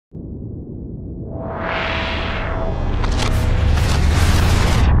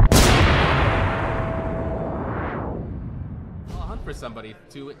somebody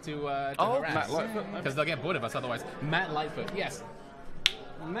to Oh, harass. Matt Lightfoot. Because they'll get bored of us otherwise. Matt Lightfoot, yes.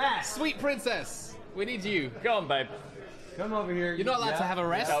 Matt, sweet princess, we need you. Go on, babe. Come over here. You're not allowed to have a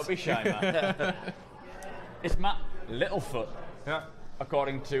rest. Don't be shy, man. It's Matt Littlefoot. Yeah.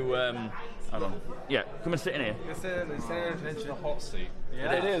 According to, hold on. Yeah, come and sit in here. It's a hot seat.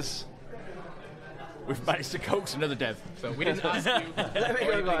 Yeah. It is. We've managed to coax another dev. So we didn't ask you. Let me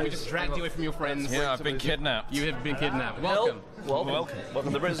go, guys. We just dragged you away from your friends. Yeah, I've been kidnapped. You have been kidnapped. Welcome.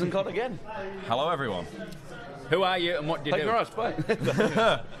 Welcome to BritizenCon again. Hello, everyone. Who are you and what do you do? Thank you very much.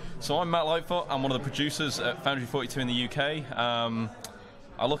 Bye. So I'm Matt Lightfoot. I'm one of the producers at Foundry 42 in the UK.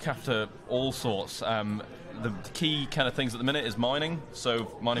 I look after all sorts. The key kind of things at the minute is mining.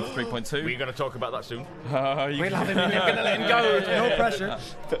 So mining for 3.2. We're going to talk about that soon. We're going to let him go. No pressure.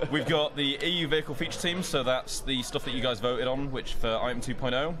 We've got the EU vehicle feature team, so that's the stuff that you guys voted on, which for item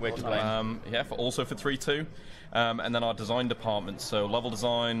 2.0. We're to blame. Yeah, also for 3.2. And then our design department, so level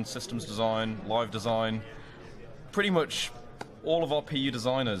design, systems design, live design, pretty much all of our PU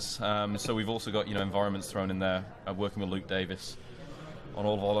designers. So we've also got environments thrown in there, working with Luke Davis on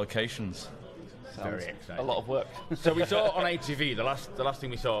all of our locations. Very exciting. A lot of work. So we saw on ATV, the last thing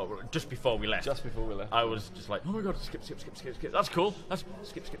we saw, just before we left. Just before we left. I was just like, oh my god, skip. That's cool. That's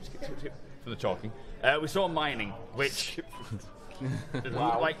skip. From the talking. We saw mining, which,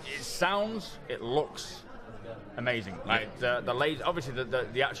 Wow. like, it looks amazing. Like, the laser, obviously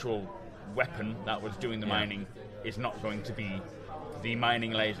the actual weapon that was doing the mining is not going to be the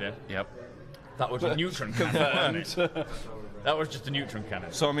mining laser. Yep. That was a neutron cannon. That was just a neutron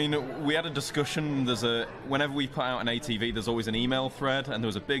cannon. So I mean, we had a discussion. Whenever we put out an ATV, there's always an email thread, and there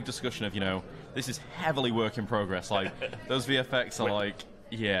was a big discussion of this is heavily work in progress. Like those VFX are like,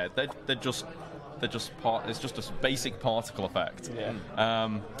 yeah, they're just part. It's just a basic particle effect. Yeah.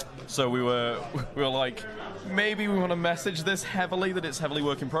 So we were like, maybe we want to message this heavily that it's heavily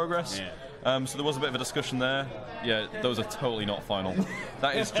work in progress. Yeah. So there was a bit of a discussion there. Yeah, those are totally not final.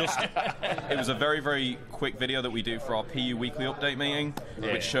 That is just, it was a very, very quick video that we do for our PU weekly update meeting,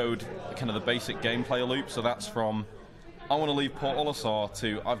 which showed kind of the basic gameplay loop. So that's from, I want to leave Port Olisar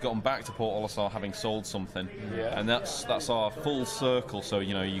to, I've gotten back to Port Olisar having sold something. Yeah. And that's our full circle. So,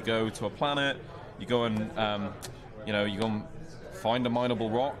 you go to a planet, you go and, you go and find a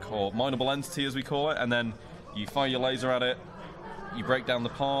mineable rock, or mineable entity as we call it, and then you fire your laser at it, you break down the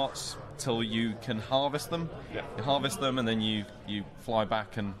parts, till you can harvest them. Yeah. You harvest them and then you fly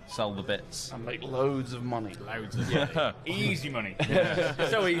back and sell the bits. And make loads of money. Loads of money. Easy money.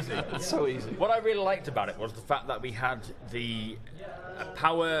 So easy. It's so easy. What I really liked about it was the fact that we had the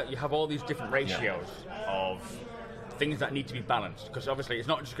power. You have all these different ratios of things that need to be balanced, because obviously it's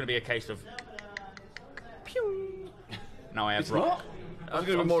not just going to be a case of pew. Now I have It's rock. not? I was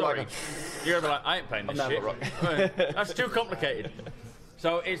going to be more like You're gonna be like, I ain't playing this I'm shit. never rock. That's too complicated.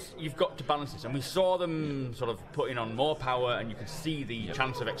 So you've got to balance this, and we saw them sort of putting on more power, and you could see the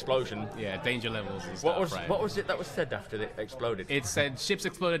chance of explosion. Yeah, danger levels and stuff. What was it that was said after it exploded? It said, ships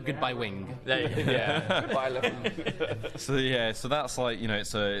exploded, goodbye wing. There you go. Yeah. Goodbye, Levin. So that's like,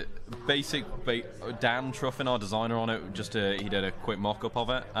 it's a basic, Dan Truffin, our designer on it, he did a quick mock-up of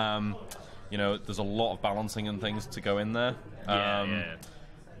it. There's a lot of balancing and things to go in there.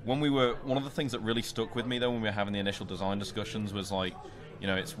 One of the things that really stuck with me though when we were having the initial design discussions was like,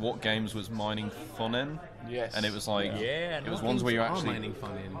 it's what games was mining fun in. Yes. And it was like, Yeah, it was ones where you actually mining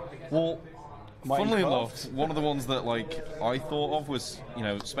fun in. Well, funnily Minecraft. enough, one of the ones that like I thought of was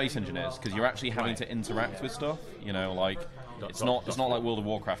Space Engineers, because you're actually having to interact with stuff. It's not like World of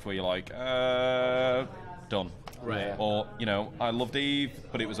Warcraft where you're like done. Right. Or I loved Eve,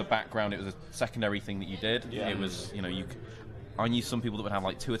 but it was a background. It was a secondary thing that you did. Yeah. It was I knew some people that would have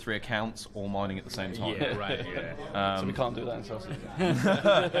like 2 or 3 accounts all mining at the same time. Yeah, right. Yeah. So we can't do that in Celsius.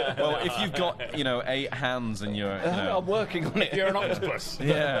 Well, if you've got 8 hands and you're I'm working on it. You're an octopus.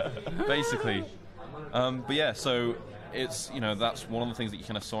 yeah, basically. But yeah, so it's that's one of the things that you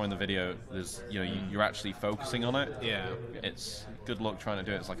kind of saw in the video. There's you're actually focusing on it. Yeah. It's good luck trying to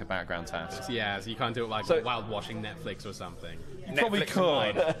do it as like a background task. Yeah, so you can't do it like while watching Netflix or something. You probably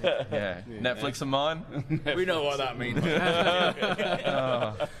Netflix could. Yeah. Netflix and mine. We know what that means.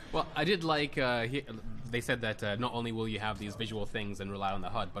 Well, I did like, they said that not only will you have these visual things and rely on the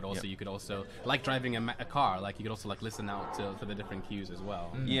HUD, but also you could also, like driving a car, like you could also like listen out for the different cues as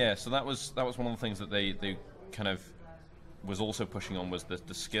well. Yeah, so that was one of the things that they kind of was also pushing on was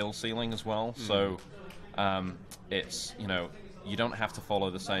the skill ceiling as well. So it's you don't have to follow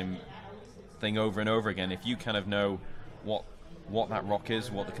the same thing over and over again. If you kind of know what that rock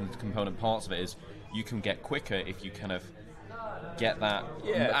is, what the component parts of it is, you can get quicker if you kind of get that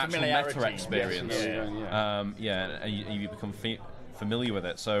actual meta experience. Yeah. And you become familiar with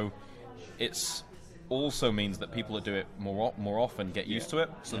it. So it's also means that people that do it more often get used to it,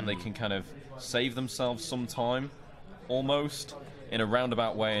 so that they can kind of save themselves some time, almost in a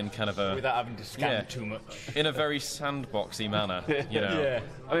roundabout way, and kind of a without having to scan too much, in a very sandboxy manner. You know. Yeah.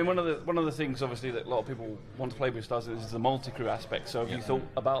 I mean, one of the things obviously that a lot of people want to play with Stars is the multi-crew aspect. So have you thought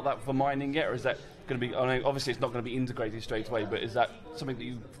about that for mining yet, or is that going to be? I mean, obviously it's not going to be integrated straight away, but is that something that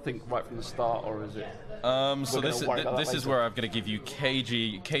you think right from the start, or is it? So this is where I'm going to give you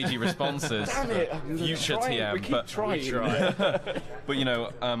cagey responses. Damn it! Future TM, we keep trying. But you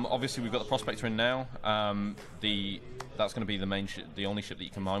know, obviously we've got the Prospector in now. That's going to be the main the only ship that you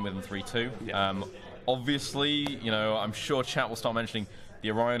can mine with in 3.2. Yeah. Obviously, you know, I'm sure chat will start mentioning the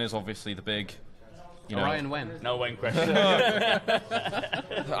Orion is obviously the big. You know, Orion when? No when question. I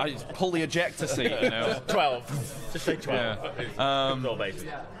pull the ejector seat. You know, 12. Just say 12.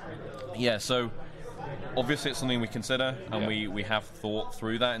 Yeah. Yeah. So obviously it's something we consider, and we have thought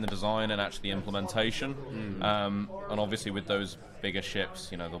through that in the design and actually the implementation. And obviously with those bigger ships,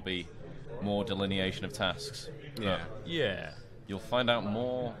 you know, there'll be more delineation of tasks. Yeah. You'll find out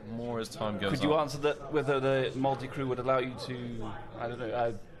more as time goes on. Could you answer that whether the multi-crew would allow you to, I don't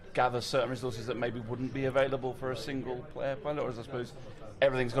know, gather certain resources that maybe wouldn't be available for a single player pilot, or is I suppose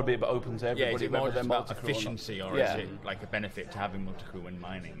everything's got to be a bit open to everybody? Is it more whether they're just about multi-crew or not? efficiency, or is it like a benefit to having multi-crew when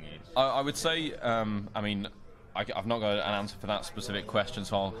mining? I would say, I mean, I've not got an answer for that specific question,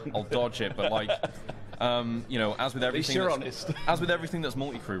 so I'll dodge it. But like, you know, as with everything that's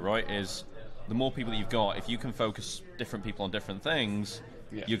multi-crew, right, is the more people that you've got, if you can focus different people on different things,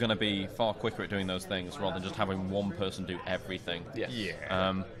 you're going to be far quicker at doing those things rather than just having one person do everything. Yeah.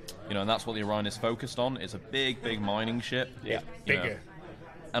 You know, and that's what the Orion is focused on. It's a big mining ship. Yeah. Bigger. Know.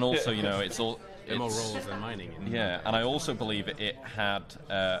 And also, you know, it's all. There are more roles than mining. Yeah, and I also believe it had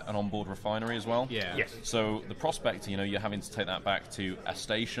an onboard refinery as well. Yeah. Yes. So the Prospector, you know, you're having to take that back to a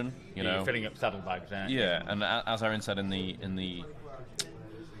station. You know, you're filling up saddlebags. Yeah, and as Aaron said in the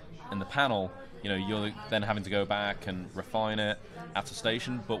panel, you know, you're then having to go back and refine it at a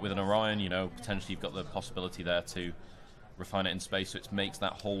station. But with an Orion, you know, potentially you've got the possibility there to refine it in space, so it makes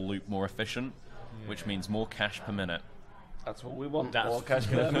that whole loop more efficient, which means more cash per minute. That's what we want. More cash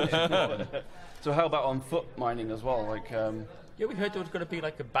per minute. So how about on foot mining as well? Like, yeah, we heard there was going to be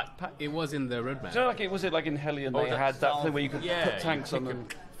like a backpack. It was in the roadmap. So like, was it like in Hellion they had that thing where you could put tanks on and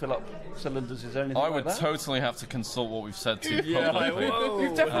and fill up cylinders? Is there anything I like would that? totally have to consult what we've said to you Yeah, publicly.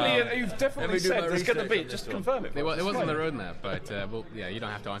 You've definitely said there's going to be. Just confirm it. It was on the roadmap, but well, yeah, you don't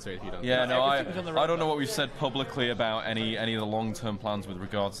have to answer it if you don't. Yeah, no, I don't know what we've said publicly about any of the long-term plans with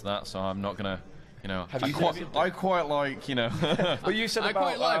regards to that, so I'm not going to. You know, I quite like, you know. But you said I about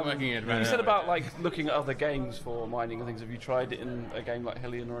quite like working at you said about like looking at other games for mining and things. Have you tried it in a game like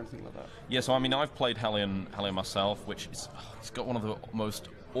Hellion or anything like that? Yeah, so I mean, I've played Hellion myself, which is it's got one of the most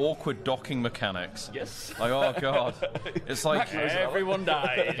awkward docking mechanics. Yes. Like, oh god, it's like Everyone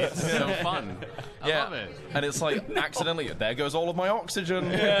died. It's so fun. I love it. And it's like accidentally, there goes all of my oxygen.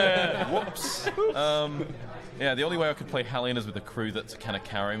 Whoops. Yeah, the only way I could play Hellion is with a crew that's kind of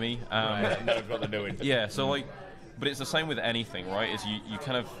carry me. Knows what they're doing. Yeah, so like, but it's the same with anything, right? Is you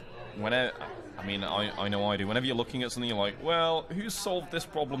kind of, whenever, I mean, I know I do. Whenever you're looking at something, you're like, well, who's solved this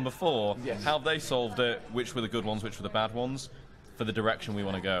problem before? Yes. How have they solved it? Which were the good ones? Which were the bad ones? For the direction we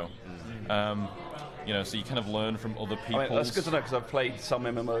want to go. You know, so you kind of learn from other people. I mean, that's good to know because I've played some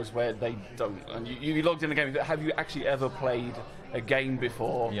MMOs where they don't. And you logged in the game. Have you actually ever played a game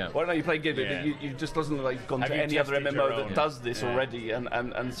before? Yeah. Well, no, you played game, but Yeah. you just doesn't like you've gone Have to you any other tested your MMO that own? does this Yeah. already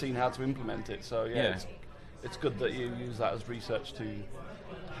and seen how to implement it. So Yeah. it's good that you use that as research to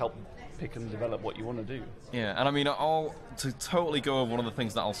help pick and develop what you want to do. Yeah, and I mean, to totally go over one of the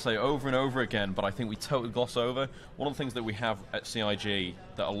things that I'll say over and over again, but I think we totally gloss over. One of the things that we have at CIG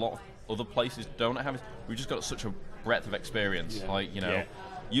that a lot of other places don't have is we've just got such a breadth of experience. Yeah. Like, you know,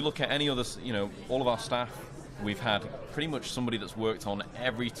 you look at any other, you know, all of our staff, we've had pretty much somebody that's worked on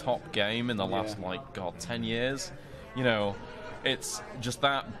every top game in the last, 10 years. You know, it's just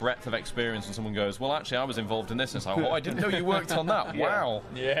that breadth of experience when someone goes, well, actually, I was involved in this. And it's like, oh, I didn't know you worked on that. Wow.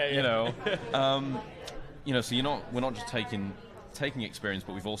 Yeah. You know, you know, so we're not just taking experience,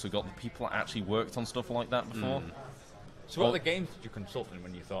 but we've also got the people that actually worked on stuff like that before. So what other games did you consult in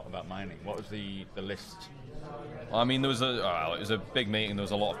when you thought about mining? What was the list? I mean, there was it was a big meeting. There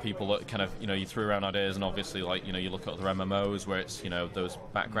was a lot of people that kind of, you know, you threw around ideas, and obviously, like, you know, you look at other MMOs where it's, you know, those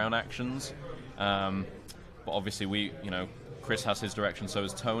background actions. But obviously, you know, Chris has his direction, so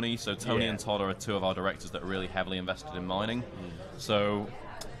is Tony. So Tony and Todd are two of our directors that are really heavily invested in mining. So,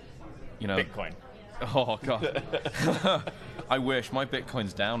 you know, Bitcoin. Oh god. I wish my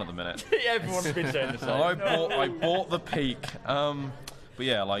Bitcoin's down at the minute. Yeah, everyone's been saying the same. I bought the peak. But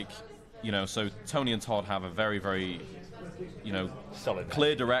yeah, like, you know, so Tony and Todd have a very, very, you know, Solid.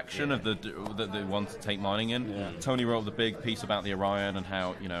 clear direction of that they want to take mining in. Yeah. Tony wrote the big piece about the Orion and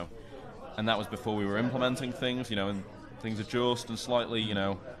how, you know, and that was before we were implementing things, you know, and things adjust and slightly, you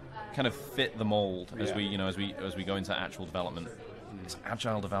know, kind of fit the mold as we, you know, as we go into actual development. It's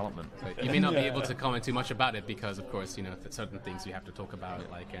agile development. You may not be able to comment too much about it because, of course, you know, certain things you have to talk about,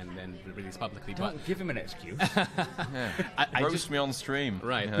 like, and then release publicly. Don't give him an excuse. I Roast just me on stream.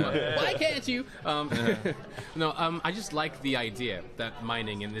 Right. Yeah. Why can't you? I just like the idea that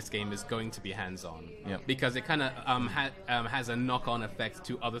mining in this game is going to be hands-on. Yeah. Because it kind of has a knock-on effect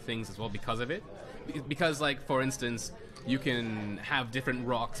to other things as well because of it. Because, like, for instance, you can have different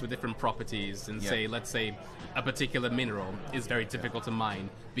rocks with different properties and say, let's say, a particular mineral is very difficult to mine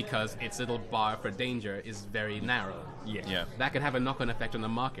because its little bar for danger is very narrow. Yeah. That can have a knock-on effect on the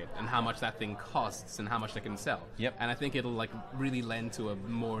market and how much that thing costs and how much they can sell. Yep. And I think it'll like really lend to a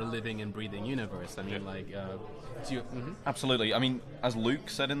more living and breathing universe. I mean, Absolutely. I mean, as Luke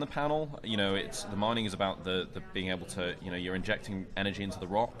said in the panel, you know, it's the mining is about the being able to, you know, you're injecting energy into the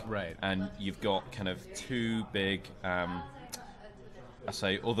rock, Right. And you've got kind of two big,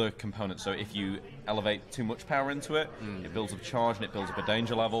 other components. So if you elevate too much power into it, it builds up charge and it builds up a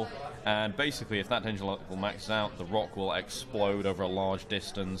danger level. And basically, if that danger level maxes out, the rock will explode over a large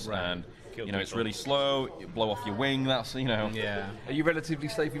distance, and Kill you know, it's people. really slow. You blow off your wing. That's, you know. Yeah. Are you relatively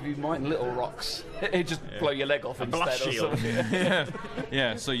safe if you mine little rocks? It just blow your leg off instead. blast Or shield. something.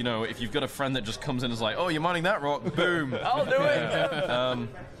 Yeah. So you know, if you've got a friend that just comes in and is like, "Oh, you're mining that rock," boom. I'll do it.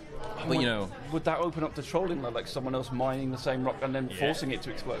 But you know, Would that open up to trolling, like someone else mining the same rock and then forcing it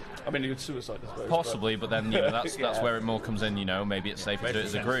to explode? I mean, it's suicide, I suppose. possibly, but then you know that's Yeah. where it more comes in. You know, maybe it's safer to do it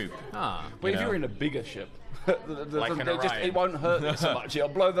as a group. But you if know. you're in a bigger ship, Like an Orion. it won't hurt it so much. It'll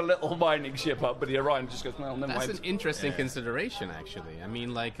blow the little mining ship up, but the Orion just goes, well, never That's mind. an interesting consideration, actually. I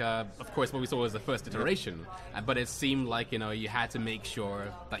mean, like, of course, what we saw was the first iteration, but it seemed like, you know, you had to make sure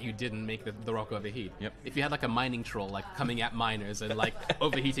that you didn't make the rock overheat. Yep. If you had, like, a mining troll, like, coming at miners and, like,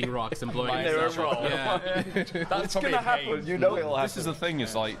 overheating rocks and blowing They're a stuff troll. up. Yeah. That's It's going to happen. You know it'll happen. This is the thing.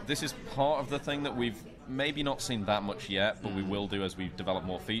 Is like this is part of the thing that we've maybe not seen that much yet, but we will do as we develop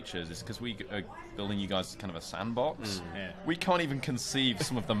more features. Is because we are building you guys kind of a sandbox. Yeah. We can't even conceive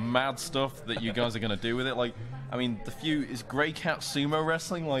some of the mad stuff that you guys are going to do with it. Like, I mean, is Grey Cat sumo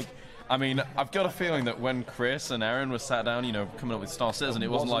wrestling? Like, I mean, I've got a feeling that when Chris and Aaron were sat down, you know, coming up with Star Citizen, it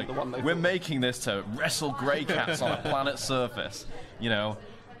wasn't like the one they we're thought. making this to wrestle grey cats on a planet's surface, you know.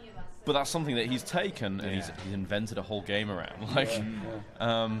 But that's something that he's taken and he's invented a whole game around. Like,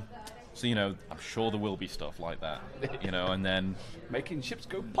 so you know, I'm sure there will be stuff like that, you know, and then Making ships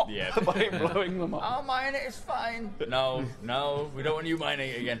go pop Yeah. by blowing them up. I'll mine it, it's fine. No, we don't want you mining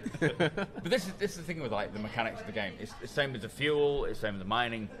it again. But this is the thing with like the mechanics of the game. It's the same with the fuel, it's the same with the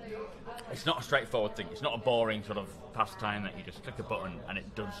mining. It's not a straightforward thing. It's not a boring sort of pastime that you just click a button and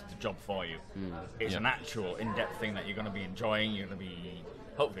it does the job for you. It's an actual in-depth thing that you're going to be enjoying, you're going to be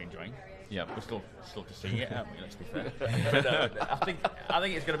hopefully enjoying. Yeah. We're still to see it, aren't we? Let's be fair. But, I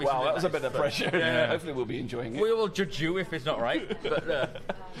think it's going to be. Wow, something that was a that's bit of fun. pressure. Yeah. Hopefully we'll be enjoying it. We will judge you if it's not right. But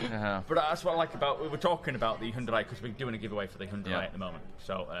yeah. but that's what I like about. We were talking about the Hyundai because we're doing a giveaway for the Hyundai Yeah. at the moment.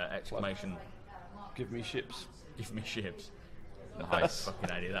 So exclamation, Give me ships. give me ships. Nice.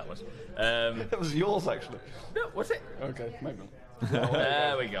 Fucking idea that was. That was yours, actually. No, was it? Okay, maybe.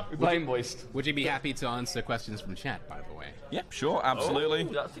 There we go. Blame voiced. Would you be happy to answer questions from chat, by the way? Yeah, sure, absolutely.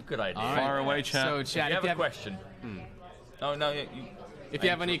 Oh, that's a good idea. Fire away, chat. So, If chat, you have a question. Oh no, if you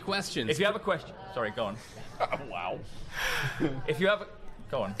have any questions, if you have a question, sorry, go on. Wow. If you have a,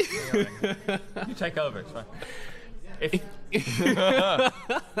 go on. You take over. It's fine.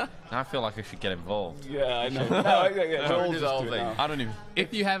 I feel like I should get involved. Yeah, I know. No, yeah, we'll all do the just whole do it thing. now. I don't even.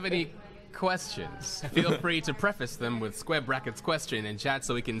 if you have any questions, feel free to preface them with square brackets question in chat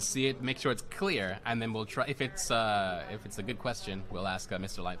so we can see it, make sure it's clear, and then we'll try. If it's a good question, we'll ask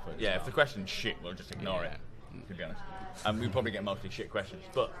Mr. Lightfoot. as Yeah, well. if the question's shit, we'll just ignore it. To be honest, and we probably get mostly shit questions,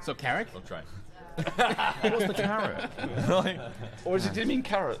 but So, Carrick? we'll try. What's the carrot? Like, Or did he mean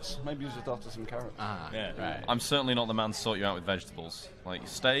carrots? Maybe he was just after some carrots. Yeah. Right. I'm certainly not the man to sort you out with vegetables. Like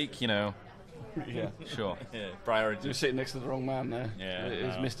steak, you know, Yeah. sure. Yeah, priority. You're sitting next to the wrong man there. Yeah, It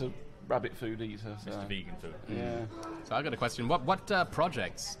is no. Mr. Rabbit Food Eater. So. Mr. Vegan food. Yeah. So, I got a question. What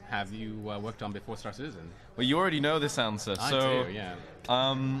projects have you worked on before Star Citizen? Well, you already know this answer. I So, do, yeah.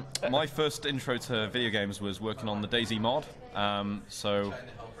 my first intro to video games was working on the DayZ mod. So,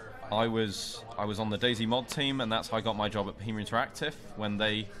 I was on the DayZ mod team, and that's how I got my job at Bohemia Interactive when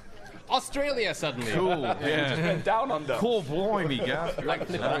they Australia suddenly. Cool. Yeah. Went down under. Cool, blimey, Gav. Like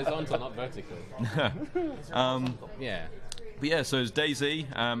flip horizontal, not vertical. Yeah. But yeah, so it's DayZ,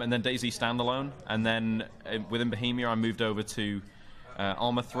 and then DayZ standalone, and then within Bohemia I moved over to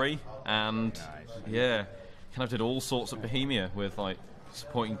Arma 3, and yeah, kind of did all sorts of Bohemia with like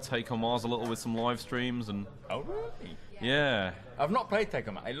supporting Take on Mars a little with some live streams and. Oh really? Yeah. I've not played Take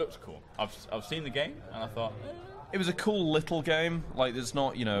on Mars. It looks cool. I've seen the game and I thought. It was a cool little game. Like there's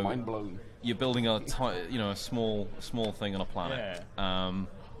not Mind blown. You're building a a small thing on a planet. Yeah.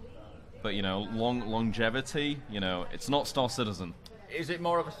 But longevity. It's not Star Citizen. Is it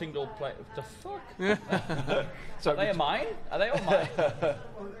more of a single player? The fuck? So Are they mine? Are they all mine?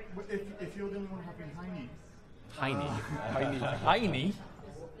 If you're the only one having Heine, Heine?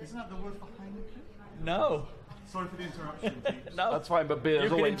 isn't that the word for Heineken? No. Sorry for the interruption. Pete. No. that's fine, but beer You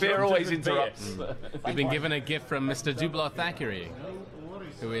can always interrupt interrupts. We've been given a gift from Mr. Dublar Thackeray,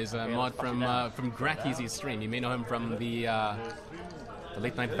 who is a mod from Gracky's stream. You may know him from the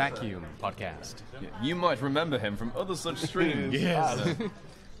Late Night Vacuum podcast. You might remember him from other such streams.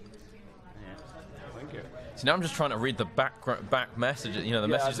 Thank you. So now I'm just trying to read the back messages. The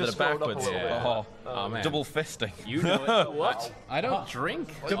messages that just are scrolled up a backwards. little bit. Oh, man. Double fisting. You know it. What? I don't drink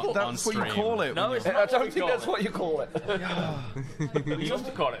on That's what you stream. call it. No, it's I not. don't think that's what you call it. You used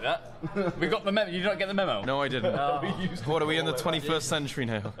to call it that. We got the memo. You don't get the memo. No, I didn't. What are we in the 21st century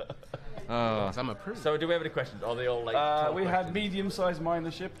now? I'm a prude. So do we have any questions? Are they all like? We had medium-sized miner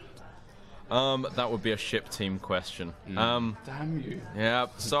ship. That would be a ship team question. Damn you. Yeah,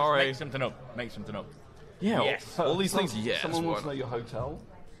 sorry. Make something up. Make something up. Yeah, Yes. all these things. Yes. Someone wants to know why your hotel.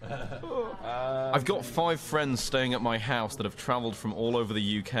 not? I've got 5 friends staying at my house that have travelled from all over the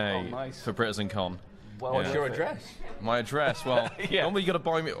UK nice. for BritizenCon. Well, What's your address? My address, well, Yeah. normally you got to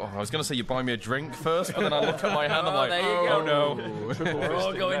buy me. Oh, I was going to say you buy me a drink first, but then I look at my hand, I'm Oh, like, there you oh go. no. We're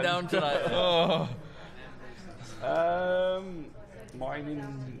all going down tonight. Oh.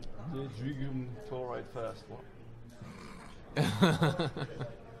 Mining the Drigium chloride first.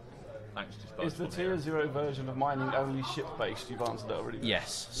 Thanks, Is the Tier 0 version of mining only ship-based? You've answered that already.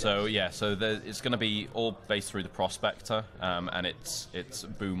 Yes. So it's going to be all based through the Prospector, and it's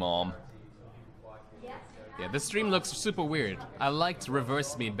boom arm. Yeah, this stream looks super weird. I liked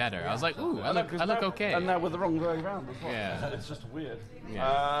reverse me better. I was like, ooh, I look okay. And now we're the wrong way around as well. Yeah. It's just weird.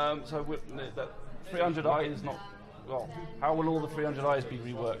 Yeah. So that 300i is not... Well, how will all the 300i's be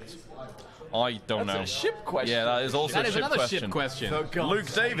reworked? I don't know. That's a ship question. Yeah, that is also That a is ship another question. ship question.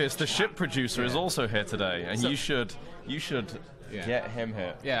 Luke Davis, the ship producer, is also here today, and you should Yeah. get him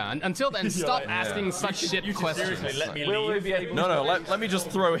here. Yeah, and until then, stop asking such shit You should questions. seriously let me Will we leave. be able No, let me just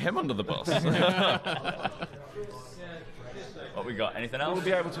throw him under the bus. What we got? Anything We'll else?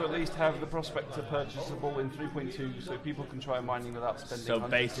 be able to at least have the Prospector purchasable in 3.2 so people can try mining without spending So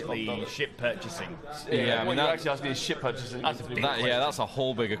hundreds basically, of dollars. ship purchasing. Yeah, I what mean, you're that- actually asking is ship purchasing. That's a big That's a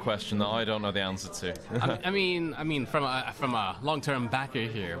whole bigger question that I don't know the answer to. I mean, from a long-term backer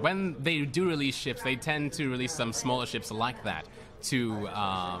here, when they do release ships, they tend to release some smaller ships like that to,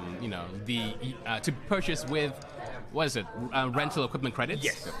 to purchase with, what is it, rental equipment credits?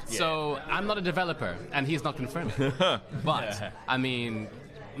 Yes. Yeah. So I'm not a developer, and he's not confirming. But I mean,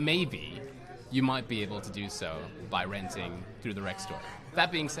 maybe you might be able to do so by renting through the rec store.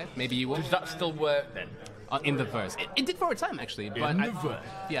 That being said, maybe you will. Does that still work then? In the verse. It did for a time, actually. But the verse?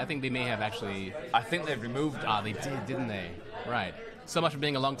 I think they may have actually... I think they've removed it. They did, didn't they? Right. So much for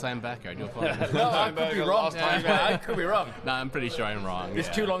being a long-time backer. I do apologize. No, I could be wrong. I could be wrong. No, I'm pretty sure I'm wrong. There's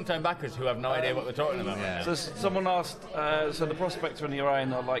yeah. 2 long-time backers who have no idea what they're talking about. Yeah. So someone asked, so the Prospector and the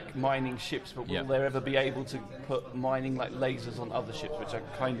Orion are like mining ships, but will Yeah. there ever be able to put mining like lasers on other ships, which I'm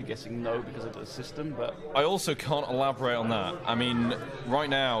kind of guessing no because of the system, but... I also can't elaborate on that. I mean, right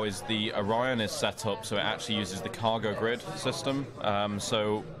now is the Orion is set up so it actually uses the cargo grid system.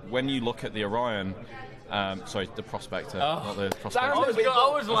 So when you look at the Orion, sorry, the Prospector, not the Prospector. I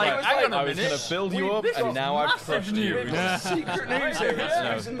was like, hang on I a was minute. going to build you up, This and is now I've massive crushed you. news. Secret news here.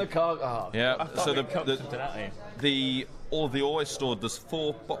 No. It's in the car. Oh, Yeah. So the the ore is stored. There's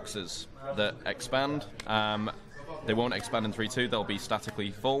 4 boxes that expand. They won't expand in 3.2. They'll be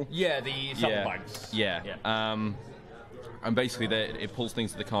statically full. Yeah, the saddlebags. Yeah. And basically, it pulls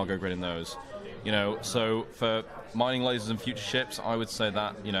things to the cargo grid in those. So for mining lasers and future ships, I would say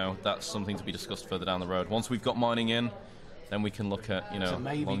that that's something to be discussed further down the road. Once we've got mining in, then we can look at it's a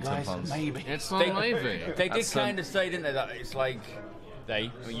maybe, long-term guys. plans. Maybe. It's not maybe. They did That's, kind of say, didn't they, that it's like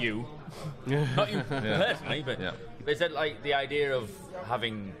you, not you personally, but Yeah. they said like the idea of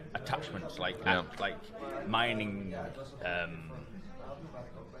having attachments, like Yeah. like mining.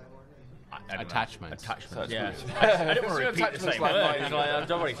 Attachments. Yeah. I don't want to repeat the same like word. mine.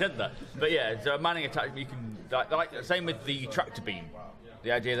 I've already said that. But yeah, so a mining attachment, you can like same with the tractor beam.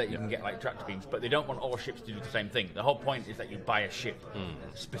 The idea that you can get like tractor beams, but they don't want all ships to do the same thing. The whole point is that you buy a ship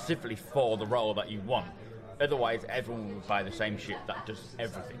specifically for the role that you want. Otherwise, everyone would buy the same ship that does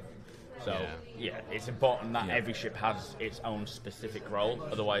everything. So yeah, it's important that every ship has its own specific role.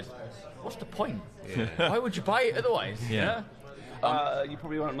 Otherwise, what's the point? Why would you buy it otherwise? Yeah. You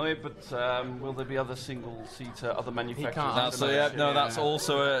probably won't know it, but will there be other single-seater, other manufacturers? That's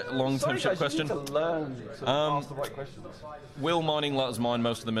also a long-term ship question. You need to learn to ask the right questions. Will mining let us mine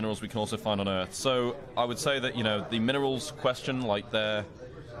most of the minerals we can also find on Earth? So I would say that, the minerals question, like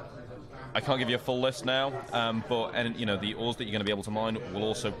I can't give you a full list now, but the ores that you're going to be able to mine will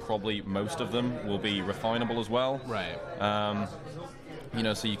also probably, most of them will be refinable as well. Right.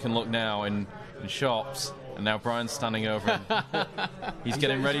 So you can look now in shops. And now Brian's standing over and he's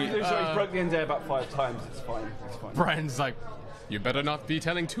getting ready. He's broke the end there about 5 times. It's fine. Brian's like, you better not be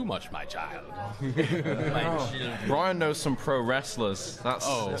telling too much, my child. Brian knows some pro wrestlers.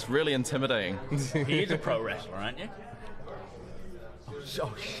 It's really intimidating. He is a pro wrestler, aren't you?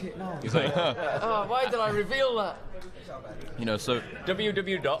 Oh shit, no. He's like, why did I reveal that? So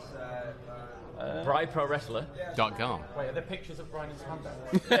www.BriProWrestler.com. Wait, are there pictures of Brian's handbag?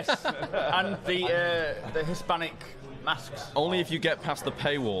 Yes, and the Hispanic masks. only if you get past the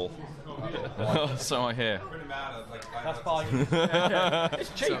paywall. So I hear. That's fine. It's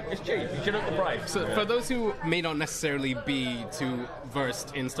cheap. It's cheap. You should look the price. So for those who may not necessarily be too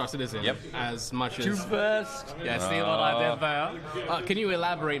versed in Star Citizen as much as... Too versed. Yeah, see what I did there? Can you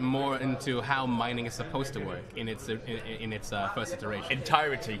elaborate more into how mining is supposed to work in its first iteration?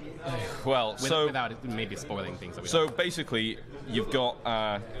 Entirety. Well, Without it maybe spoiling things. That we So don't. basically, you've got.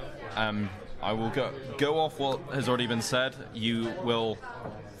 I will go off what has already been said. You will,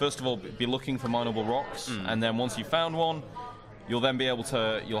 first of all, be looking for mineable rocks, and then once you've found one, you'll then be able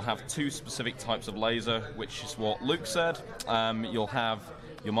to. You'll have 2 specific types of laser, which is what Luke said. You'll have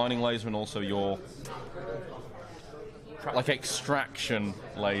your mining laser and also your extraction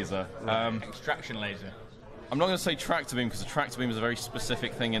laser. Extraction laser. I'm not going to say tractor beam because a tractor beam is a very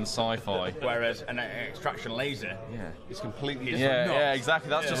specific thing in sci-fi. Whereas an extraction laser is completely different. Yeah, exactly.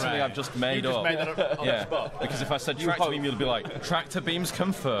 That's just something I've just made You up. just made that up on the spot. Because if I said tractor beam, you'd be like, tractor beams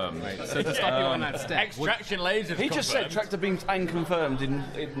confirmed. So to stop you on that step, Extraction lasers. He just said tractor beams and confirmed in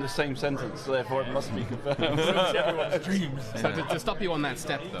the same sentence, so therefore it must be confirmed. Everyone's dreams. So to stop you on that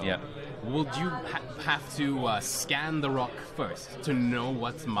step, though, would you have to scan the rock first to know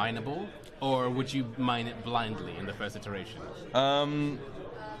what's mineable, or would you mine it blindly in the first iteration?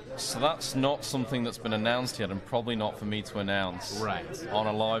 So that's not something that's been announced yet, and probably not for me to announce on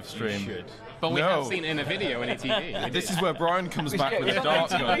a live stream. You should. But we have seen in a video in a TV. This is where Brian comes back with his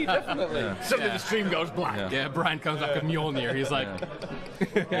dark gun. Definitely. Suddenly the stream goes black. Yeah, Brian comes back with Mjolnir. He's like,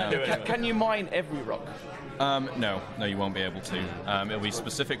 Can you mine every rock? No, you won't be able to. It'll be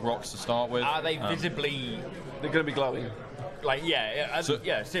specific rocks to start with. Are they visibly They're going to be glowing.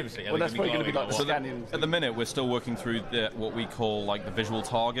 seriously? Well, that's probably going to be like the So scanning. at the minute, we're still working through what we call the visual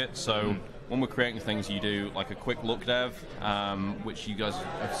target. So when we're creating things, you do a quick look dev, which you guys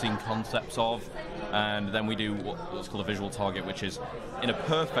have seen concepts of, and then we do what's called a visual target, which is in a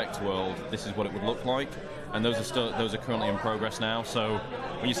perfect world, this is what it would look like, and those are currently in progress now. So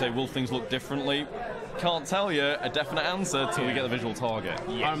when you say will things look differently, can't tell you a definite answer till we get the visual target.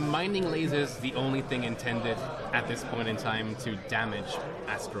 are mining lasers the only thing intended at this point in time to damage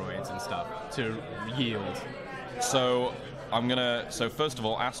asteroids and stuff, to yield? So first of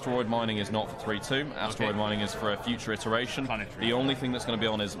all, asteroid mining is not for 3.2. Asteroid mining is for a future iteration. Planetary. The only thing that's going to be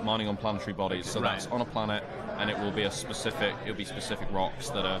on is mining on planetary bodies. So that's on a planet, and it will be specific rocks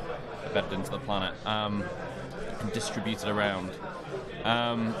that are embedded into the planet and distributed around.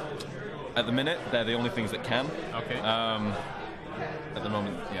 At the minute, they're the only things that can. Okay. At the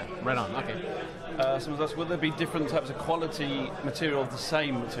moment, yeah. Right on. Okay. Someone's asked, will there be different types of quality material of the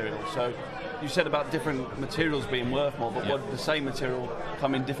same material? So you said about different materials being worth more, but would the same material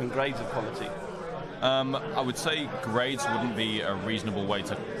come in different grades of quality? I would say grades wouldn't be a reasonable way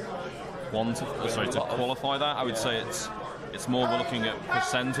to qualify that. I would say it's more we're looking at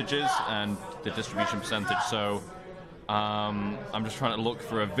percentages and the distribution percentage. So I'm just trying to look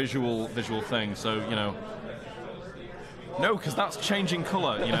for a visual thing. So no, because that's changing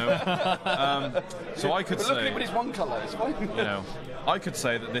colour. So I could But say. look at it when it's one colour. It's fine. I could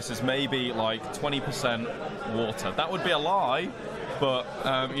say that this is maybe 20% water. That would be a lie, but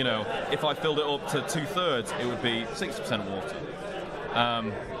if I filled it up to 2/3, it would be 60% water.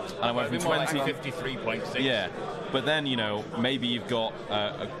 And I went from 20 53.6. Yeah, but then maybe you've got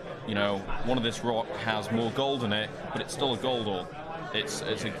you know, one of this rock has more gold in it, but it's still a gold ore. It's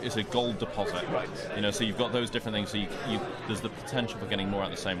a gold deposit. Right. You know, so you've got those different things. So there's the potential for getting more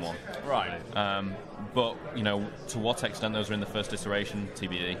out of the same one. Right. But you know, to what extent those are in the first iteration,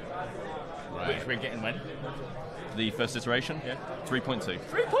 TBD. Which we're getting when? The first iteration? Yeah. 3.2.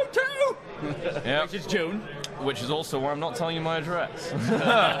 3.2! Yeah. Which is June. Which is also why I'm not telling you my address.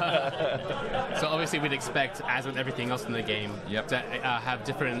 So obviously we'd expect, as with everything else in the game, to have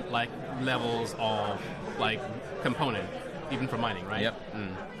different like levels of like component, even for mining, right? Yep.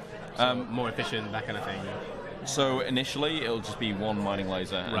 So more efficient, that kind of thing. So initially it'll just be one mining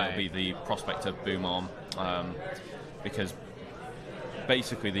laser, and Right. it'll be the Prospector boom arm, because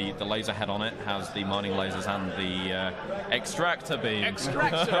basically the laser head on it has the mining lasers and the extractor beam.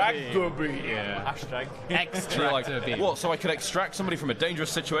 Extractor beam. Yeah. Hashtag. Extractor beam. What? So I could extract somebody from a dangerous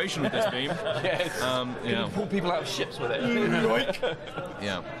situation with this beam? Yes. Yeah. Pull people out of ships with it.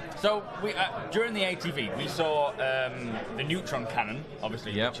 Yeah. So we during the ATV we saw the neutron cannon,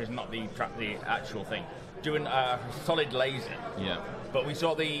 obviously, Yep. which is not the actual thing, doing a solid laser. Yeah. But we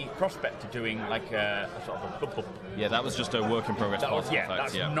saw the Prospector doing like a sort of a bump. Yeah, that was just a work in progress That was, particle yeah,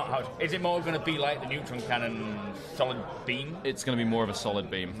 effect. that's not how. Is it more going to be like the neutron cannon solid beam? It's going to be more of a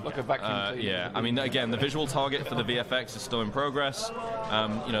solid beam. Like a vacuum cleaner. Yeah, I mean, again, the visual target for the VFX is still in progress.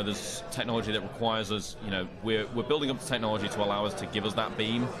 You know, there's technology that requires us, you know, we're building up the technology to allow us to give us that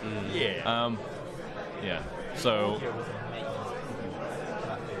beam. Yeah. Yeah, so...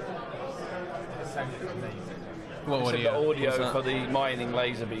 What The audio What's that? for the mining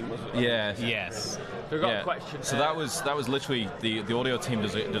laser beam was. Yeah. Yes. So we've got a question. So that was literally the audio team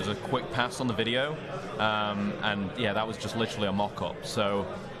does a quick pass on the video, and yeah, that was just literally a mock-up. So,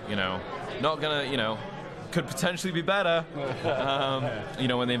 you know, not gonna, you know, could potentially be better. You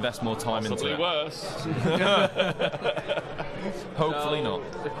know, when they invest more time Possibly into it. worse. Hopefully not.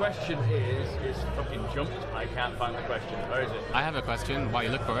 The question is fucking jumped. I can't find the question. Where is it? I have a question while you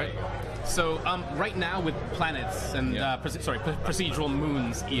look for it. So right now with planets and procedural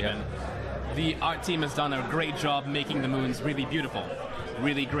moons even, the art team has done a great job making the moons really beautiful,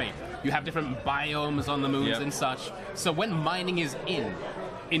 really great. You have different biomes on the moons and such. So when mining is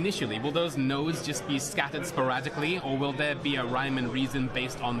initially, will those nodes just be scattered sporadically, or will there be a rhyme and reason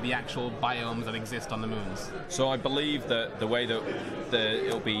based on the actual biomes that exist on the moons? So I believe that the way that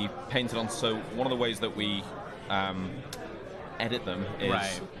it'll be painted on, so one of the ways that we edit them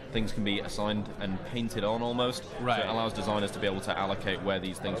is things can be assigned and painted on almost. Right. So it allows designers to be able to allocate where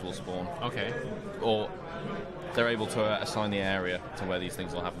these things will spawn. Okay. Or they're able to assign the area to where these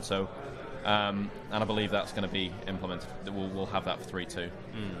things will happen. So, and I believe that's going to be implemented. We'll have that for 3.2.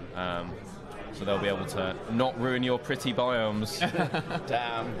 So they'll be able to not ruin your pretty biomes.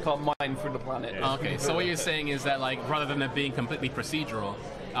 Damn, can't mine through the planet. Okay, so what you're saying is that, like, rather than it being completely procedural,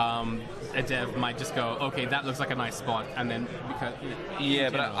 a dev might just go, okay, that looks like a nice spot, and then because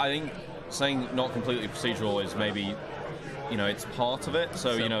But I think saying not completely procedural is maybe, you know, it's part of it.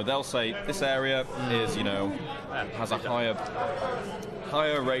 So you know, they'll say this area is, you know, has a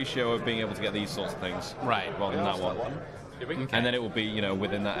higher ratio of being able to get these sorts of things, Right. rather than that one. Okay. And then it will be, you know,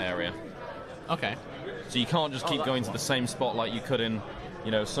 within that area. Okay. So you can't just keep going to the same spot like you could in,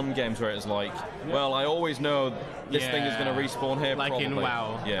 you know, some games where it's like, well, I always know this thing is going to respawn here. Like probably. in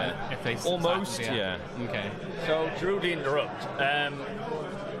WoW. Yeah. If they Almost. Yeah. Okay. So, to rudely interrupt,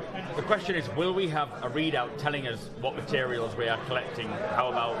 the question is, will we have a readout telling us what materials we are collecting? How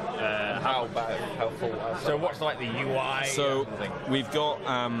about How full? So what's like the UI? So thing? we've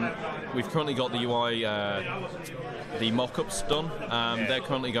currently got the UI, the mock-ups done. They're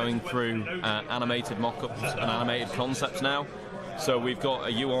currently going through animated mock-ups and animated concepts now. So we've got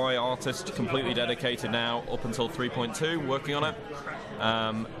a UI artist completely dedicated now up until 3.2 working on it,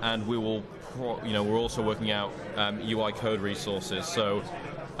 and we will, we're also working out UI code resources. So.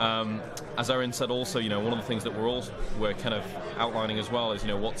 As Erin said, also, you know, one of the things that we're kind of outlining as well is, you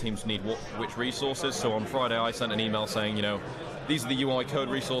know, what teams need which resources. So on Friday, I sent an email saying, you know, these are the UI code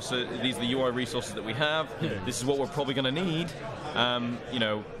resources, these are the UI resources that we have. This is what we're probably going to need, you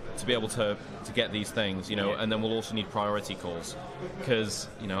know, to be able to get these things, you know, and then we'll also need priority calls, because,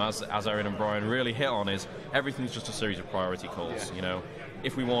 you know, as Erin and Brian really hit on, is everything's just a series of priority calls. You know,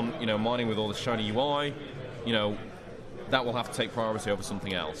 if we want, you know, mining with all this shiny UI, you know, that will have to take priority over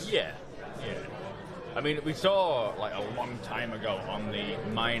something else. Yeah. I mean, we saw like a long time ago on the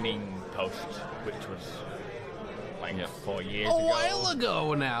mining post, which was like 4 years ago. A while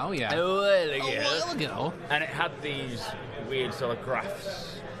ago now, yeah. A while ago. A while ago. And it had these weird sort of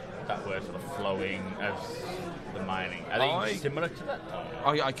graphs that were sort of flowing as the mining? Are they similar to that?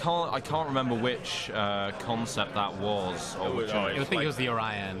 I can't remember which concept that was. Or which I think it was the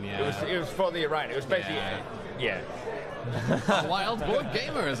Orion. Yeah. It was for the Orion. It was basically A wild board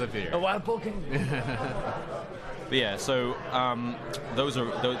gamer has appeared. A wild board gamer. But yeah, so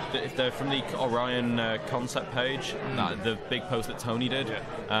if they're from the Orion concept page, the big post that Tony did.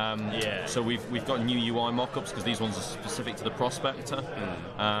 So we've got new UI mock-ups because these ones are specific to the Prospector,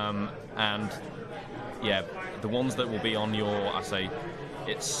 and yeah, the ones that will be on your,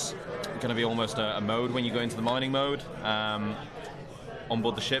 it's going to be almost a mode when you go into the mining mode on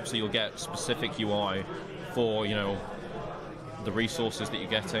board the ship, so you'll get specific UI for the resources that you're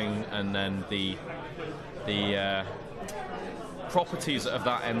getting, and then the properties of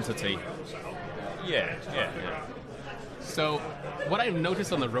that entity. Yeah. So, what I've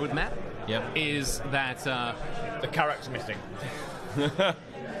noticed on the roadmap is that the carrot's missing.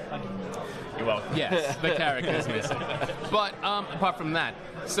 You're welcome. Yes, the character's missing. But apart from that,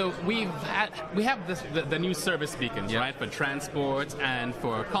 so we have the new service beacons, right, for transport and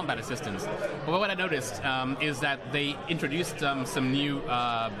for combat assistance. But what I noticed is that they introduced some new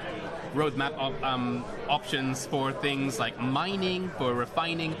roadmap options for things like mining, for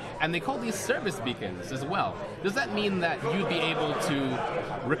refining, and they call these service beacons as well. Does that mean that you'd be able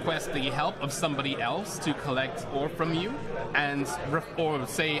to request the help of somebody else to collect ore from you, and or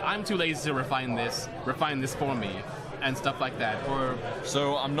say, I'm too lazy to refine this for me, and stuff like that? Or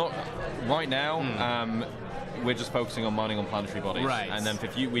so I'm not right now. We're just focusing on mining on planetary bodies, right? And then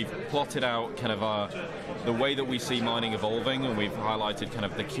we've plotted out kind of the way that we see mining evolving, and we've highlighted kind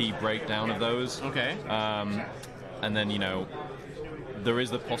of the key breakdown of those. Okay. And then there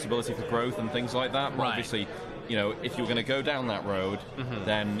is the possibility for growth and things like that. But obviously, if you're going to go down that road,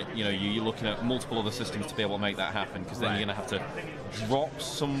 then you're looking at multiple other systems to be able to make that happen. Because then you're going to have to drop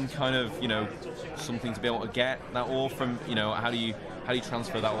some kind of something to be able to get that ore from. How do you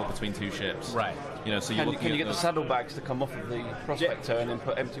transfer that ore between two ships? Right. So can you get the saddlebags to come off of the Prospector and then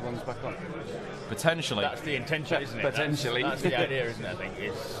put empty ones back on? Potentially. That's the intention, isn't it? Potentially. That's the idea, isn't it? I think.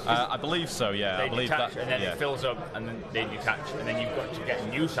 I believe so. Yeah. They I believe detach, that. and then it fills up, and then they detach, and then you've got to get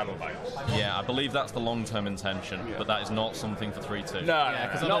new saddlebags. Yeah, I believe that's the long-term intention, but that is not something for 3.2. No,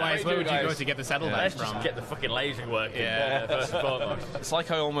 because otherwise, where would you go to get the saddlebags from? Just get the fucking laser working. First and foremost. It's like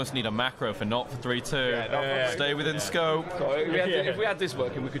I almost need a macro for not for 3.2. Stay within scope. So if we had this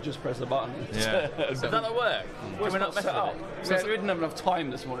working, we could just press the button. Yeah. Does that not work? We're not set up. We didn't have enough time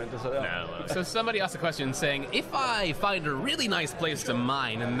this morning to set it up. So somebody asked a question saying, if I find a really nice place to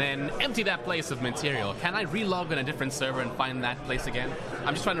mine and then empty that place of material, can I relog on a different server and find that place again?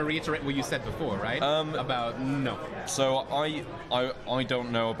 I'm just trying to reiterate what you said before, right? About no. So I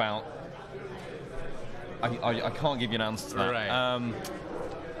don't know about. I can't give you an answer to that. Right.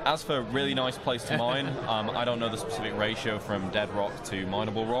 As for really nice place to mine, I don't know the specific ratio from dead rock to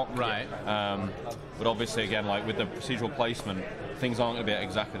mineable rock. Right. But obviously, again, like with the procedural placement, things aren't going to be at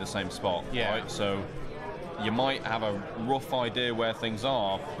exactly the same spot. Yeah. Right. So you might have a rough idea where things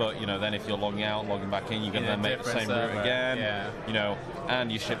are, but then if you're logging out, logging back in, you're going to then make the same route again. Yeah.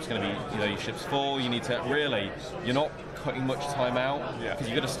 And your ship's going to be, your ship's full. You need to you're not cutting much time out because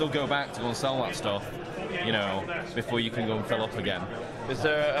you've got to still go back to go and sell that stuff, before you can go and fill up again. Is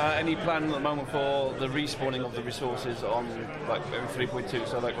there any plan at the moment for the respawning of the resources on like 3.2?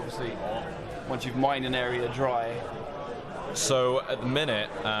 So like obviously, once you've mined an area dry. So at the minute,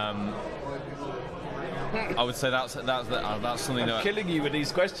 I would say that's something I'm killing you with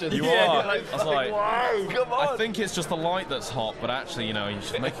these questions. You are. I was like, wow, come on. I think it's just the light that's hot, but actually, you're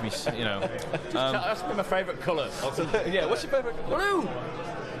just making me, That's my favourite colour. Yeah, what's your favourite colour? Blue.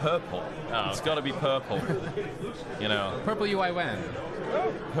 Purple. Oh. It's got to be purple. Purple UI when?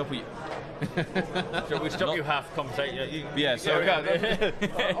 Purple. Shall we stop you half conversation? Yeah, so but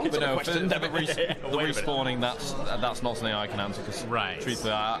no, for the Wait a respawning, that's not something I can answer because,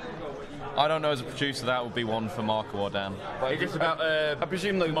 truthfully, I don't know as a producer. That would be one for Marco or Dan. But it's just about. I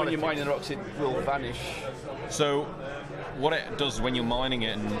presume though, when you're mining rocks, it will vanish. So, what it does when you're mining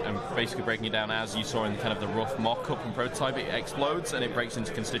it and basically breaking it down, as you saw in kind of the rough mock-up and prototype, it explodes and it breaks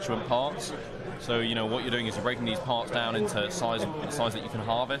into constituent parts. So what you're doing is you're breaking these parts down into size that you can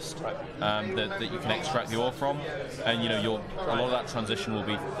harvest, that you can extract the ore from, and a lot of that transition will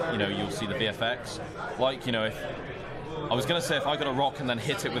be, you'll see the VFX. Like if I was going to say, if I got a rock and then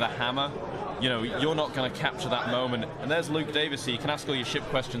hit it with a hammer, you're not going to capture that moment. And there's Luke Davis, so you can ask all your ship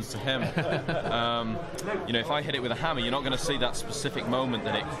questions to him. If I hit it with a hammer, you're not going to see that specific moment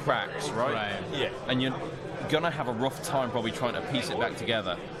that it cracks, right? Yeah. And you're going to have a rough time probably trying to piece it back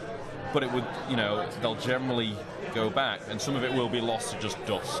together. But it would, they'll generally go back, and some of it will be lost to just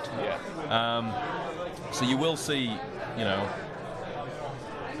dust. Yeah. So you will see, you know,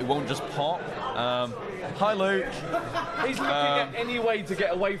 it won't just pop. Hi, Luke. He's looking at any way to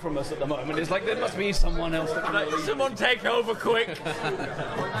get away from us at the moment. It's like there must be someone else that can relieve. Someone take over quick.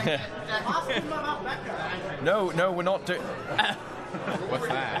 No, we're not doing. What's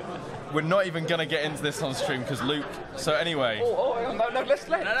that? We're not even gonna get into this on stream because Luke. So anyway. Oh, no, let's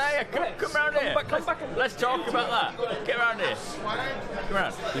No, yeah, come round here. Come back. Let's talk about that. Get around here. Come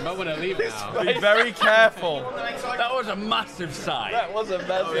around. You might want to leave now. Be very careful. That was a massive sigh. That was a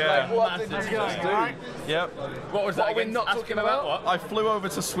massive. Yeah. Like, what did you just do? Yep. What was that? What are we again? not Asking talking about? What? I flew over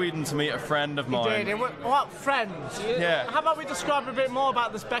to Sweden to meet a friend of mine. Did. What friends? Yeah. How about we describe a bit more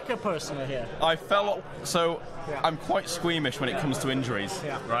about this Becca person here? I fell. So I'm quite squeamish when it comes to injuries.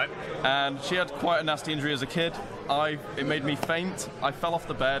 Yeah. Right. And she had quite a nasty injury as a kid. It made me faint. I fell off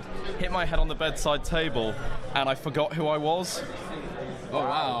the bed, hit my head on the bedside table, and I forgot who I was. Oh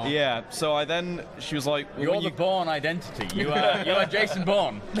wow. Yeah. So she was like, well, You're when the Bourne identity. You are Jason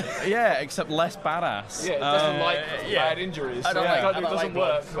Bourne. yeah, except less badass. Yeah, it doesn't like bad injuries. I don't so like- it I don't doesn't like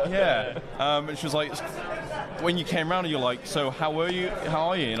work. But Yeah. And she was like, when you came round, and you're like, so how are you?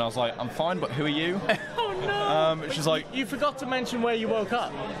 And I was like, I'm fine, but who are you? Oh no! She's like, You forgot to mention where you woke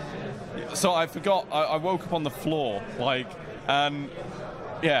up. so I forgot. I woke up on the floor, and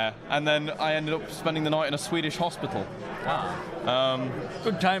then I ended up spending the night in a Swedish hospital.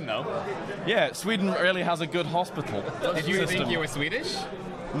 Good time though. Yeah, Sweden really has a good hospital. Did you system. think you were Swedish?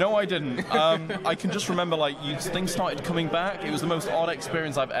 No, I didn't. I can just remember, things started coming back. It was the most odd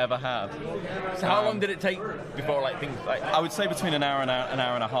experience I've ever had. So how long did it take before things like? I would say between an hour and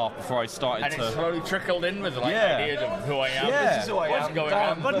a half before I started And it to. slowly trickled in with Yeah. ideas of who I am. Yeah. This is who I What's am. going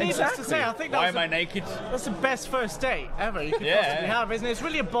Damn. on? But needless to say, I think Why that's am I naked? that's the best first date ever you could Yeah. possibly have, isn't it? It's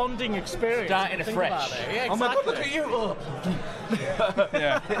really a bonding experience. Starting if you afresh. think about it. Yeah, Oh my God! exactly. Look at you! Oh.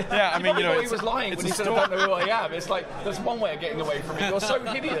 Yeah, I mean, you know, he it's, was lying it's when a he said, story. "I don't know who I am." It's like there's one way of getting away from it. You're so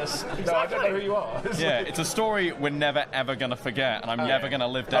hideous. No, I don't know who you are. Yeah, it's a story we're never ever gonna forget, and I'm never gonna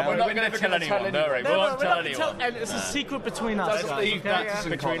live We're down. not We're going never to tell gonna tell anyone. No, right? We No, won't we're tell not gonna anyone. and it's a secret between us. Doesn't guys, leave okay? that Yeah. to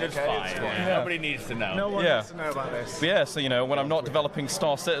Between us, okay, fine. it's Yeah. Nobody needs to know. No one Yeah. wants to know about this. But yeah, so you know, when I'm not developing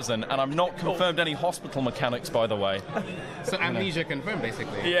Star Citizen, and I'm not confirmed any hospital mechanics, by the way. So amnesia confirmed,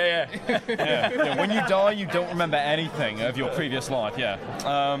 basically. Yeah. Yeah, when you die, you don't remember anything of your previous life. Yeah.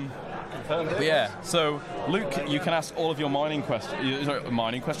 But yeah, so Luke, you can ask all of your mining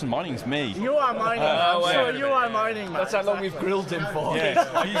questions. Mining's me. You are mining. I'm sure you are mining, man. That's how long we've grilled him for.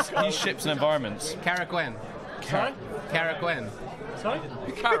 Yeah, he's ships and environments. Carrick-Wen. Sorry? Carrick-Wen. Sorry?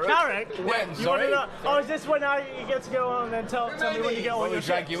 Carrick? When? You Sorry? wanna know? Oh, is this when you get to go on and then tell me when you get on We your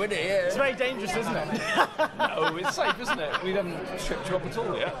drag ship? you in it, It's yeah. very dangerous, isn't it? No, it's safe, isn't it? We haven't tripped you up at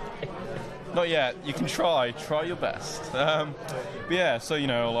all yet. Not yet. You can try your best. But yeah, so you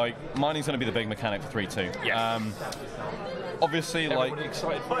know, mining's going to be the big mechanic for 3.2. Yes. Obviously, Everybody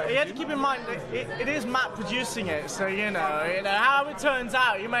excited. But you have to keep in mind that it is Matt producing it, so you know how it turns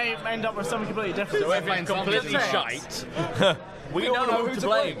out, you may end up with something completely different. So if it's completely shite, we don't know who to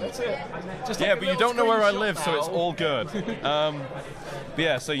blame. That's it. Just yeah, take a but you little don't know where I screenshot live, so it's now. all good. But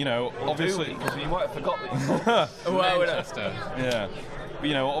yeah, so you know, obviously, because you might have forgotten. Well, Manchester. yeah. But,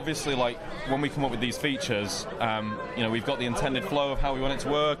 you know, obviously, when we come up with these features, you know, we've got the intended flow of how we want it to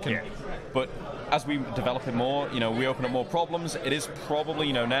work, but as we develop it more, you know, we open up more problems. It is probably,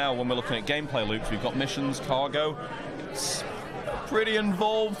 you know, now when we're looking at gameplay loops, we've got missions, cargo. It's pretty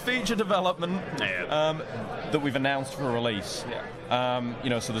involved feature development that we've announced for release. You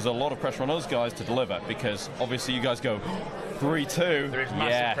know, so there's a lot of pressure on us guys to deliver because obviously you guys go 3.2. There is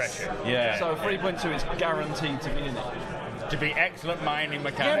massive pressure. Yeah. So 3.2 is guaranteed to be in it. To be excellent mining Yeah,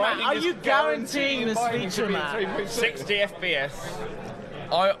 mechanics. Matt, are you guaranteeing this feature, Matt? 60 FPS.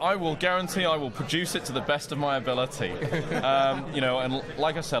 I will guarantee I will produce it to the best of my ability. You know, and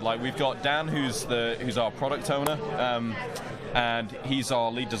like I said, we've got Dan, who's our product owner, and he's our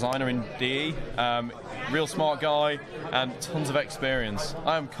lead designer in DE. Real smart guy and tons of experience.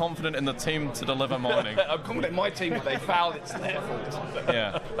 I am confident in the team to deliver mining. I'm confident in my team if they foul, it's their fault.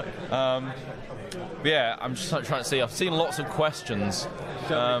 Yeah. But yeah, I'm just trying to see. I've seen lots of questions.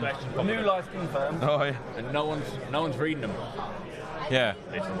 New life confirmed. Oh yeah. And no one's reading them. Yeah.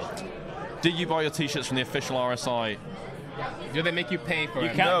 Did you buy your t-shirts from the official RSI? Do they make you pay for You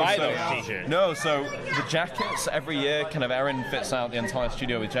it? can't buy so- those t-shirts. No, so the jackets every year, kind of Erin fits out the entire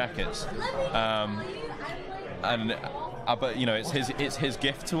studio with jackets, but you know it's his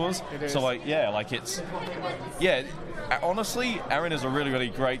gift to us. So honestly, Erin is a really really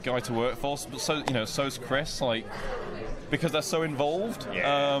great guy to work for. But so's Chris, because they're so involved.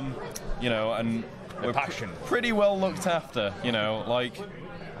 Yeah. You know, and we're passion. pretty well looked after, you know, like,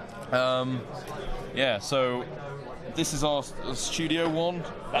 yeah, so this is our studio one.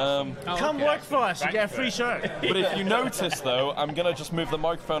 Come work for us, you get a free shirt. But if you notice, though, I'm going to just move the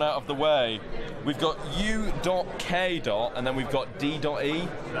microphone out of the way. We've got U.K. and then we've got D.E.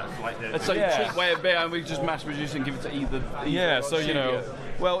 That's like the It's like a cheap way of beer, and we just mass produce and give it to either Yeah, so, you know, studio.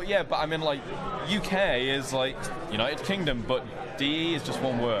 well, yeah, but I mean, like, UK is like United Kingdom, but DE is just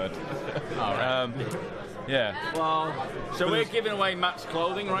one word. All right. Yeah. Well, so we're giving away Matt's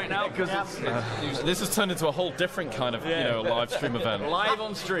clothing right now because This has turned into a whole different kind of, you know, live stream event. live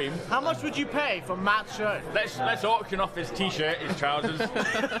on stream. How much would you pay for Matt's shirt? Let's auction off his t-shirt, his trousers.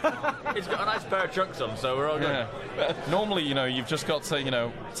 He's got a nice pair of chucks on, so we're all good. Yeah. Normally, you know, you've just got to, you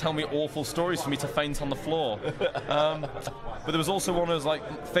know, tell me awful stories for me to faint on the floor. But there was also one that was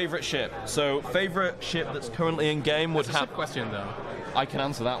like favourite ship. So favourite ship that's currently in game would It's a have. ship question though. I can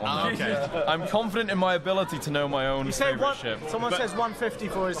answer that one. Oh, okay. I'm confident in my ability to know my own You say favourite one, ship. someone says 150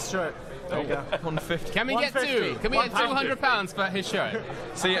 for his shirt. There you go. 150. Can we get 150. two? Can we get £200 for his shirt?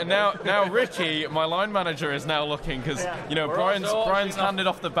 See, and now Ricky, my line manager, is now looking because you know Brian's handed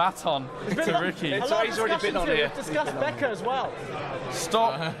off the baton to Ricky. A lot of he's already been discussions on here. here. We've discussed Becca as well.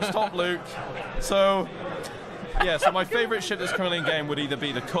 Stop, Luke. So, yeah, so my favourite ship that's currently in game would either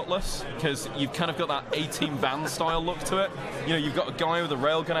be the Cutlass, because you've kind of got that 18 van style look to it. You know, you've got a guy with a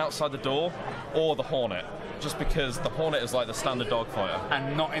railgun outside the door, or the Hornet, just because the Hornet is like the standard dogfighter.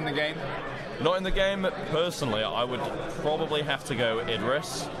 And not in the game. Not in the game, personally, I would probably have to go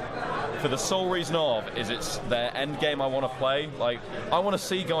Idris. For the sole reason of, is it's their end game I want to play. Like, I want to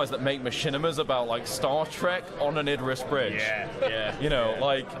see guys that make machinimas about, like, Star Trek on an Idris bridge. Yeah. You know,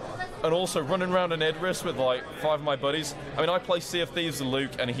 like, and also running around an Idris with, like, 5 of my buddies. I mean, I play Sea of Thieves with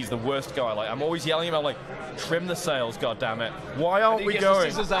Luke, and he's the worst guy. Like, I'm always yelling at him, like, trim the sails, goddammit. Why aren't we He gets the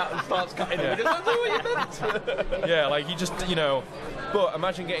going? scissors out and starts cutting them. He goes, "I know what you meant." Yeah, like, you just, you know... But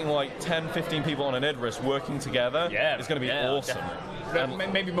imagine getting, like, 10, 15 people on an Idris working together. Yeah. It's going to be Yeah, awesome. definitely.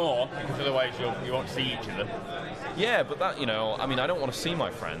 Maybe more, because otherwise you won't see each other. Yeah, but that, you know, I mean, I don't want to see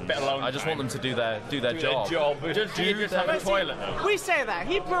my friends. Bit alone I just time. want them to do their job. Does he just have a toilet though? We say that.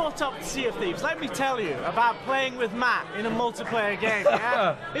 He brought up Sea of Thieves. Let me tell you about playing with Matt in a multiplayer game,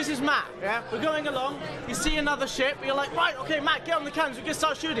 yeah? This is Matt, yeah? We're going along, you see another ship, you're like, right, okay, Matt, get on the cannons, we can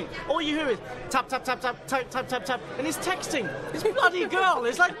start shooting. All you hear is tap, tap, tap, tap, tap, tap, tap, tap, and he's texting this bloody girl.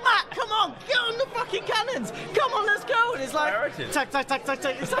 It's like, Matt, come on, get on the fucking cannons. Come on, let's go. And it's like, Priorities. tack, tack, tack, tack,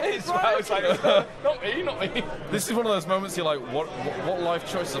 tack. It's like, It's like, not me. This is one of those moments you're like, what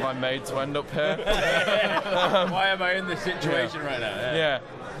life choices have I made to end up here? Why am I in this situation right now?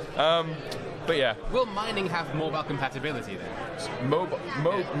 Yeah. But yeah, Will mining have mobile compatibility then?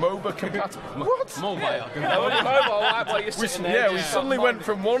 MOBA compatible. What? Mobile Oh, compatibility. mobile app while you're sitting there. Yeah, we suddenly went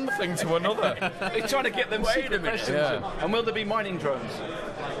from one thing to another. They're trying to get them secret questions. Yeah. And will there be mining drones?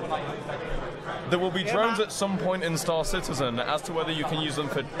 There will be drones at some point in Star Citizen. As to whether you can use them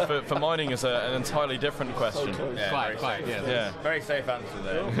for mining is an entirely different question. Quite, yeah. Yeah. Very safe answer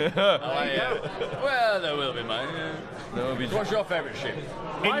there. Well, there will be mine. Yeah. There will be. So what's your favourite ship?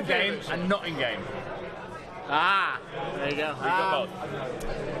 In game and not in game. there you go. We've got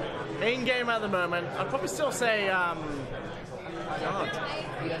both. In game at the moment, I'd probably still say. God.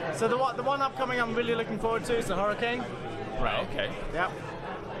 So the one upcoming I'm really looking forward to is the Hurricane. Right. Okay. Yep.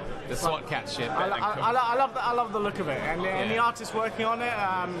 The SWAT cat ship. I love the look of it, and the artist working on it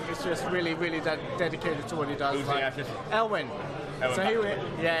is just really dedicated to what he does. Who's the artist? Elwin. Elwin. So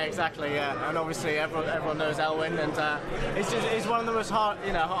yeah, exactly, yeah, and obviously everyone knows Elwin, and he's one of the most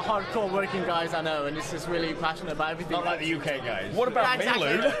hardcore working guys I know, and he's just really passionate about everything. Not like the UK guys. What about Yeah, me,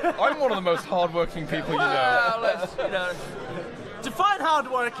 exactly. Luke? I'm one of the most hardworking people you know. Well, let's, Define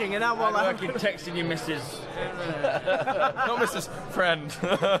hardworking, and I'm working, texting your missus. Not Mrs. Friend.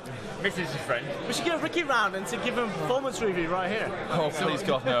 Missus' friend. We should get Ricky round and to give him a performance review right here. Oh, please,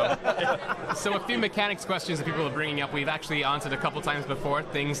 God, no. So a few mechanics questions that people are bringing up, we've actually answered a couple times before.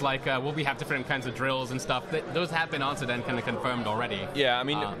 Things like, will we have different kinds of drills and stuff? Those have been answered and kind of confirmed already. Yeah, I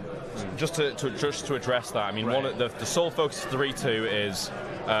mean, just to address that, I mean, Right. one of the sole focus of 3.2 is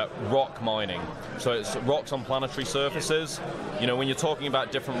rock mining. So it's rocks on planetary surfaces. You know, when you're talking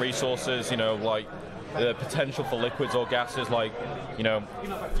about different resources, you know, like the potential for liquids or gases, like, you know,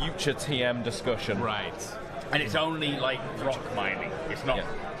 future TM discussion. Right. And it's only like rock mining. It's not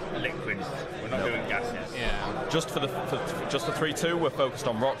liquids. We're not doing gases. Yeah. Just for 3.2, we're focused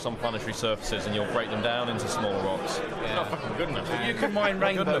on rocks on planetary surfaces, and you'll break them down into smaller rocks. It's not fucking good enough. You can mine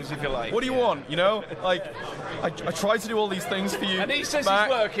rainbows if you like. What do you want? You know, like I try to do all these things for you. And he says Mac,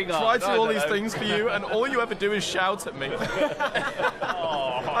 he's working try hard. to do all these things for you, and all you ever do is shout at me.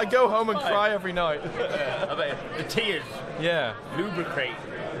 I go home and cry every night. I bet the tears Yeah. lubricate.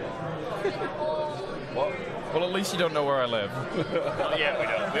 What? Well, at least you don't know where I live. Well, yeah, we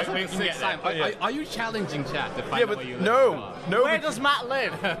don't. We can get Sam, there. are you challenging chat to find Yeah, out where but you live? no. Where does Matt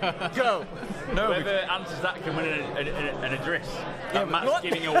live? Go. No. Whoever answers that can win an address that Matt's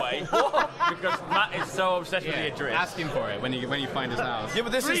giving away because Matt is so obsessed with the address. Ask him for it when you find his house. Yeah,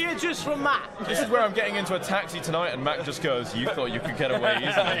 but this 3 inches from Matt. is where I'm getting into a taxi tonight, and Mac just goes, "You thought you could get away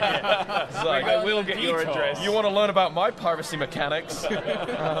easily." It's like, I will get your address. you want to learn about my piracy mechanics?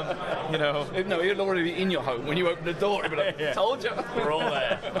 You know, No, he'll already be in your home when you open the door. He'll be like, told you. We're all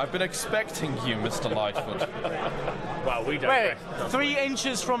there. I've been expecting you, Mr. Lightfoot. Well, we don't. Wait, 3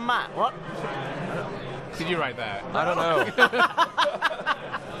 inches from Matt. What? Did you write that? I don't know.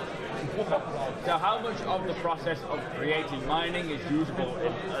 So how much of the process of creating mining is usable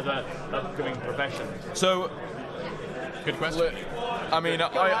in other upcoming professions? So, Good question. I mean,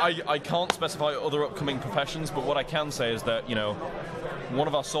 I can't specify other upcoming professions, but what I can say is that, you know, one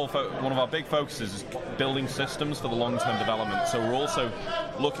of our big focuses is building systems for the long-term development. So we're also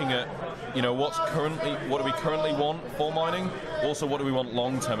looking at, you know, what do we currently want for mining? Also, what do we want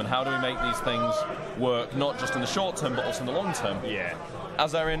long-term, and how do we make these things work, not just in the short term, but also in the long term? Yeah.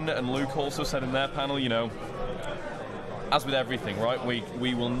 As Erin and Luke also said in their panel, you know, as with everything, right,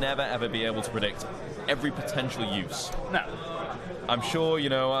 we will never ever be able to predict every potential use. No. I'm sure, you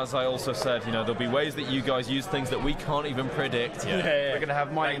know, as I also said, you know, there'll be ways that you guys use things that we can't even predict. Yeah. We're going to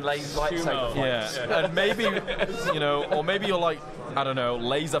have mining lightsaber fights. Yeah, and maybe, you know, or maybe you're like, I don't know,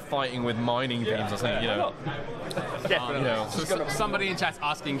 laser fighting with mining beams or something, you know. Definitely. You know. So somebody in chat's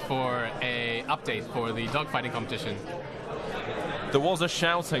asking for a update for the dogfighting competition. There was a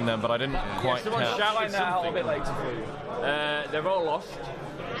shouting then, but I didn't quite someone catch. shout- Find that out a bit later for you. They've all lost.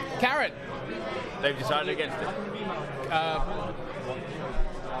 Carrot! They've decided against it.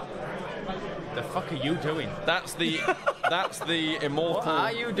 The fuck are you doing? That's the immortal. What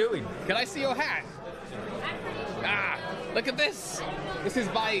are you doing? Can I see your hat? Ah, look at this! This is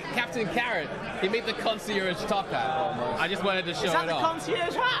by Captain Carrot. He made the concierge top hat. I just wanted to show Is that it the off.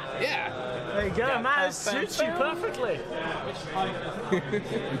 concierge hat? Yeah. There you go, Matt. It suits you perfectly.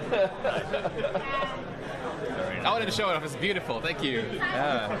 I wanted to show it off. It's beautiful. Thank you.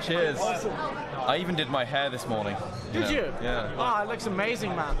 Yeah, cheers. I even did my hair this morning. Did you? Yeah. Oh, it looks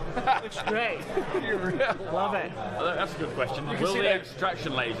amazing, man. Looks great. Love it. That's a good question. Will see the that-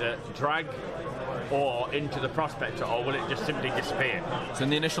 extraction laser drag or into the prospector, or will it just simply disappear? So in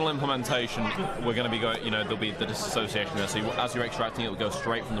the initial implementation, we're going to be going, you know, there'll be the disassociation there. So as you're extracting it, it'll go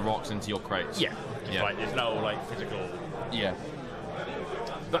straight from the rocks into your crates. Yeah. Just Yeah. like there's no like physical. Yeah.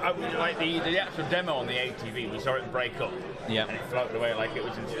 But like the actual demo on the ATV, we saw it break up. Yeah. And it floated away like it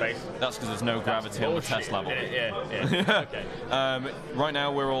was in space. That's because there's no gravity on the Bullshit, test level. isn't it? Yeah. Okay. Right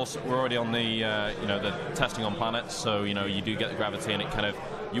now, we're already on the you know, the testing on planets. So you know, you do get the gravity, and it kind of,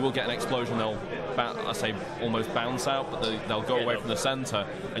 you will get an explosion. They'll I say almost bounce out, but they'll go away from the center,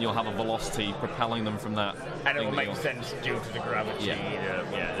 and you'll have a velocity propelling them from that. And it thing will that make sense due to the gravity.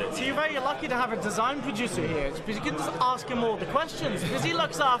 Yeah. So you're very lucky to have a design producer here, because you can just ask him all the questions, because he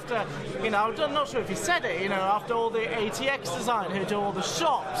looks after, you know, I'm not sure if he said it, you know, after all the ATX design, who do all the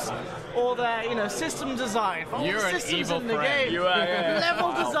shops, all the, you know, system design, for all You're the an systems evil in the friend. game, You are, yeah.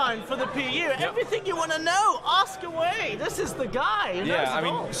 level design for the PU, everything you want to know, ask away. This is the guy. Who knows Yeah, it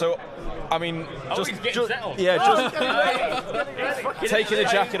all. He's getting settled. Taking the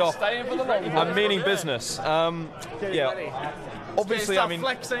jacket off. Staying for the long haul. I'm meaning business. Obviously, I Start mean,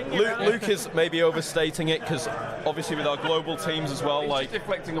 flexing, you know. Luke is maybe overstating it, because obviously with our global teams as well, He's like, just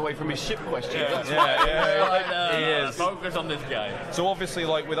deflecting away from his ship question. he is. Focus on this guy. So obviously,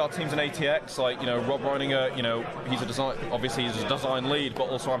 like with our teams in ATX, like, you know, Rob Reininger, you know, he's a design lead, but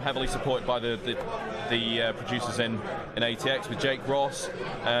also I'm heavily supported by the producers in ATX with Jake Ross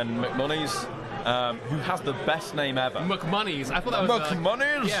and McMoney's, who has the best name ever. McMoney's. I thought that was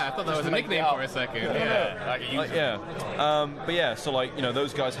McMoney's. yeah, I thought that was a nickname for a second. Yeah. But yeah, so like, you know,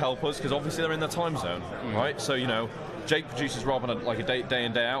 those guys help us because obviously they're in the time zone, right? So, you know, Jake produces Rob on a day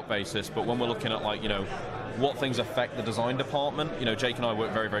in, day out basis, but when we're looking at, like, you know, what things affect the design department, you know, Jake and I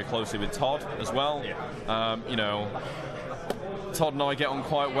work very, very closely with Todd as well. You know, Todd and I get on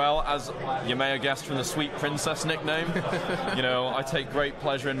quite well, as you may have guessed from the Sweet Princess nickname. You know, I take great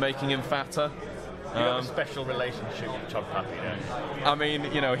pleasure in making him fatter. You have a special relationship with Todd Pappy, don't you? I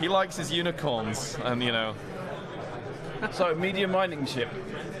mean, you know, he likes his unicorns, and, you know, So, medium mining ship.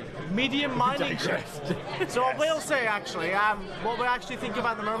 Medium mining ship. So I will say, actually, what we're actually thinking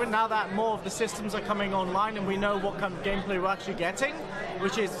about at the moment, now that more of the systems are coming online and we know what kind of gameplay we're actually getting,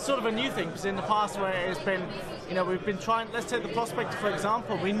 which is sort of a new thing, because in the past where it's been, you know, we've been trying, let's take the Prospector for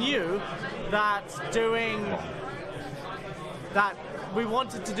example, we knew that we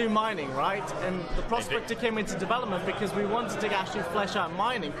wanted to do mining, right? And the Prospector came into development because we wanted to actually flesh out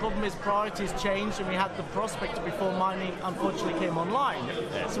mining. Problem is, priorities changed, and we had the Prospector before mining unfortunately came online.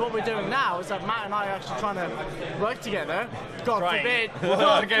 So what we're doing now is that Matt and I are actually trying to work together. God forbid,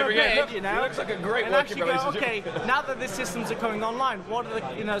 God forbid, you know. It looks like a great and working actually go, relationship. okay, now that the systems are coming online, what are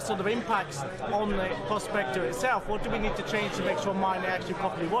the, you know, sort of impacts on the Prospector itself? What do we need to change to make sure mining actually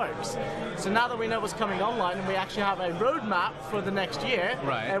properly works? So now that we know what's coming online, and we actually have a roadmap for the next year,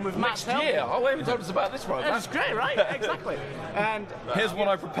 right? And with Matt's help, Yeah, oh, we haven't told us about this one. that's great, right? Exactly. And Here's one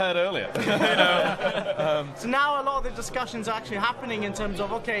I prepared earlier. so now a lot of the discussions are actually happening in terms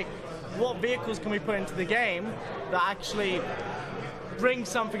of, okay, what vehicles can we put into the game that actually bring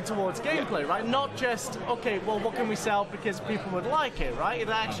something towards gameplay, right? Not just, okay, well, what can we sell because people would like it, right? It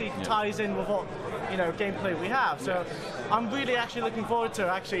actually ties in with what, you know, gameplay we have. So I'm really actually looking forward to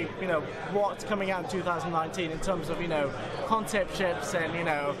actually, you know, what's coming out in 2019 in terms of, you know, concept ships and, you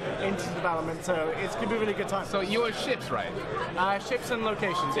know, into development. So it's going to be a really good time. So you are ships, right? Ships and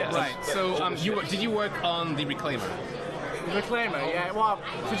locations, yes. Right. So did you work on the Reclaimer? Reclaimer, yeah. Well,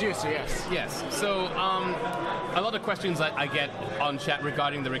 producer, yes. Yes. So a lot of questions I get on chat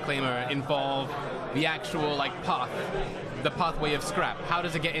regarding the Reclaimer involve the actual path, the pathway of scrap. How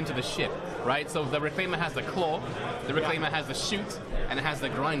does it get into the ship, right? So the Reclaimer has the claw, the Reclaimer has the chute, and it has the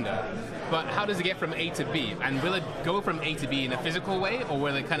grinder. But how does it get from A to B? And will it go from A to B in a physical way, or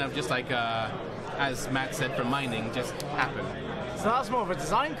will it kind of just as Matt said, for mining, just happen? So that's more of a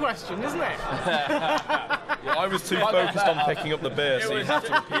design question, isn't it? Yeah, I was too focused on picking up the beer, so you have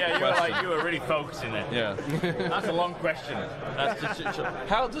to repeat the question. You were really focusing it. Yeah. That's a long question. That's just,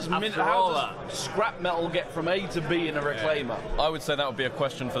 How does scrap metal get from A to B in a Reclaimer? I would say that would be a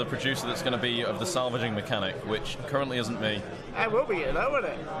question for the producer that's going to be of the salvaging mechanic, which currently isn't me. It will be, though, won't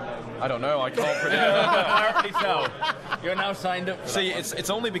it? I don't know, I can't predict. Apparently so. You're now signed up for See, it's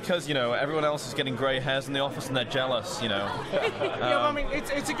only because, you know, everyone else is getting grey hairs in the office and they're jealous, you know. Yeah, I mean,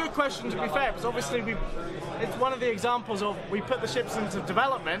 it's a good question, to be fair, because obviously it's one of the examples of we put the ships into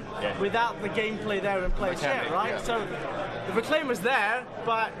development without the gameplay there in place yet, right? Yeah. So the Reclaimer's there,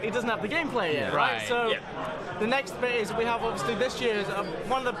 but it doesn't have the gameplay yet, right? So the next bit is we have obviously this year,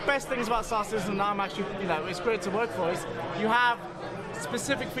 one of the best things about Star Citizen that I'm actually, you know, it's great to work for is you have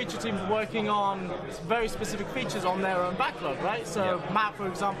specific feature teams working on very specific features on their own backlog, right? So Matt, for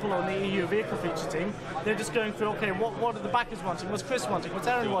example, on the EU vehicle feature team, they're just going through, okay, what are the backers wanting? What's Chris wanting? What's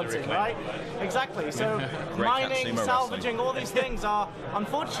Aaron wanting, right? Exactly. So mining, salvaging, all these things are,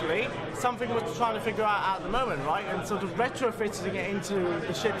 unfortunately, something we're trying to figure out at the moment, right? And sort of retrofitting it into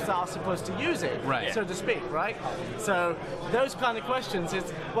the ships that are supposed to use it, so to speak, right? So those kind of questions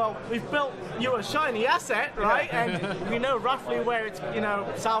is, well, we've built you a shiny asset, right? And we know roughly where it's, you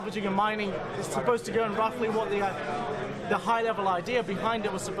know, salvaging and mining is supposed to go and roughly what the high-level idea behind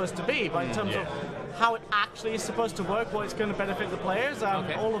it was supposed to be, but in terms of how it actually is supposed to work, what it's going to benefit the players,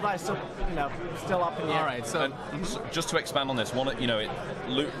 all of that is still, you know, still up in the air. All right, so just to expand on this,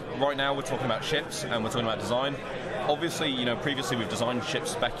 right now we're talking about ships and we're talking about design. Obviously, you know, previously we've designed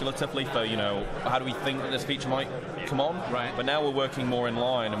ships speculatively for, you know, how do we think that this feature might come on? Right. But now we're working more in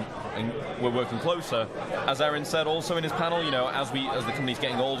line and we're working closer. As Aaron said also in his panel, you know, as the company's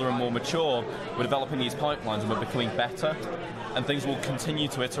getting older and more mature, we're developing these pipelines and we're becoming better. And things will continue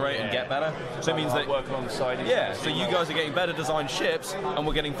to iterate and get better. So it means that work alongside. Yeah. So you guys are getting better designed ships, and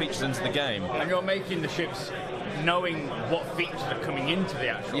we're getting features into the game. And you're making the ships knowing what features are coming into the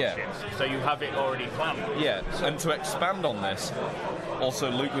actual ships, so you have it already planned. Yeah. And to expand on this,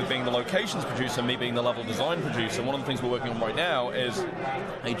 also Luke with being the locations producer, me being the level design producer, one of the things we're working on right now is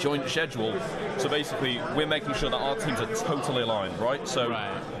a joint schedule. So basically, we're making sure that our teams are totally aligned, right? So.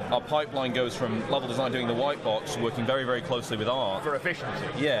 Our pipeline goes from level design doing the white box, working very, very closely with art. For efficiency.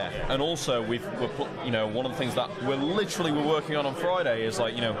 Yeah, and also we're put, you know, one of the things that we're working on Friday is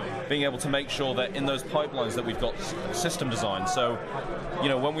being able to make sure that in those pipelines that we've got system design. So, you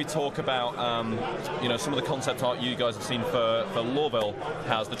know, when we talk about, some of the concept art you guys have seen for Lorville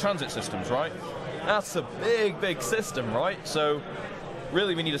has the transit systems, right? That's a big, big system, right? So.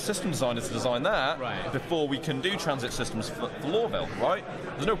 Really, we need a system designer to design that before we can do transit systems for Lorville, right?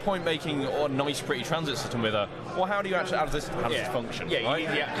 There's no point making a nice, pretty transit system with how do you actually, how does this function? Yeah, right?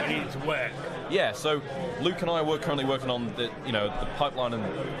 you need it to work. Yeah, so Luke and I are currently working on the pipeline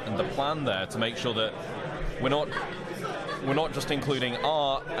and the plan there to make sure that we're not we're not just including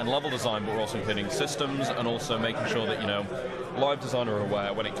art and level design, but we're also including systems and also making sure that, you know, live design are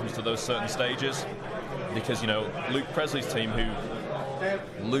aware when it comes to those certain stages. Because, you know, Luke Presley's team,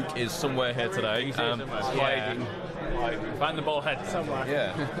 Luke is somewhere here today. Find the ball head somewhere.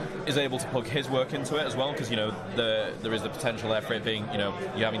 Yeah, is able to plug his work into it as well, because, you know, there is the potential there for it being, you know,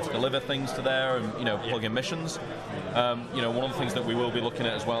 you having to deliver things to there and, you know, plug in missions. You know, one of the things that we will be looking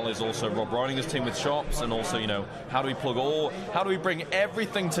at as well is also Rob Reininger's team with shops, and also, you know, how do we bring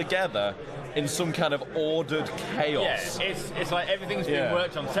everything together in some kind of ordered chaos? Yeah, it's like everything's being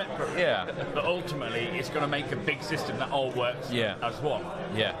worked on separately. Yeah. But ultimately, it's going to make a big system that all works as one.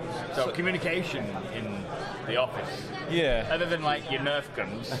 Yeah. So communication in the office. Yeah. Other than like your Nerf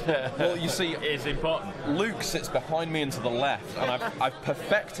guns. Well, you see, is important. Luke sits behind me and to the left, and I've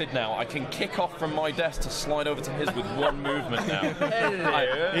perfected now. I can kick off from my desk to slide over to his with one movement now.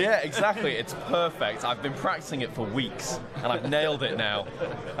 Yeah, exactly. It's perfect. I've been practicing it for weeks, and I've nailed it now.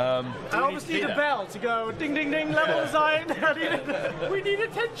 I almost need a bell to go ding ding ding level design. We need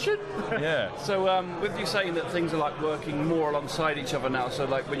attention. Yeah. So with you saying that things are like working more alongside each other now, so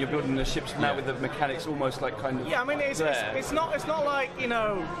like when you're building the ships now with the mechanics almost like kind of I mean it's not like, you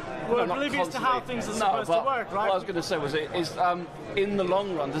know, we're oblivious to how things are supposed to work, right? What I was going to say was in the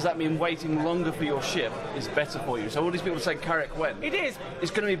long run, does that mean waiting longer for your ship is better for you? So all these people say Carrick when? It is.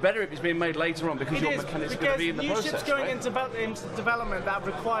 It's going to be better if it's being made later on because your mechanics are going to be in the process. New ships going right? into development that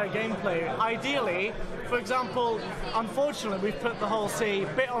require gameplay. Ideally, for example, unfortunately, we've put the whole sea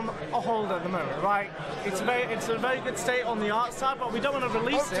bit on a hold at the moment, right? It's a very good state on the art side, but we don't want to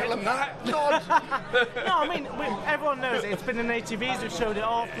release it. Tell them that, God. No, I mean everyone knows it. It's been in ATVs. We've showed it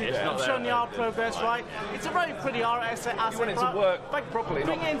off. We've shown the art progress, right? It's a very pretty art asset. You want it to work properly.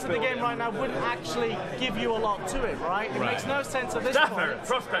 Bringing it into the game right now wouldn't actually give you a lot to it, right? It makes no sense at this point.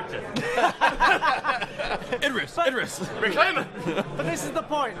 Prospector. Idris. Reclaimer. But this is the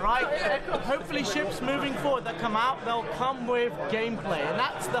point, right? Hopefully ships moving forward that come out, they'll come with gameplay, and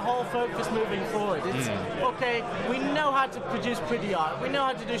that's the whole focus moving forward. It's okay, we know how to produce pretty art, we know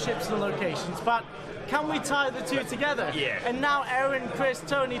how to do ships and locations, but can we tie the two together? Yeah. And now Aaron, Chris,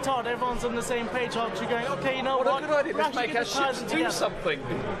 Tony, Todd, everyone's on the same page, actually going, okay, you know what? What a good idea, let's make our ships do something.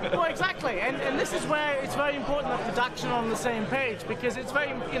 Well, exactly, and this is where it's very important that production are on the same page, because it's very,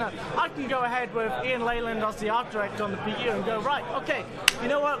 you know, I can go ahead with Ian Leyland as the art director on the PU and go, right, okay, you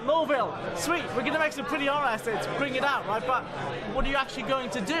know what, Lowville, sweet, we're going to make some pretty art assets, bring it out, right, but what are you actually going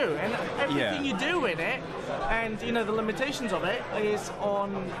to do? And everything you do in it, and, you know, the limitations of it is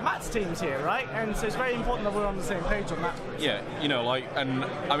on Matt's teams here, right, and so it's very important that we're on the same page on that. Yeah, you know, like, and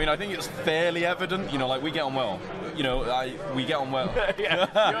I mean, I think it's fairly evident, you know, like, we get on well. You know, we get on well.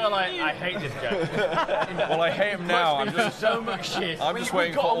 You're like, I hate this guy. Well, I hate him now. I'm just so much shit. I'm just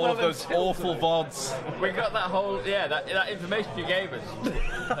waiting for all of those awful VODs. We got that whole, that information you gave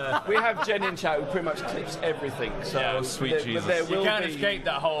us. We have Jen in chat who pretty much clips everything. So sweet Jesus. There will you can't be escape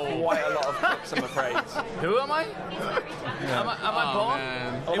that whole. Quite a lot of clips, I'm afraid. Who am I? Am I born?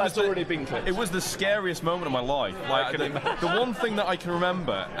 Man. Oh, that's already been clipped. It was the scariest moment of my life. Like, the one thing that I can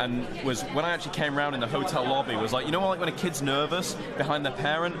remember, and was when I actually came around in the hotel lobby, was like, you know, like when a kid's nervous behind their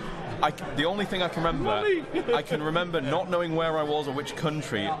parent. The only thing I can remember, not knowing where I was or which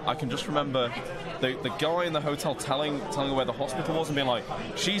country. I can just remember the guy in the hotel telling her where the hospital was and being like,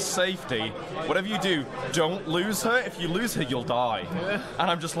 "She's safety. Whatever you do, don't lose her. If you lose her, you'll die."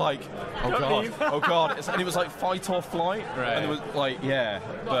 And I'm just like, oh god. And it was like fight or flight. Right. And it was like,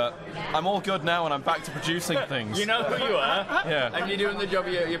 but I'm all good now, and I'm back to producing things. You know who you are. Yeah. And you're doing the job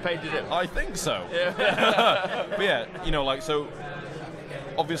you're paid to do. I think so. Yeah. But yeah, you know, like, so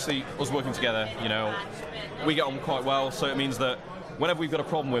obviously us working together, you know, we get on quite well, so it means that whenever we've got a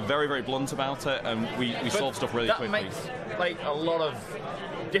problem, we're very, very blunt about it, and we solve stuff really quickly. That makes like a lot of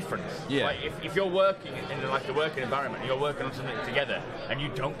difference. Yeah. Like if you're working in like a working environment, you're working on something together, and you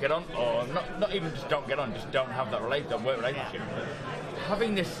don't get on, or not even just don't get on, just don't have that work relationship.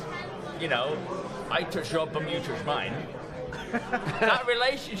 Having this, you know, I touch your bum, you touch mine. That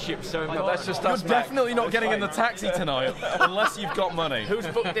relationship's so important. That's just You're us, definitely Mac. not getting in the taxi tonight unless you've got money. Who's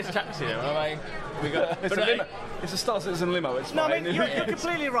booked this taxi then? It's a Star Citizen limo, it's No, I fine. mean, you're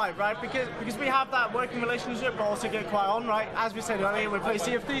completely right, Because we have that working relationship, but also get quite on, right? As we said earlier, we play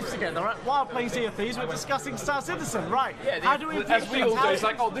Sea of Thieves together, right? While playing Sea of Thieves, we're discussing Star Citizen, right? Yeah, how do we As we all do, it's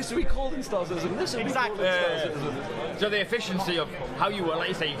like, oh, this we called in Star Citizen, this we called in Exactly. Star Citizen. So the efficiency of how you were, like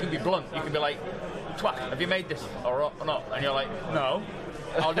you say, you can be blunt. You can be like, "Twat, have you made this or not?" And you're like, "No,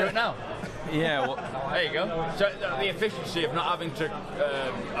 I'll do it now." Yeah, well, There you go. So the efficiency of not having to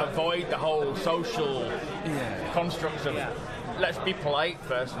avoid the whole social constructs of let's be polite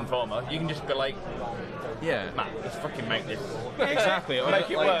first and foremost. You can just be like, Yeah. Matt, let's fucking make this. Exactly.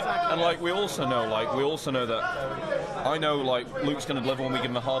 Make it work. And like we also know that I know like Luke's going to deliver when we give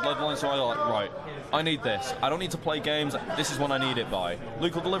him a hard deadline. So I like right. I need this. I don't need to play games. This is when I need it by.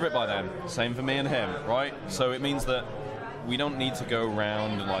 Luke will deliver it by then. Same for me and him, right? So it means that we don't need to go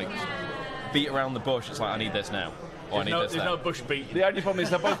around and like beat around the bush. It's like I need this now. Or I need this There's now. no bush beat. The only problem is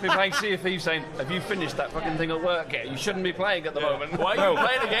they'll both be playing Sea of Thieves saying, have you finished that fucking thing at work yet? You shouldn't be playing at the moment. Why are you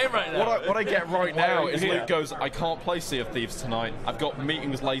playing a game right now? What I get right now is Yeah. Luke goes, I can't play Sea of Thieves tonight. I've got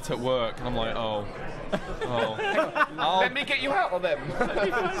meetings late at work. And I'm like, oh. Let me get you out of them.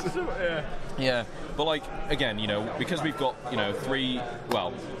 Yeah, but like, again, you know, because we've got, you know,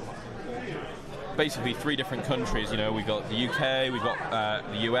 basically three different countries, you know, we've got the UK, we've got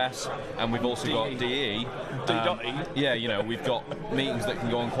the US, and we've also got DE. Yeah, you know, we've got meetings that can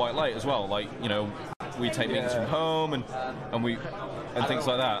go on quite late as well. Like, you know, we take meetings from home and things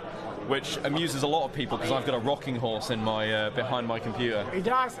like that, which amuses a lot of people because I've got a rocking horse in my behind my computer. He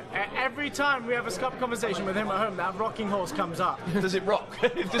does. Every time we have a Skype conversation with him at home, that rocking horse comes up. Does it rock?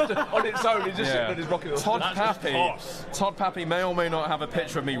 It's just on its own. It's just sitting on his rocking horse. Todd Pappy may or may not have a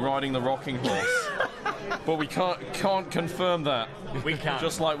picture of me riding the rocking horse, but we can't confirm that. We can.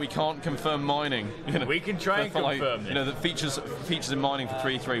 Just like we can't confirm mining. You know, We can try and like, confirm you know, the features in mining for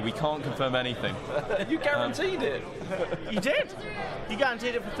 3.3. We can't confirm anything. You guaranteed it. You did. You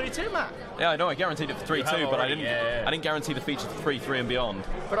guaranteed it for 3-2, Matt. Yeah, I know. I guaranteed it for 3.2, but I already, didn't. yeah. I didn't guarantee the features for 3.3 and beyond.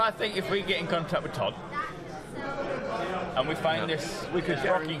 But I think if we get in contact with Todd and we find this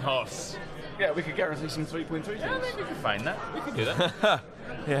rocking horse, Yeah, we could guarantee some 3.3 I things. think we could find that. We could do that.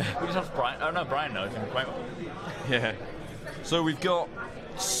 Yeah. We just have Brian. Oh no, Brian knows him quite well. Yeah. So we've got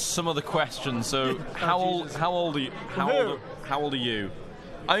some other questions. So how old are you? How old are you?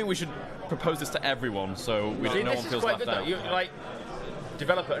 I think we should propose this to everyone, so no one This is feels quite left good though. out. You like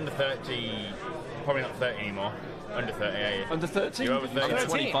developer under 30, probably not 30 anymore. Under 30, are you? Under 13? You're over 30. I'm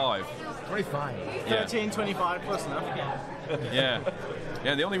 25. 25. Yeah. 13, 25 plus enough. Yeah.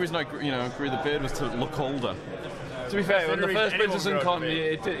 Yeah. The only reason I grew the beard was to look older. To be fair, on the first Anyone BritizenCon,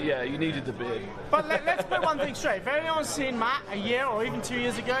 grows a yeah, you needed the beard. But let's put one thing straight. If anyone's seen Matt a year or even 2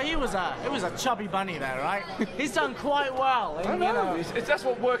 years ago, it was a chubby bunny there, right? He's done quite well. And, you know, That's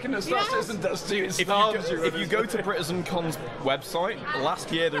what working at Star Yes. Citizen does to you. It If starves you. you go to BritizenCon's website,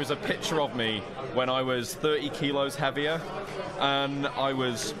 last year there was a picture of me when I was 30 kilos heavier, and I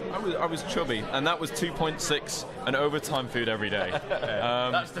was chubby, and that was 2.6 and overtime food every day.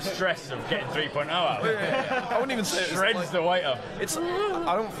 That's the stress of getting 3.0 out. I wouldn't even say Shreds the weight up.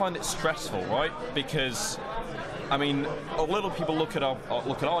 I don't find it stressful, right? Because I mean, a lot of people look at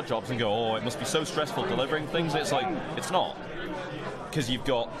our jobs and go, "Oh, it must be so stressful delivering things." It's like it's not, because you've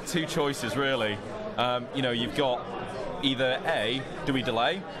got two choices really. You know, you've got either A, do we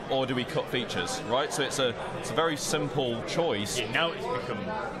delay, or do we cut features, right? So it's a very simple choice. Yeah, now it's become.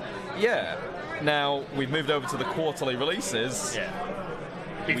 Yeah. Now we've moved over to the quarterly releases. Yeah.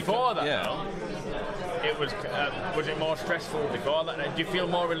 Before that, yeah. though, it was it more stressful before that? Do you feel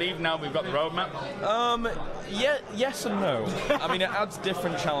more relieved now we've got the roadmap? Yeah, yes and no. I mean, it adds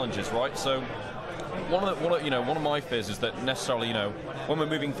different challenges, right? So, one of my fears is that necessarily, you know, when we're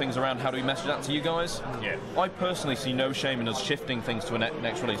moving things around, how do we message that to you guys? Yeah. I personally see no shame in us shifting things to a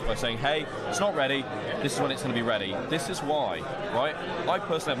next release by saying, hey, it's not ready. This is when it's going to be ready. This is why, right? I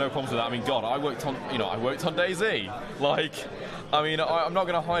personally have no problems with that. I mean, God, I worked on DayZ. Like, I mean, I'm not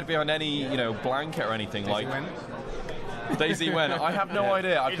going to hide behind any, you know, blanket or anything. DayZ like when? DayZ when? I have no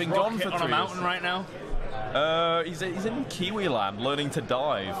idea. I've Is been gone Rocket for 3 on a years. mountain right now. He's in Kiwi Land learning to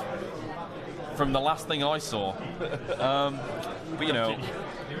dive. From the last thing I saw, but you know,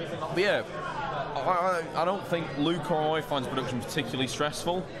 yeah, I don't think Luke or I finds production particularly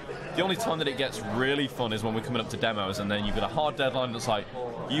stressful. The only time that it gets really fun is when we're coming up to demos, and then you've got a hard deadline that's like,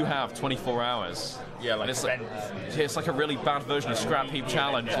 you have 24 hours. Yeah, like and it's like a really bad version of Scrap Heap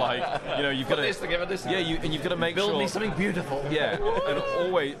Challenge. Like, you know, you've got to this together, this yeah, and you've got to make build sure me something beautiful. yeah, and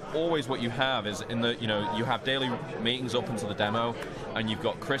always what you have is you have daily meetings up until the demo, and you've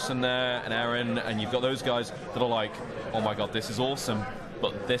got Chris in there and Aaron, and you've got those guys that are like, oh my god, this is awesome,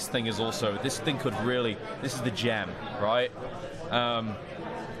 but this thing is this is the gem, right?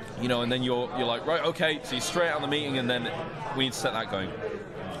 You know, and then you're like, right, okay, so you're straight out of the meeting, and then we need to set that going.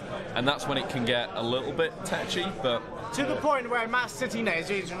 And that's when it can get a little bit touchy, but... To the point where Matt's sitting there,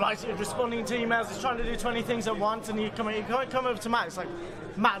 he's responding to emails, he's trying to do 20 things at once, and you come over to Matt, it's like,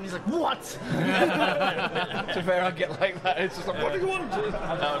 Matt, and he's like, what? To be fair, I get like that. It's just like, what do you want?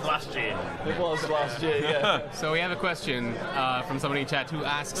 That was last year. It was last year, yeah. So we have a question from somebody in chat who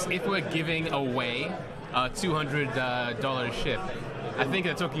asks if we're giving away a $200 ship. I think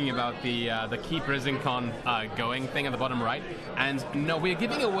they're talking about the Keep BritizenCon going thing at the bottom right. And no, we're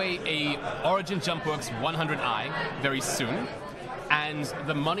giving away a Origin Jumpworks 100i very soon. And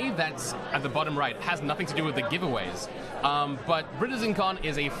the money that's at the bottom right has nothing to do with the giveaways. But BritizenCon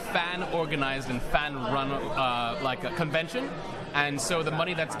is a fan-organized and fan-run like a convention. And so the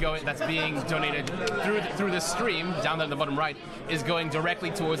money that's being donated through the stream down there at the bottom right is going directly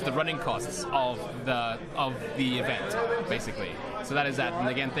towards the running costs of the event, basically. So that is that. And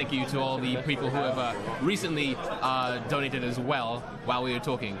again, thank you to all the people who have recently donated as well while we were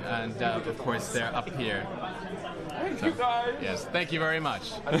talking. And of course, they're up here. Thank you guys. Yes, thank you very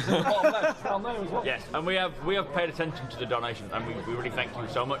much. Yes, and we have paid attention to the donations, and we really thank you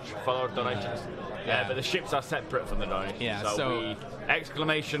so much for those donations. Yeah. But the ships are separate from the donations. Yeah, so we,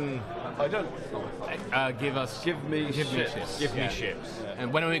 exclamation. I don't. Give me ships. Give me ships.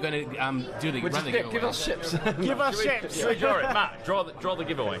 And when are we going to do the run the giveaway? Give us ships. Give us ships. Should we draw it? Matt, draw the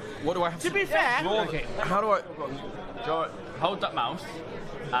giveaway. What do I have To be fair, How do I? Draw it. Hold that mouse.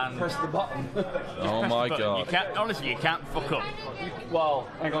 And Press the button. Oh my you god. can't. Honestly, you can't fuck up. Well,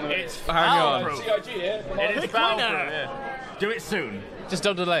 hang on a minute. It's Hang on. foul-proof. CIG here. It is foul-proof. Yeah. Do it soon. Just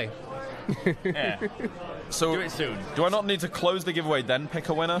don't delay. Yeah. So, Do it soon. do I not need to close the giveaway then pick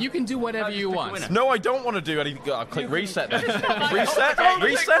a winner? You can do whatever just you pick a want. winner. No, I don't want to do anything. I'll click reset then. Reset?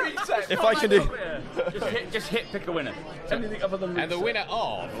 If I can do. Just hit pick a winner. Anything other than And the winner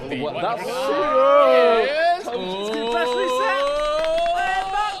of the Well, 100 that's is... press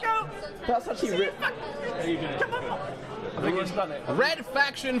That's actually ripped. I think it's done it. Red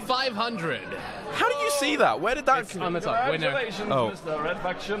Faction 500. How do you see that? Where did that? It's on the top. Winner. Congratulations, Oh. Mr. Red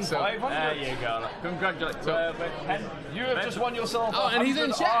Faction So- 500. There you go. Congratulations. You have just won yourself. Oh, and he's in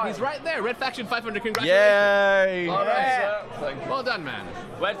 100 chat. eyes. He's right there. Red Faction 500. Congratulations. Yay! All right, sir. Thank you. Well done, man.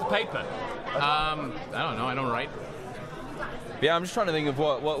 Where's the paper? I don't know. I don't write. Yeah, I'm just trying to think of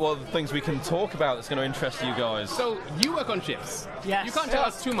what are the things we can talk about that's going to interest you guys. So you work on ships. Yes. You can't tell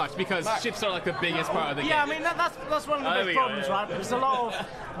us too much because ships are like the biggest part of the game. yeah, I mean that's one of the There big we go, problems, yeah. right? Because a lot of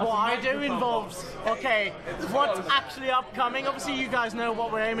what I do involves what's actually upcoming. Obviously, you guys know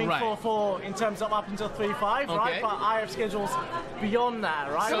what we're aiming Right. for in terms of up until 3.5, right? Okay. But I have schedules beyond that,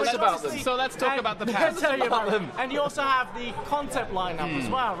 right? So Which let's- obviously- so let's talk and- about the I'll past. tell you about them. And you also have the concept lineup as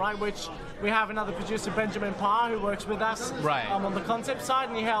well, right? Which we have another producer, Benjamin Parr, who works with us Right. on the concept side,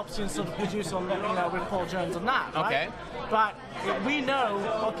 and he helps you sort of produce on with Paul Jones on that, right? Okay. But we know,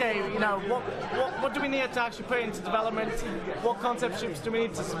 what do we need to actually put into development? What concept ships do we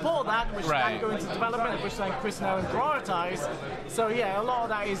need to support that, which Right. then go into development, which then Chris and Owen prioritize. So yeah, a lot of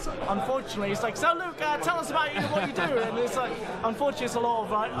that is, unfortunately, it's like, so Luke, tell us about what you do, and it's like, unfortunately, it's a lot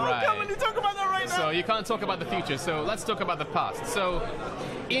of like, Right. can't really talk about that right now. So you can't talk about the future. So let's talk about the past. So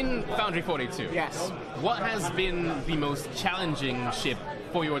in Foundry 42, Yes. what has been the most challenging ship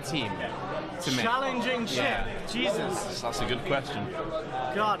for your team to make? Challenging ship. Yeah. Jesus. That's a good question.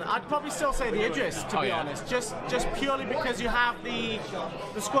 God, I'd probably still say the Idris, to Oh, be yeah. honest. Just purely because you have the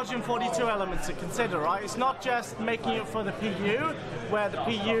Squadron 42 elements to consider, right? It's not just making it for the PU, where the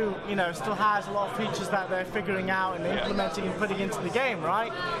PU, still has a lot of features that they're figuring out and implementing and putting into the game,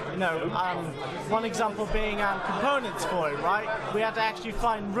 right? One example being components for it, right? We had to actually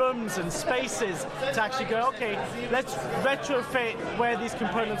find rooms and spaces to actually go, okay, let's retrofit where these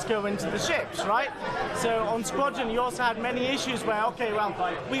components go into the ships, right? So on Squadron, you also had many issues where, okay, well,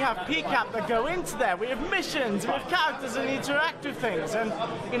 we have PCAP that go into there, we have missions, we have characters that interact with things, and,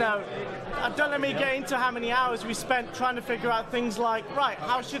 don't let me get into how many hours we spent trying to figure out things like, right,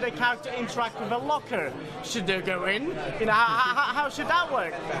 how should a character interact with a locker? Should they go in? How should that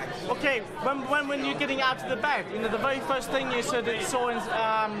work? Okay, when you're getting out of the bed, the very first thing you saw in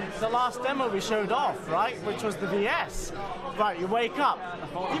the last demo we showed off, right, which was the VS. Right, you wake up.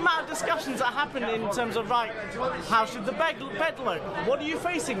 The amount of discussions that happen in terms of, right, how should the bed look? What are you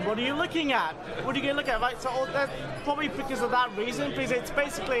facing? What are you looking at? What are you going to look at? Right, so that's probably because of that reason, because it's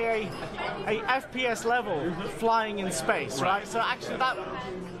basically a FPS level flying in space, right? So actually that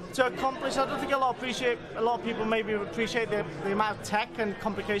to accomplish, I don't think a lot of people maybe appreciate the amount of tech and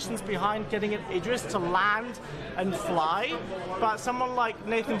complications behind getting an Idris to land and fly. But someone like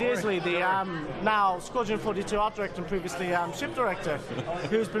Nathan Dearsley, the now Squadron 42 art director and previously ship director,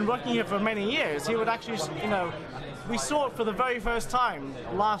 who's been working here for many years, he would actually, we saw it for the very first time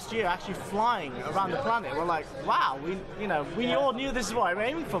last year, actually flying around the planet. We're like, wow, we all knew this is what I'm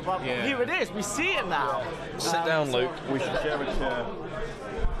aiming for, but Yeah. here it is. We see it now. Sit down, Luke. We should share a chair.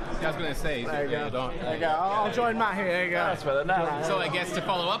 I was going to say, There you go. don't. There you go. I'll join Matt here. There you go. That's better now. So I guess to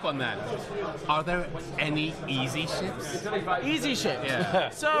follow up on that, are there any easy ships? Easy ships. Yeah.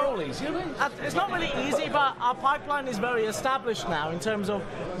 So it's not really easy, but our pipeline is very established now in terms of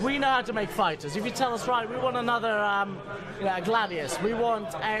we know how to make fighters. If you tell us, right, we want another a Gladius, we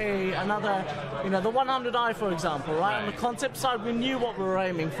want another, the 100i, for example, right? On the concept side, we knew what we were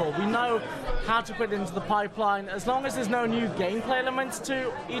aiming for. We know how to put it into the pipeline. As long as there's no new gameplay elements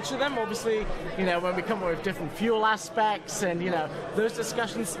to each of them, obviously, when we come up with different fuel aspects and, those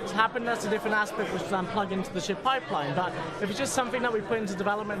discussions happen, that's a different aspect which then plug into the ship pipeline. But if it's just something that we put into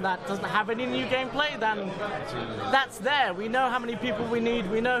development that doesn't have any new gameplay, then that's there. We know how many people we need.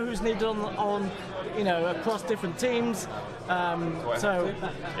 We know who's needed on across different teams. So,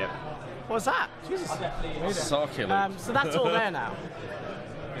 what's that? Jesus. Succulent. So that's all there now.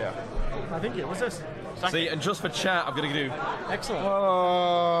 Yeah. I think it was this. See, and just for chat, I'm going to do... Excellent.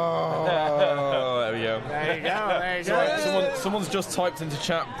 Oh, there we go. There you go. There you go. Someone's just typed into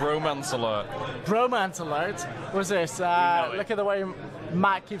chat, bromance alert. Bromance alert. What's this? Look at the way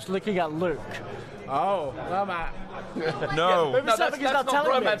Matt keeps looking at Luke. Oh, no, Matt. No. Maybe something he's not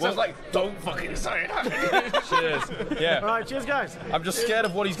telling me. It's like, don't fucking say that. Cheers. Yeah. All right, cheers, guys. I'm just scared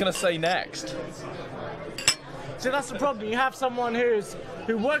of what he's going to say next. See, that's the problem. You have someone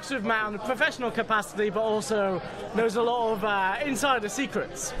who works with Matt in a professional capacity, but also knows a lot of insider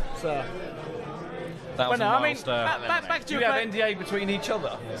secrets. So. That was no, a I mean, milestone. back to Do your you have NDA between each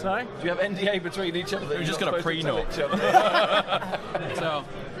other? Sorry? Do you have NDA between each other? We're just going to prenup. So,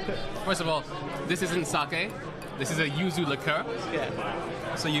 first of all, this isn't sake. This is a yuzu liqueur.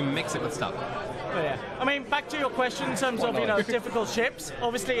 Yeah. So you mix it with stuff. But yeah. I mean, back to your question in terms of, difficult ships.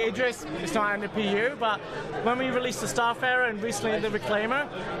 Obviously, Idris is not in the PU, but when we released the Starfarer and recently the Reclaimer,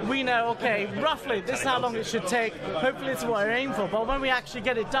 we know, okay, roughly, this is how long it should take. Hopefully, it's what we're aiming for. But when we actually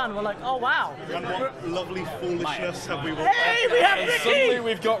get it done, we're like, oh, wow. And what lovely foolishness have we Hey, we have Ricky! Suddenly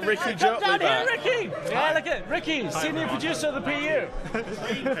we've got Ricky Come Jotley down here, back. Ricky! Yeah, look at it. Ricky, senior producer of the PU.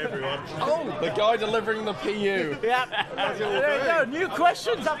 Hey everyone. Oh, the guy delivering the PU. Yeah. There you go. New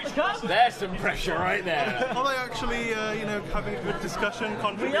questions up the cup. There's some pressure right there. Are they actually, having a good discussion,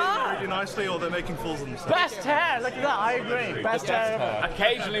 contributing are. really nicely, or they're making fools of themselves? Best hair. Look at that. I agree. Best hair.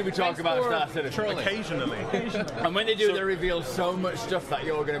 Occasionally we talk about Star Citizen. Occasionally. And when they do, they reveal so much stuff that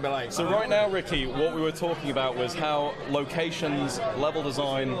you're going to be like... So right now, Ricky, what we were talking about was how locations, level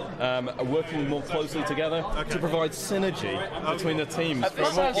design, are working more closely together to provide synergy between the teams for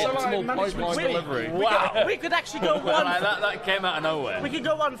a more optimal pipeline delivery. Wow. We could actually go one. that came out of nowhere. We could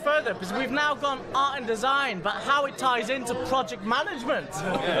go one further because we've now gone art and design, but how it ties into project management.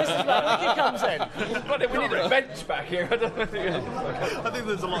 This is where Ricky comes in. But we need a bench back here. I think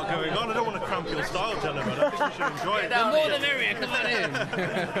there's a lot going on. I don't want to cramp your style, gentlemen. I think we should enjoy it. The more the merrier, come on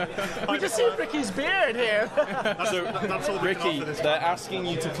in. We just see Ricky's beard here. That's all we can Ricky, offer this they're asking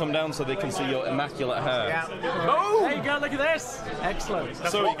you to come down so they can see your immaculate hair. There you go, look at this. Excellent.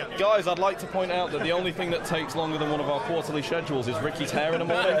 So, guys, I'd like to point out that the only thing that takes longer than one of our quarterly schedules is Ricky's hair in the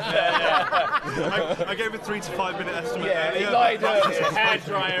morning. I gave a 3 to 5 minute estimate. Yeah, he lied earlier. Hair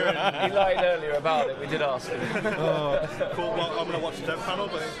dryer. And he lied earlier about it. We did ask him. Cool. Well, I'm going to watch the dev panel,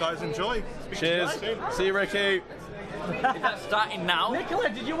 but guys, enjoy. Speak to you Cheers. soon. See you, Ricky. Is that starting now? Nicola,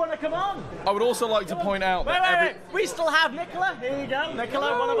 did you want to come on? I would also like to point out Wait, that wait. We still have Nicola. Here you go.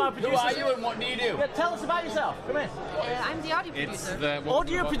 Nicola, one of our Who producers. are you and what do you do? Yeah, tell us about yourself. Come in. I'm the audio It's producer the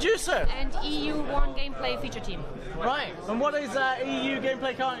Audio producer. and EU One gameplay feature team. Right. And what is EU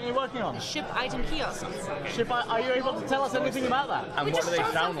gameplay currently working on? Ship item kiosks. Are you able to tell us anything about that? And We what just do they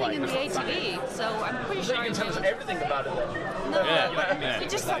showed sound something like? in the ATV, so I'm pretty So sure you can tell us everything about it then.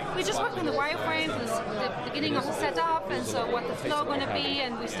 No, we just worked on the wireframes, the beginning of the setup, and so what the flow going to be,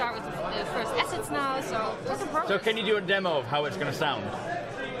 and we start with the first assets now, so it's in progress. So can you do a demo of how it's going to sound?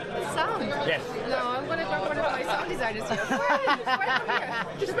 Sound? Yes. No, I'm going to grab one of my sound designers here. Right over here.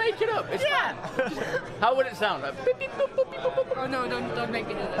 Just make it up. It's Yeah. How would it sound? Like, beep, beep, boop, boop, beep, boop, boop. Oh no, don't make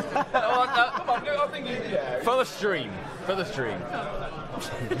me do this. Oh, no, come on, I think for the stream. For the stream.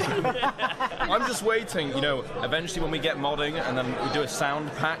 I'm just waiting, eventually when we get modding and then we do a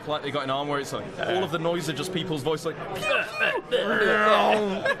sound pack like they got in ARM where it's like all of the noise are just people's voice like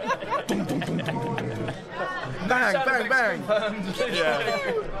bang, bang, bang.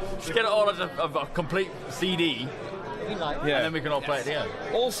 Just get it all as a complete CD, and then we can all play it together.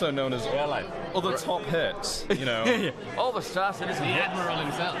 Also known as like other top hits, all the Star Citizen. The Admiral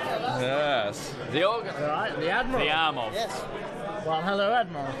himself. Yes. The organ. All right, the Admiral. The arm of. Well, hello,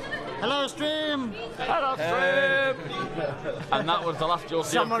 Admiral. Hello, stream. Hello, Stream. And that was the last you'll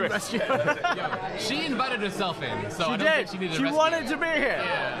see of Someone Chris. rescue her. She invited herself in, so I She don't think did. she needed She rescue. wanted to be here.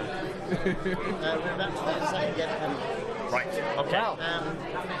 Yeah. We're about to play the second Death Panel. Right. Okay.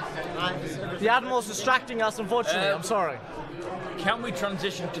 The Admiral's distracting us, unfortunately. I'm sorry. Can we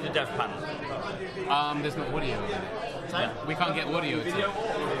transition to the dev panel? There's no audio. We can't get audio.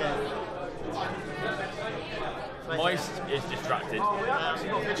 Moist is distracted.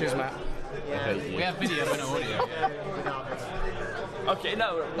 Cheers, Matt. We have video, but no audio. Okay,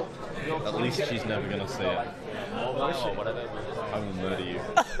 no. At least she's never going to see it. Oh, whatever. I will murder you.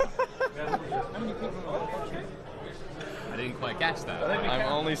 I didn't quite catch that. I'm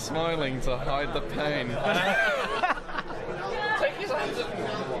only smiling to hide the pain. Take his hands up.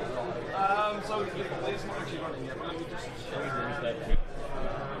 So it's not actually running yet, but let me just show you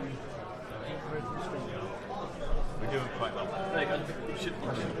We're doing quite well. There you go.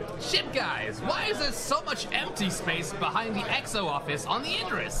 Ship guys, why is there so much empty space behind the EXO office on the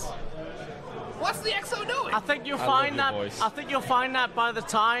Idris? What's the EXO doing? I think you'll I find love that. your voice. I think you'll find that by the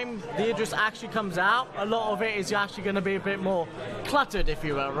time the Idris actually comes out, a lot of it is actually going to be a bit more cluttered, if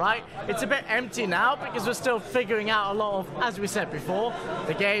you will, right? It's a bit empty now because we're still figuring out a lot of, as we said before,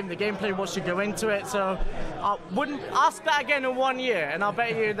 the gameplay, what should go into it. So I wouldn't ask that again in 1 year, and I'll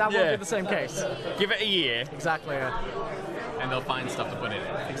bet you that won't be the same case. Give it a year. Exactly. Yeah. And they'll find stuff to put in it.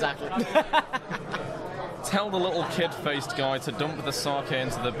 Exactly. Tell the little kid-faced guy to dump the sake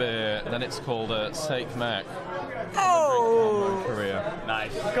into the beer, then it's called a sake mac. Oh. Korea.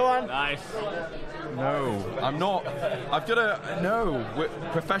 Nice. Go on. Nice. No, I'm not. I've got a no.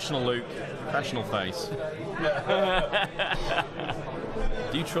 Professional, Luke. Professional face.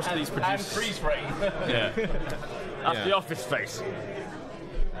 Do you trust these And producers? freeze frame. Yeah. That's Yeah. the office face.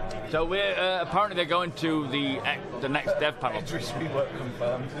 So we're apparently they're going to the next dev panel. Idris rework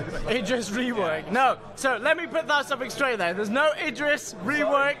confirmed. Idris rework. No. So let me put that something straight there. There's no Idris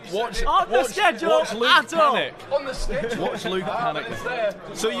rework on the schedule watch Luke at all. panic. On the schedule. Watch Luke panic. It's there.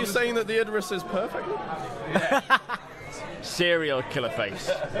 So you're saying that the Idris is perfect? Serial killer face.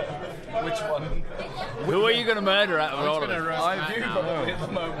 Which one? Who are you going to murder out of all of Gonna them? roast Matt now. Probably at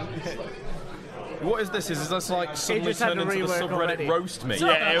the moment. What is this? Is this like suddenly Idris had turned a into the rework subreddit already. roast me?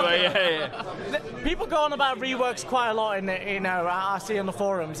 Yeah. People go on about reworks quite a lot I see on the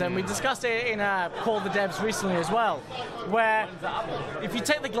forums, and we discussed it in Call the Devs recently as well, where if you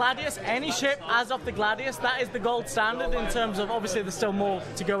take the Gladius, any ship as of the Gladius, that is the gold standard in terms of, obviously there's still more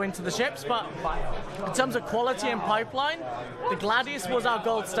to go into the ships, but in terms of quality and pipeline, the Gladius was our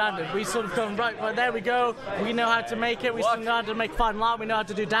gold standard. We sort of gone, right, well, there we go, we know how to make it, we still know how to make final art, we know how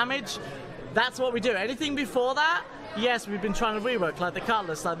to do damage. That's what we do. Anything before that, yes, we've been trying to rework, like the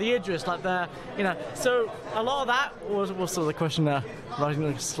Cutlass, like the Idris, like the, So a lot of that was sort of the question there,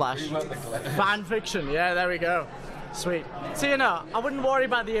 writing slash fan fiction. Yeah, there we go. Sweet. So I wouldn't worry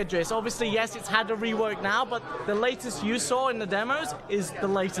about the Idris. Obviously, yes, it's had a rework now, but the latest you saw in the demos is the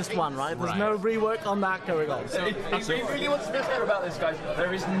latest one, right? There's no rework on that going on. So, He really wants to be clear about this, guys.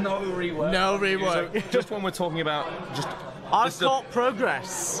 There is no rework. no rework. Just when we're talking about just Hardcore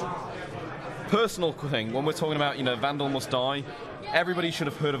progress. personal thing, when we're talking about, Vandal must die, everybody should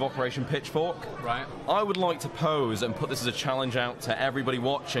have heard of Operation Pitchfork. Right. I would like to pose and put this as a challenge out to everybody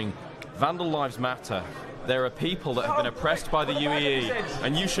watching. Vandal lives matter. There are people that have been oppressed by the UEE,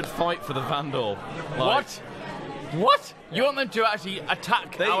 and you should fight for the Vandal. What? You want them to actually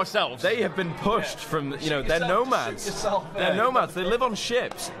attack ourselves? They have been pushed from, they're nomads. They're nomads. They live on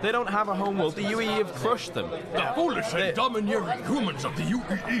ships. They don't have a homeworld. The UEE have crushed them. The foolish and domineering humans of the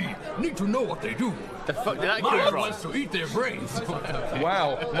UEE need to know what they do. The fuck did that Maya come from? wants to eat their brains.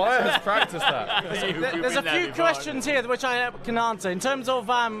 Wow, Maya has practiced that. There's a few questions here which I can answer. In terms of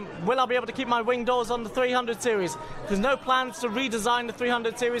will I be able to keep my wing doors on the 300 series? There's no plans to redesign the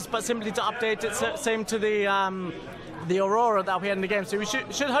 300 series, but simply to update it same to the Aurora that we had in the game. So we should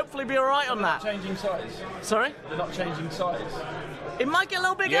hopefully be all right on that. Changing size. Sorry? They're not changing size. It might get a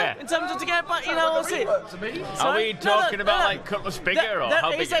little bigger in terms of to get, but we'll see. To me. Are we talking about like Cutlass bigger or how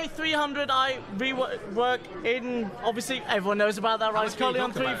There big? is a 300i rework in. Obviously, everyone knows about that, right? It's currently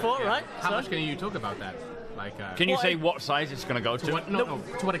on 3.4, right? How much can you talk about that? Like, Can you say what size it's going to go to?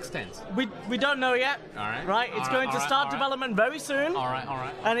 to what extent? We don't know yet. All right. Right? It's going to start development very soon. All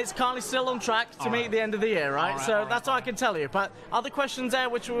right. And it's currently still on track to meet the end of the year, right? So that's all I can tell you. But other questions there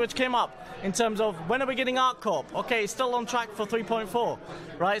which came up in terms of when are we getting Art Corp? Okay, it's still on track for 3.4,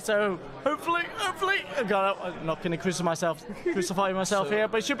 right? So hopefully, God, I'm not going to crucify myself here,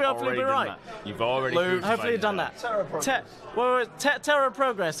 but it should be hopefully be right. You've already Hopefully you've done that. Terror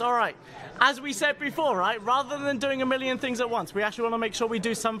Progress. All right. As we said before, right? rather than doing a million things at once, we actually want to make sure we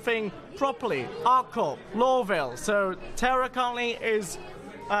do something properly. ArcCorp, Lawville. So Terra currently is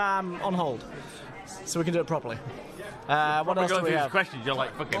on hold, so we can do it properly. What else do we have? Questions, you're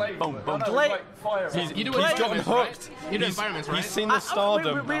like fucking boom, boom. You do He's gotten hooked. You do environments, right? He's seen the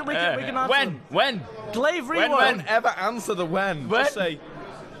stardom. We can answer. When? Glaive rework. Don't ever answer the when. Just say.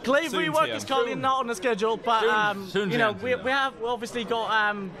 Glaive Soon, rework TM. is currently not on the schedule, but Soon, you know, TM. we have obviously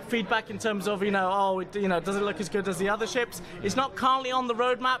got feedback in terms of does it look as good as the other ships? It's not currently on the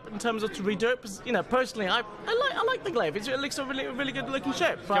roadmap in terms of to redo it. Because, personally, I like the Glaive. It looks a really good looking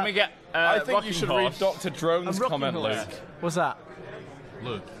ship. Can we get? I think Rocking you should Horse? read Dr. Drone's Rocking comment, Horse. Luke. What's that?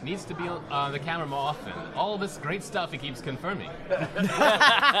 Luke needs to be on the camera more often. All this great stuff he keeps confirming.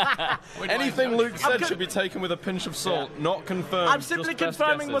 Anything Luke said should be taken with a pinch of salt, not confirmed. I'm simply just best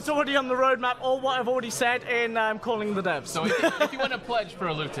confirming guesses. what's already on the roadmap or what I've already said in calling the devs. So if you want to pledge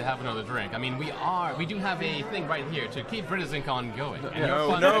for Luke to have another drink, I mean, we do have a thing right here to keep BritizenCon going.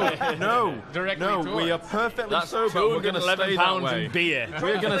 And No, Directly no, towards. we are perfectly That's sober. We're going to stay that £211 way. in beer.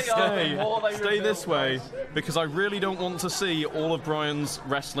 We're going to stay this way because I really don't want to see all of Brian's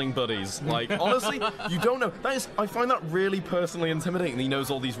wrestling buddies. Like, honestly, you don't know. I find that really personally intimidating. He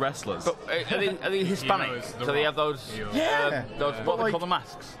knows all these wrestlers. But are they Hispanic? knows the So they rock. have those, Yeah. those what they Like- call the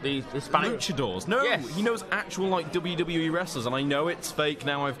masks? The Hispanic. Luchadors. No, Yes. he knows actual like WWE wrestlers, and I know it's fake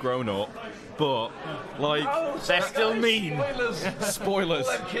now. I've grown up, but like They're still mean. spoilers.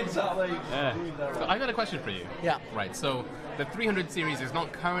 Kids out there. So I got a question for you. Yeah. Right. So the 300 series is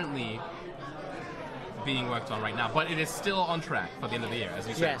not currently being worked on right now, but it is still on track for the end of the year, as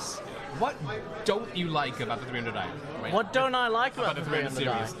you said. Yes. What don't you like about the 300 item? Right? What don't I like about the 300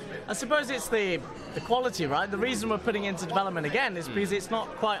 300 series? I suppose it's the quality, right? The reason we're putting into development again is because it's not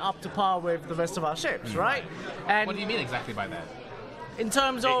quite up to par with the rest of our ships, right? And What do you mean exactly by that? in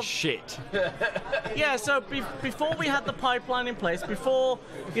terms of Shit. yeah, so before we had the pipeline in place, before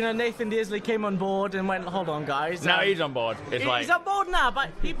Nathan Dearsley came on board and went, hold on, guys. Now he's on board. It's like He's on board now, but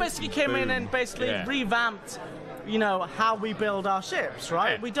he basically came in and basically Yeah. revamped, how we build our ships,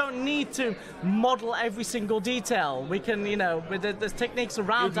 right? Yeah. We don't need to model every single detail. We can, there's techniques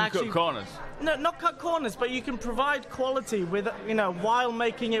around you can actually. cut corners. No, not cut corners, but you can provide quality with, while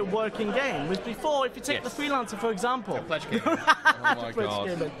making it work in game. Whereas before, if you take Yes. the freelancer, for example. Pledge game. Oh my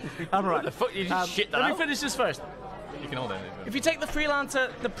god. I'm right. The fuck you just shit that Let me out? finish this first. You can hold it. If you take the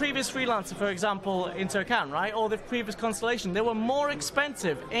previous freelancer, for example, into account, right, or the previous constellation, they were more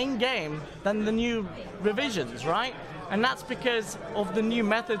expensive in game than the new revisions, right? And that's because of the new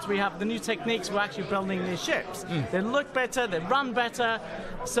methods we have, the new techniques we're actually building these ships. They look better, they run better.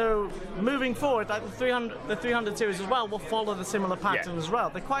 So moving forward, like the 300 series as well will follow the similar pattern as well.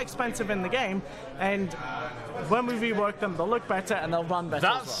 They're quite expensive in the game, and when we rework them, they'll look better and they'll run better.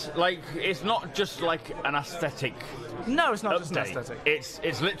 That's like it's not just like an aesthetic. No, it's not just an update. aesthetic.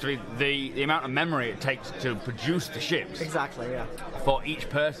 It's literally the amount of memory it takes to produce the ships Exactly, yeah. for each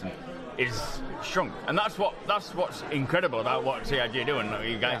person is shrunk, and that's what's incredible about what CIG are doing, what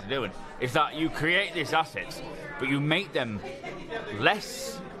you guys are doing, is that you create these assets, but you make them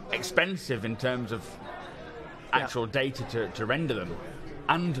less expensive in terms of actual data to render them,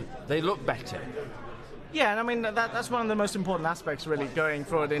 and they look better. Yeah, and I mean, that's one of the most important aspects really going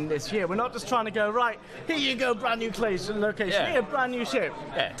forward in this year. We're not just trying to go, right, here you go, brand new location, here, brand new ship.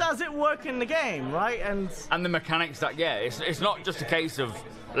 Yeah. Does it work in the game, right? And the mechanics that, it's not just a case of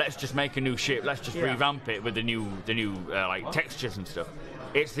let's just make a new ship, let's just revamp it with the new like textures and stuff.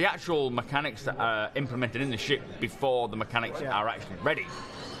 It's the actual mechanics that are implemented in the ship before the mechanics are actually ready.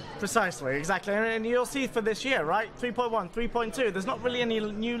 precisely, exactly. And you'll see for this year, right? 3.1, 3.2, there's not really any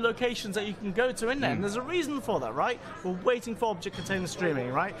new locations that you can go to in there. And there's a reason for that, right? We're waiting for object container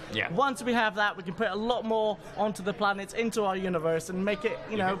streaming, right? Yeah. Once we have that, we can put a lot more onto the planets, into our universe, and make it,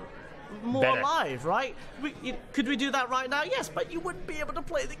 more Better. alive, right? Could we do that right now? Yes, but you wouldn't be able to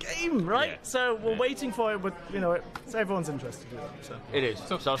play the game, right? Yeah. So we're waiting for it, but so everyone's interested in it. So. It is.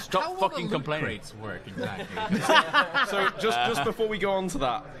 So how stop will fucking the loot complaining. crates work exactly? So just before we go on to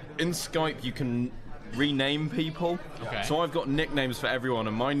that, in Skype you can rename people. Okay. So I've got nicknames for everyone,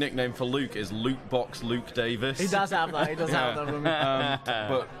 and my nickname for Luke is Lootbox Luke Davis. He does have that. He does have that.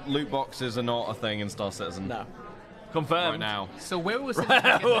 But loot boxes are not a thing in Star Citizen. No. Confirmed. Right now. So where was it? No.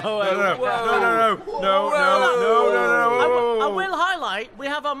 I will highlight, we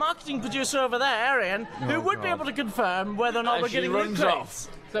have our marketing producer over there, Arian, who would be able to confirm whether or not And we're she getting loot runs crates. off.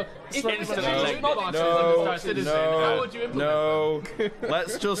 So if Slow- you slow- install slow- loot boxes on Star Citizen, how would you implement No.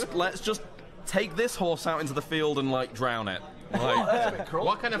 let's just take this horse out into the field and drown it.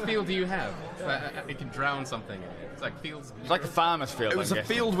 What kind of field do you have? It can drown something in it. It's like fields. It's like the farmer's field. It was I'm a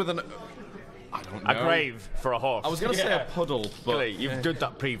guessing. field with an. I don't A know. grave for a horse. I was going to say a puddle, but Billy, you've done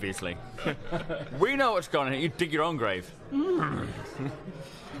that previously. We know what's going on. You dig your own grave. Oh,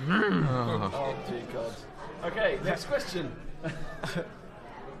 dear God. Okay, next question.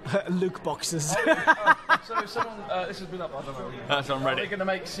 Luke boxes. So someone, this has been up, I don't know. That's on Are Reddit. they going to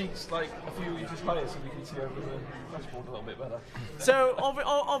make seats like a few inches higher so we can see over the dashboard a little bit better? So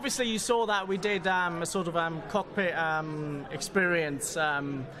obviously you saw that we did a sort of cockpit experience,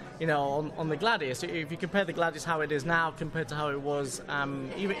 on the Gladius. If you compare the Gladius how it is now compared to how it was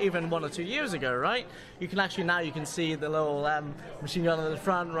even 1 or 2 years ago, right? You can actually now you can see the little machine gun on the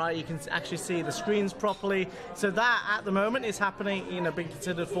front, right? You can actually see the screens properly. So that at the moment is happening, being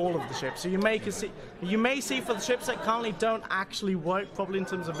considered for all of the ships. So you may see for the ships that currently don't actually work properly in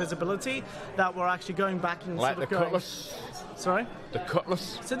terms of visibility that we're actually going back and Like sort of the going. Cutlass. Sorry. The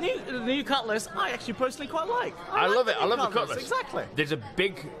Cutlass. So the new Cutlass, I actually personally quite like. I like love it. new I love the Cutlass. Exactly. There's a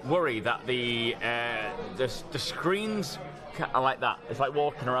big worry that the screens are like that. It's like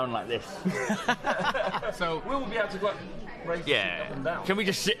walking around like this. So We'll be able to go raise the seat up and down. Can we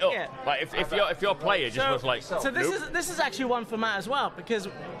just sit up? Yeah. Like if your player just was like. So this is actually one for Matt as well, because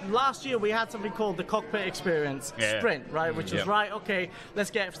last year we had something called the Cockpit Experience Sprint, right? Which was okay, let's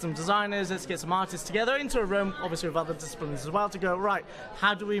get some designers, let's get some artists together into a room, obviously with other disciplines as well, to go, right,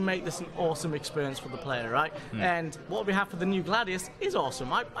 how do we make this an awesome experience for the player, right? And what we have for the new Gladius is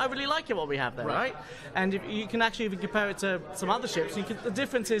awesome. I really like it, what we have there, right? And if you can actually even compare it to some other ships, the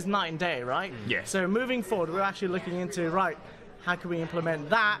difference is night and day, right? Yes. So moving forward, we're actually looking into, right, how can we implement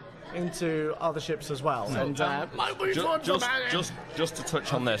that into other ships as well? And just to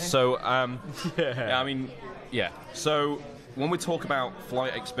touch on this. So, So when we talk about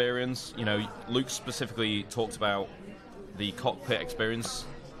flight experience, Luke specifically talked about the cockpit experience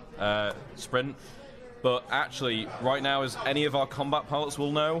sprint. But actually, right now, as any of our combat pilots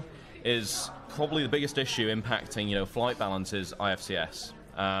will know, is probably the biggest issue impacting, flight balance is IFCS.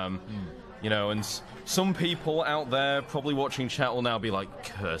 And some people out there probably watching chat will now be like,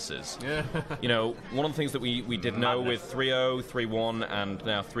 curses. Yeah. One of the things that we did know with 3.0, 3.1, and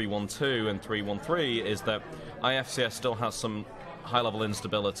now 3.1.2 and 3.1.3 is that IFCS still has some high-level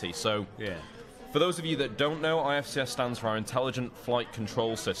instability. So, for those of you that don't know, IFCS stands for our Intelligent Flight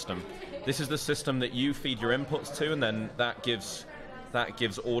Control System. This is the system that you feed your inputs to, and then that gives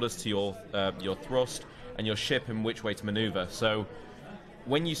orders to your thrust and your ship in which way to maneuver. So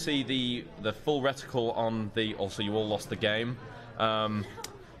when you see the full reticle on the... Also, you all lost the game.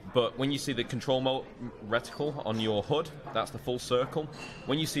 But when you see the control reticle on your hood, that's the full circle.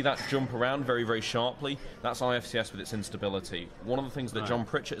 When you see that jump around very, very sharply, that's IFCS with its instability. One of the things that John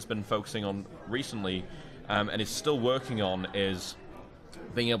Pritchett has been focusing on recently, and is still working on, is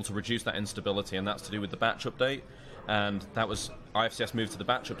being able to reduce that instability, and that's to do with the batch update. And that was... IFCS moved to the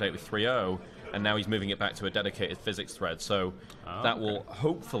batch update with 3.0, and now he's moving it back to a dedicated physics thread. So that will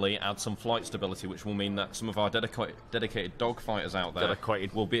hopefully add some flight stability, which will mean that some of our dedicated dogfighters out there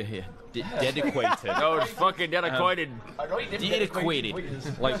will be here. Dedicated. No, it's fucking dedicated.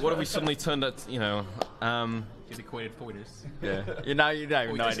 Dedicated. Like, what have we suddenly turned at, dedicated fighters. Yeah. You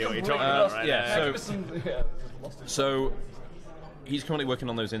have no idea what you're talking about, right? So he's currently working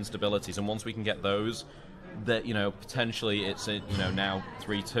on those instabilities, and once we can get those, that potentially it's now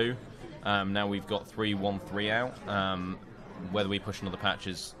 3.2. Now we've got 3.1.3 out. Whether we push another patch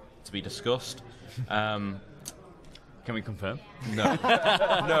is to be discussed. Can we confirm?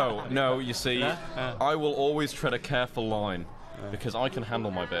 No. No. You see, I will always tread a careful line because I can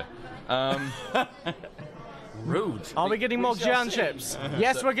handle my bit. Rude. Are we getting more Gian ships?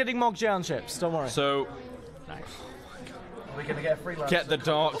 Yes, we're getting more Gian ships. Don't worry. So. We're going to get a free Get the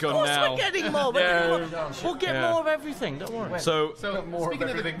dart gun of course now. we're getting more. We'll get more of everything. Don't worry. So speaking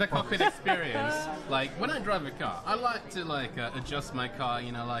of the cockpit experience, like when I drive a car, I like to adjust my car.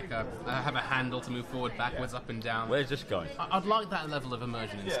 I have a handle to move forward, backwards, up and down. Where's this going? I'd like that level of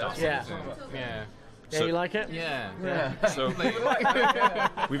immersion in stuff. Yeah. Yeah. Yeah, So- you like it? Yeah. So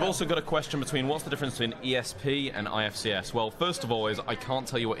we've also got a question between what's the difference between ESP and IFCS. Well, first of all, is I can't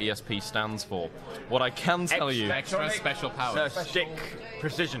tell you what ESP stands for. What I can tell you, Extra special power. Stick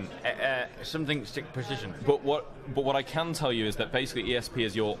precision. Something stick precision. but what I can tell you is that basically ESP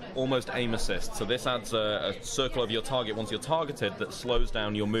is your almost aim assist. So this adds a circle over your target once you're targeted that slows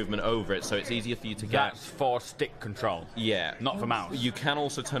down your movement over it, so it's easier for you to get. That's for stick control. Yeah. Not for mouse. You can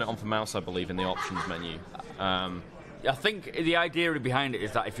also turn it on for mouse, I believe, in the options menu. I think the idea behind it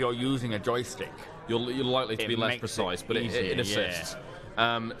is that if you're using a joystick, You're likely to It be less makes precise, it but easier, it assists.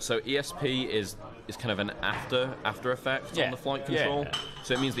 So ESP is is kind of an after effect on the flight control.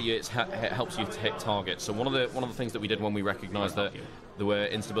 So it means that it helps you to hit targets. So one of the things that we did when we recognised that there were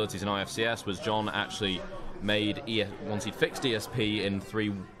instabilities in IFCS was John actually made once he'd fixed ESP in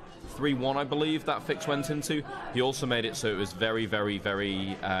 3.1, I believe that fix went into. He also made it so it was very, very,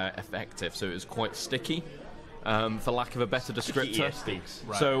 very effective. So it was quite sticky. For lack of a better descriptor.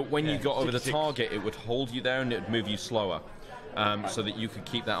 Right. So when you got over the target, it would hold you there and it would move you slower, so that you could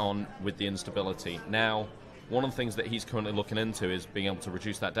keep that on with the instability. Now, one of the things that he's currently looking into is being able to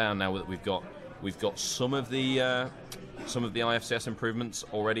reduce that down. Now that we've got some of the IFCS improvements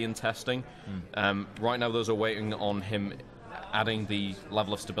already in testing. Right now, those are waiting on him adding the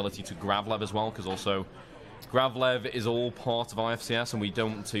level of stability to GravLev as well, because also GravLev is all part of IFCS, and we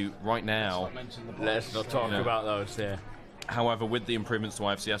don't want to right now. Let's not talk about those. Yeah. However, with the improvements to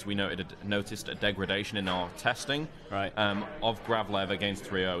IFCS, we noticed a degradation in our testing of GravLev against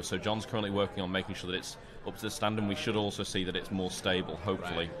 3.0. So John's currently working on making sure that it's up to the standard. We should also see that it's more stable,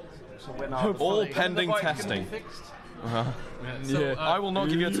 hopefully. So when all pending testing. I will not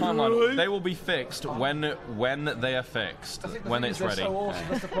give you a timeline. They will be fixed when they are fixed, when it's ready. So awesome.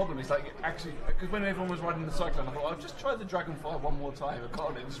 That's the problem. It's like actually because when everyone was riding the Cyclone, I thought I'll just try the Dragonfly one more time. I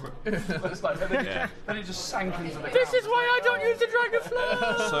can't. It's like then it just sank into the ground. This is why I don't use the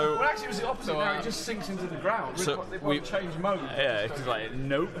Dragonfly. So well, actually, it was the opposite. Now it just sinks into the ground. So it won't change mode. Yeah, it's just like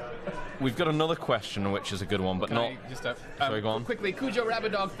nope. We've got another question, which is a good one, but not. Sorry, go on. Quickly, Cujo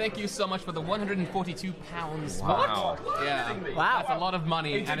Rabbit Dog, thank you so much for the 142 pounds. Wow. Yeah. Wow. That's a lot of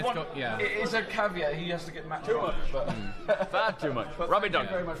money, and It is a caveat. He has to get matched. Too much. Far too much. Rabbit Dog.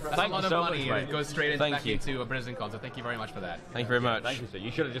 That's a lot of money, and it goes straight back into a BritizenCon. So thank you very much for that. Thank you very much. Thank you, sir.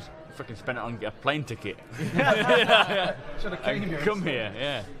 You should have just freaking spent it on a plane ticket. Should have came here. Come here,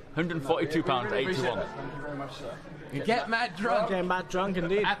 yeah. £142.81. Thank you very much, sir. You get Matt drunk. Get Matt drunk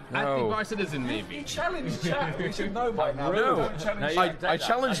indeed. At the Bar Citizen, maybe. You challenged Jack. We should know by now. No, I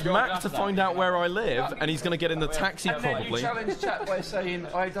challenged Mac to find out where I live, and he's going to get in the taxi probably. You challenged chat by saying,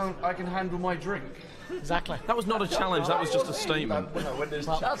 I can handle my drink. Exactly. That was not a challenge, that was just a statement.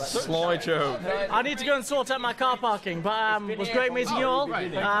 Sly joke. I need to go and sort out my car parking, but it was great meeting you all.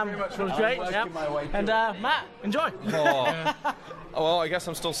 It was great, yeah. And Matt, enjoy. Well, I guess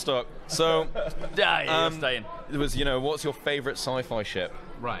I'm still stuck. So, you're staying. It was, what's your favourite sci-fi ship?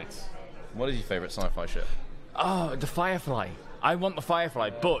 Right. What is your favourite sci-fi ship? Oh, the Firefly. I want the Firefly,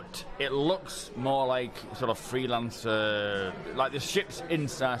 but it looks more like sort of freelancer, like the ships in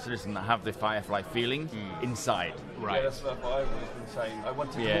Star Citizen that have the Firefly feeling inside. Right. Yeah, that's what I've always been saying. I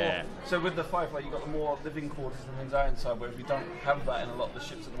wanted more. So with the Firefly, you've got the more living quarters and things out inside, whereas we don't have that in a lot of the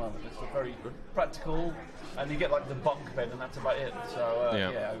ships at the moment. It's a very practical, and you get like the bunk bed, and that's about it. So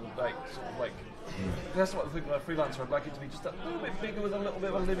I would like sort of like. That's what I think about freelancer. I'd like it to be just a little bit bigger with a little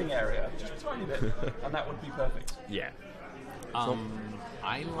bit of a living area, just a tiny bit, and that would be perfect. Yeah.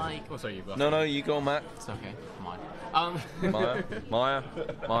 I like. Oh, sorry, you go. No, you go, Mac. It's okay. Come on. Maya.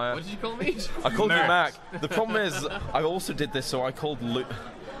 What did you call me? I called you Mac. The problem is, I also did this, so I called Luke.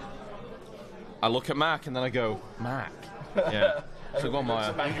 I look at Mac and then I go, Mac. Yeah. So go on,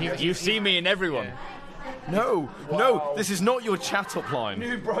 Maya. You see me in everyone. Yeah. No, this is not your chat-up line.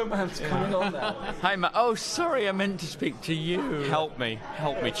 New bromance coming on now. Hi, Matt. Oh, sorry, I meant to speak to you. Help me,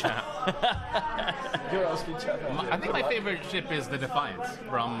 chat. You're asking chat. I think my favorite ship is the Defiant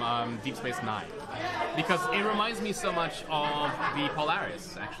from Deep Space Nine, because it reminds me so much of the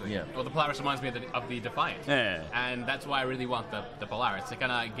Polaris, actually. Yeah. Well, the Polaris reminds me of the Defiant. Yeah. And that's why I really want the Polaris, to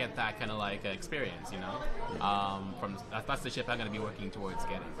kind of get that kind of like experience, that's the ship I'm going to be working towards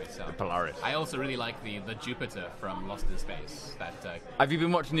getting. So. The Polaris. I also really like the Jupiter from Lost in Space. Have you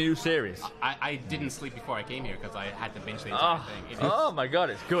been watching the new series? I didn't sleep before I came here because I had to binge the entire thing. Oh my god,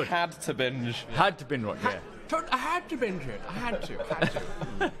 it's good. Had to binge watch, yeah. I had to binge it. I had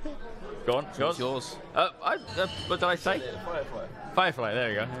to. Go on, it's yours. What did I say? Firefly, there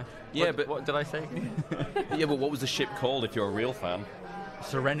you go. Yeah, but what did I say? Yeah, but what was the ship called if you're a real fan?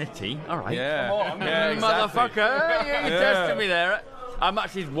 Serenity. All right. Yeah. Come on, exactly. motherfucker. You tested me there. I'm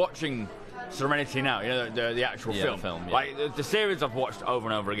actually watching Serenity now, the actual film. The film, yeah. Like the series I've watched over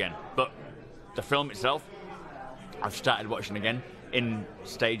and over again, but the film itself, I've started watching again in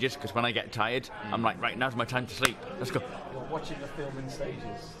stages, because when I get tired, I'm like, right, now's my time to sleep. Let's go. You're watching the film in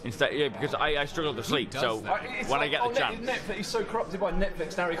stages. Yeah, because I struggle to sleep, so when I get the chance. Netflix, he's so corrupted by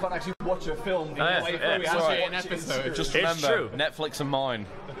Netflix now he can't actually watch a film the way through. It's an episode. Just It's remember, true. Netflix and mine.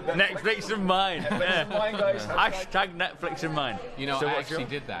 Netflix and mine. Netflix and mine, guys. Hashtag Netflix and mine. I actually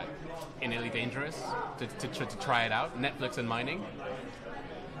did that in Elite Dangerous to try it out. Netflix and mining.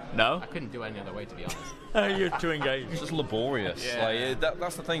 No? I couldn't do it any other way, to be honest. You're too engaged. It's just laborious. Yeah. Like,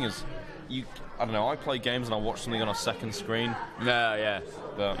 that's the thing is, I don't know. I play games and I watch something on a second screen. Yeah.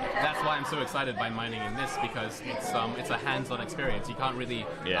 But That's why I'm so excited by mining in this, because it's a hands-on experience. You can't really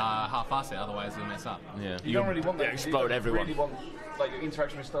half-ass it, otherwise you'll mess up. yeah. You don't really want that. explode you don't everyone. Really want like your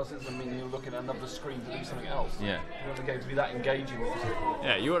interaction with Star Citizen. I mean, you're looking at another screen to do something else. Yeah. You want the game to be that engaging.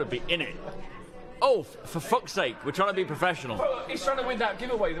 Yeah, you ought to be in it. Oh, for fuck's sake, we're trying to be professional. Well, he's trying to win that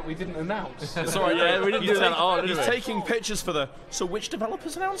giveaway that we didn't announce. Sorry, Yeah, we didn't do that at all, did He's we? taking pictures for the. So which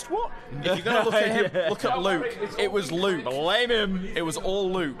developers announced what? If you're gonna look at him, look at Luke. It was Luke. Blame him. It was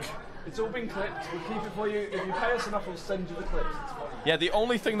all Luke. It's all been clipped. We'll keep it for you. If you pay us enough, we'll send you the clips. It's fine. Yeah, the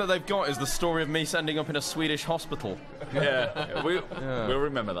only thing that they've got is the story of me ending up in a Swedish hospital. Yeah, we'll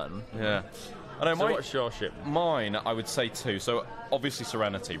remember that. Yeah. I know, So what's your ship? mine, I would say 2. So obviously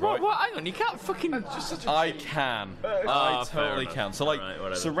Serenity, right? What? Hang on, you can't fucking. I can. I fair totally enough. can. So like Alright,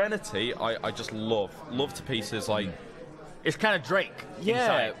 whatever. Serenity, I just love to pieces. Like It's kind of Drake.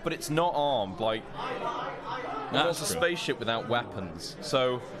 yeah, inside. but it's not armed. Like That's it's a true. spaceship without weapons.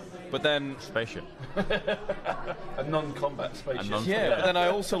 So, but then Spaceship. A non-combat spaceship. yeah, but then I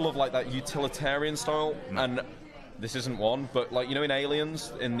also love like that utilitarian style and. This isn't one, but like you know, in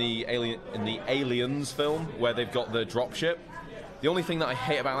Aliens, in the Aliens film, where they've got the dropship, the only thing that I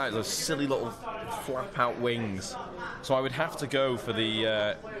hate about that is those silly little flap-out wings. So I would have to go for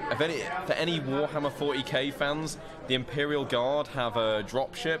the for any Warhammer 40k fans, the Imperial Guard have a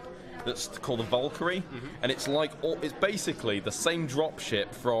dropship that's called the Valkyrie, and it's like it's basically the same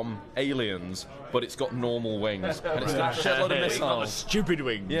dropship from Aliens, but it's got normal wings and it's got a shitload of It's got the missiles. stupid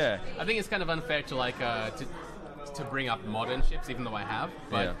wings. Yeah. I think it's kind of unfair to like to bring up modern ships, even though I have.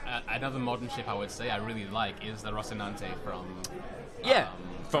 But another modern ship I would say I really like is the Rocinante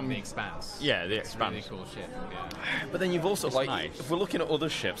from the Expanse. Yeah, the It's a really Expanse. cool ship. Yeah. But then you've also like, nice. if we're looking at other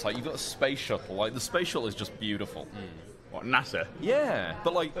ships, like you've got a space shuttle. Like the space shuttle is just beautiful. What, NASA? Yeah,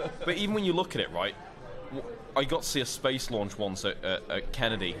 but even when you look at it, right? I got to see a space launch once at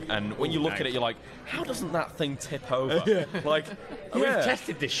Kennedy, and when you look at it, you're like, how doesn't that thing tip over? Like, We've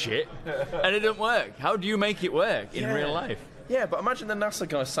tested this shit, and it didn't work. How do you make it work in real life? Yeah, but imagine the NASA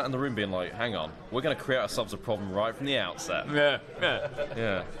guy sat in the room being like, hang on, we're going to create ourselves a problem right from the outset. Yeah.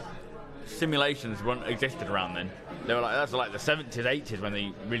 Yeah. Simulations weren't existed around then. They were like, that's like the 70s, 80s when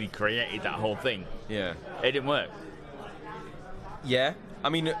they really created that whole thing. Yeah. It didn't work. Yeah. I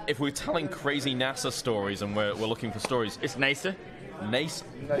mean, if we're telling crazy NASA stories and we're looking for stories, It's NASA. NASA.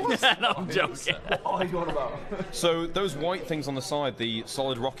 No, I'm joking. What are you on about? So those white things on the side, the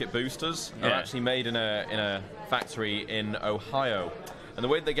solid rocket boosters, are Yeah. actually made in a factory in Ohio. And the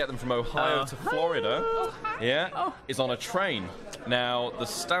way they get them from Ohio to Florida, is on a train. Now, the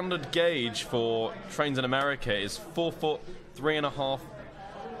standard gauge for trains in America is 4 foot 3.5,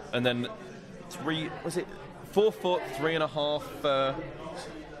 and then 4 foot 3.5.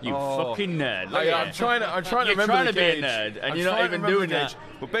 You fucking nerd. Look I'm at you. trying to You're remember trying the to be a gauge. nerd, and I'm you're not trying to even remember doing the that. gauge.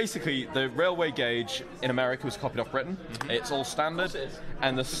 But basically, the railway gauge in America was copied off Britain. It's all standard,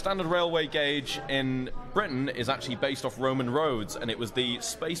 and the standard railway gauge in Britain is actually based off Roman roads, and it was the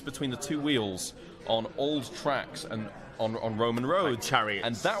space between the two wheels on old tracks and on Roman roads. chariots.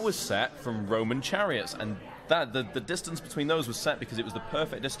 And that was set from Roman chariots, and that the distance between those was set because it was the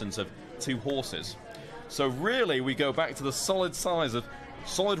perfect distance of 2 horses. So really, we go back to the solid size of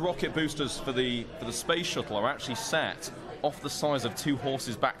solid rocket boosters for the space shuttle are actually set off the size of 2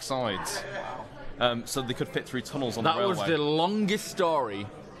 horses' backsides, so they could fit through tunnels on That the railway. was the longest story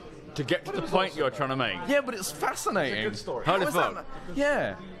to get to the point you're trying to make. Yeah, but it's fascinating. Good story. Holy How is that- fuck.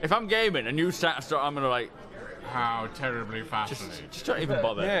 Yeah. If I'm gaming and you start, I'm gonna like, How terribly fascinating. just don't even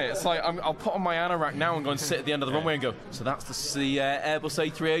bother. Yeah, it's like I'll put on my anorak now and go and sit at the end of the runway and go, so that's the Airbus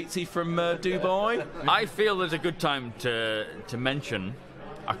A380 from Dubai? I feel there's a good time to mention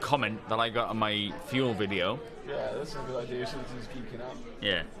a comment that I got on my fuel video. Yeah, that's a good idea. Since he's geeking out.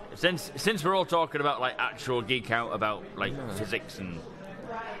 Yeah. Since we're all talking about like actual geek out about like physics and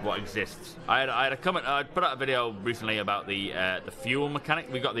what exists, I had a comment. I put out a video recently about the fuel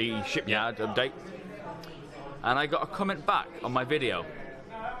mechanic. We got the shipyard update, and I got a comment back on my video,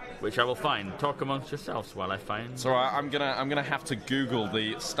 which I will find. Talk amongst yourselves while I find. So I'm gonna have to Google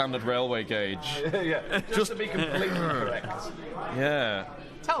the standard railway gauge. Yeah, just to be completely correct. Yeah.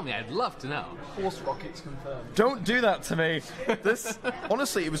 Tell me, I'd love to know. Horse rockets confirmed. Don't do that to me. This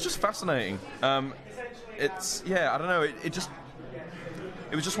honestly, it was just fascinating. I don't know.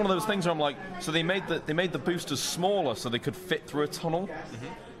 It was just one of those things where I'm like, so they made the boosters smaller so they could fit through a tunnel.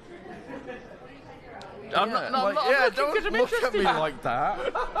 I'm not looking 'cause I'm look at me interested. like that.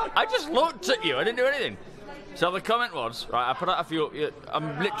 I just looked at you. I didn't do anything. So the comment was, right, I put out a few.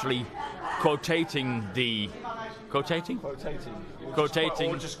 I'm literally quoting the quoting Or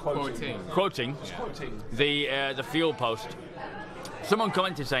just quoting. the fuel post. Someone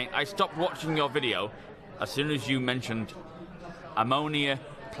commented saying, "I stopped watching your video as soon as you mentioned ammonia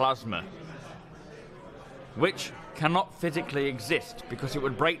plasma, which cannot physically exist because it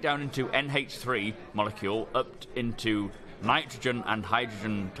would break down into NH3 molecule up into nitrogen and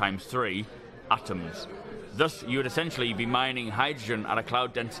hydrogen times 3 atoms. Thus, you would essentially be mining hydrogen at a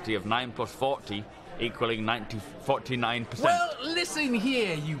cloud density of 9 plus 40, equaling 49%. Well, listen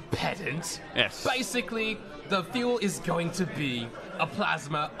here, you pedant. Yes. Basically, the fuel is going to be a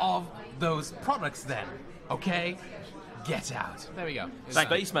plasma of those products then, okay? Get out. There we go.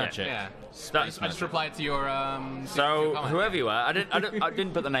 Space magic. Yeah. That's I just replied to your. So, your comment. whoever you are, I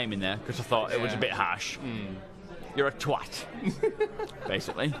didn't put the name in there because I thought it was a bit harsh. You're a twat,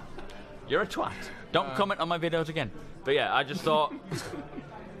 basically. You're a twat. Don't comment on my videos again. But yeah, I just thought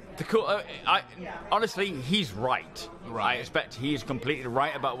the cool. Honestly, he's right. I expect he is completely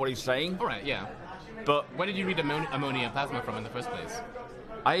right about what he's saying. All right. Yeah. But where did you read ammonia plasma from in the first place?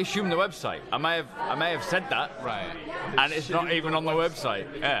 I assume the website. I may have said that. Right. And it's not even on the website.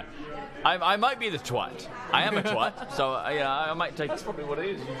 Yeah. I might be the twat. I am a twat. So I might take. That's probably what it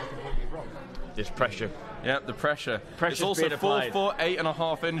is. You're completely wrong. This pressure. Yeah, the pressure. Pressure's It's also being applied. 4 foot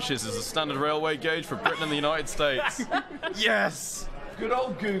 8.5 inches is the standard railway gauge for Britain and the United States. Yes. Good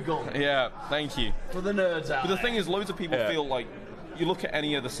old Google. Yeah, thank you. For the nerds out But the thing is, loads of people Yeah. feel like you look at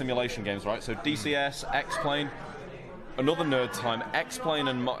any of the simulation games, right? So DCS, X-Plane. Another nerd time, X-Plane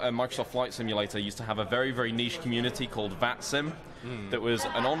and Microsoft Flight Simulator used to have a very, very niche community called VATSIM. That was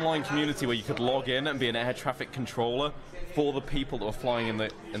an online community where you could log in and be an air traffic controller for the people that were flying in the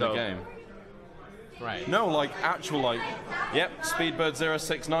game. Right. No, like actual, like, yep, Speedbird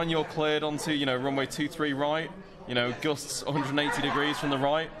 069, you're cleared onto, runway 23 right. Gusts 180 degrees from the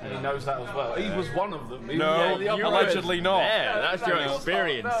right. And he knows that as well. He was one of them. No, allegedly not. Yeah, that's your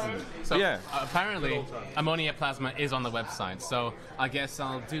experience. So Yeah. apparently, ammonia plasma is on the website. So I guess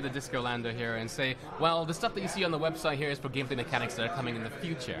I'll do the Disco Lander here and say, well, the stuff that you see on the website here is for gameplay mechanics that are coming in the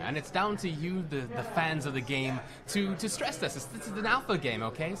future, and it's down to you, the fans of the game, to stress this. This is an alpha game,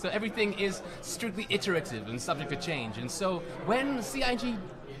 okay? So everything is strictly iterative and subject to change. And so when CIG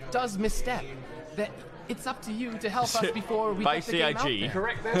does misstep, that it's up to you to help us before we By get the game out CIG. there.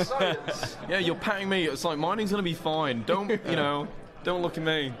 Correct their science. Yeah, you're patting me. It's like, mining's going to be fine. Don't, don't look at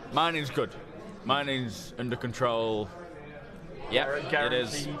me. Mining's good. Mining's under control. Yeah, It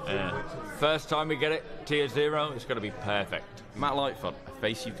is. First time we get it, tier 0, it's going to be perfect. Matt Lightfoot, a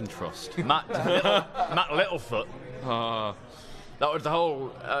face you can trust. Matt Littlefoot. That was the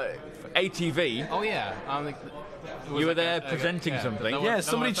whole ATV. Oh yeah. You were there presenting something. Yeah,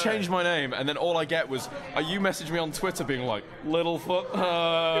 somebody changed my name, and then all I get was, you messaged me on Twitter being like, Littlefoot,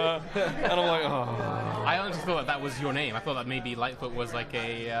 and I'm like, oh. I honestly thought that was your name. I thought that maybe Lightfoot was like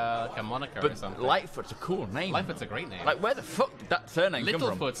a moniker or But something. Lightfoot's a cool name. Lightfoot's a great name. Like, where the fuck did that surname come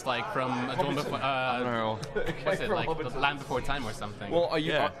from? Littlefoot's like from Dawn Before, No. what's it, like the Land Before Time or something. Well,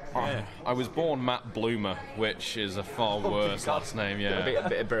 Yeah. I was born Matt Bloomer, which is a far worse last name, A yeah.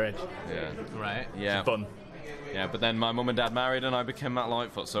 bit of bread. Yeah. right? Yeah. Fun. Yeah, but then my mum and dad married and I became Matt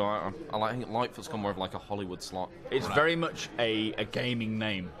Lightfoot, so I think Lightfoot's gone more of like a Hollywood slot. It's very much a gaming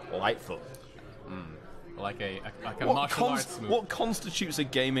name, Lightfoot. Like a martial arts move. What constitutes a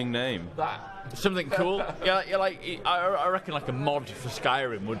gaming name? Something cool. Yeah, like I reckon like a mod for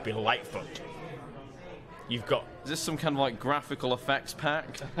Skyrim would be Lightfoot. You've got. Is this some kind of like graphical effects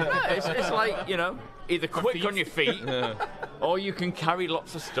pack? Yeah, it's like either quick feet. on your feet, or you can carry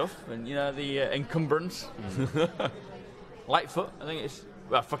lots of stuff, and the encumbrance. Lightfoot, I think it's.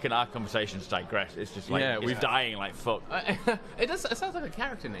 Well, fucking our conversations digress. It's just like we're dying like fuck. It does. It sounds like a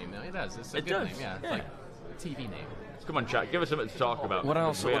character name, though. It does. It's a good does, name. Yeah. It's yeah. like a TV name. Come on, chat. Give us something to talk about. What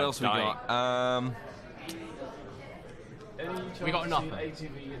else? What else we dying. got? We got nothing.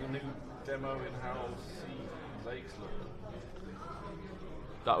 ATV in a new demo in Harold C. Lakes.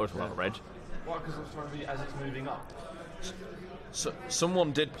 That was well read. Why? Because it's trying to be as it's moving up. So,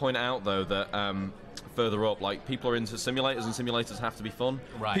 someone did point out though that further up, like people are into simulators, and simulators have to be fun.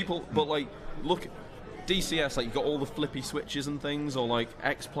 Right. People, but like, look, DCS, like you've got all the flippy switches and things, or like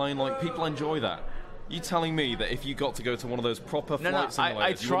X-Plane, like people enjoy that. You telling me that if you got to go to one of those proper flight simulators, I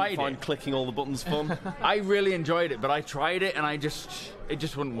you tried wouldn't find clicking all the buttons fun? I really enjoyed it, but I tried it and it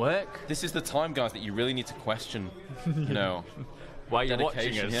just wouldn't work. This is the time, guys, that you really need to question, Why are you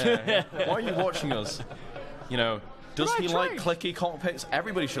watching dedication. us? Yeah. Why are you watching us? Does But I he like tried. clicky cockpits?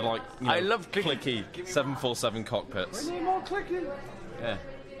 Everybody should like. I love clicky. 747 cockpits. Any more clicking? Yeah.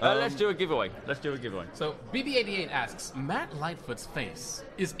 Let's do a giveaway. So BB88 asks, Matt Lightfoot's face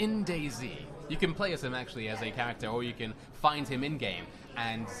is in DayZ. You can play as him actually as a character, or you can find him in game.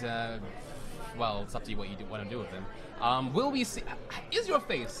 And well, it's up to you what you want to do with him. Will we see? Is your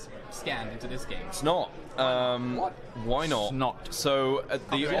face scanned into this game? It's not. What? Why not? It's not. So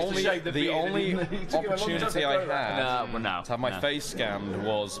the only opportunity I had no, to have my face scanned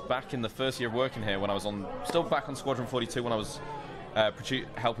was back in the first year of working here when I was still back on Squadron 42 when I was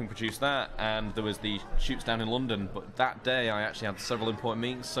helping produce that, and there was the shoots down in London. But that day I actually had several important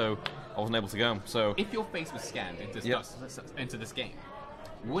meetings, so I wasn't able to go. So if your face was scanned into this game,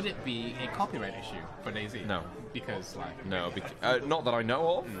 would it be a copyright issue for DayZ? No. Because, like... No, not that I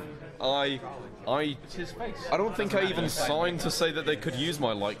know of. I don't think I even signed to say that they could use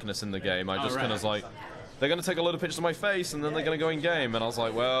my likeness in the game. I just kind of like, they're going to take a load of pictures of my face and then they're going to go in game. And I was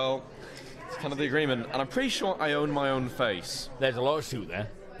like, well, it's kind of the agreement. And I'm pretty sure I own my own face. There's a lawsuit there.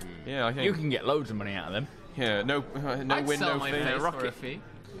 Yeah, I think. You can get loads of money out of them. Yeah, no I'd win, sell no my fee. face for a fee.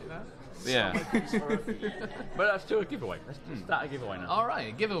 Yeah. But let's do a giveaway. Let's start a giveaway now. All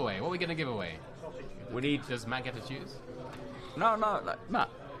right, giveaway. What are we going to give away? We need... Does Matt get to choose? No, Matt.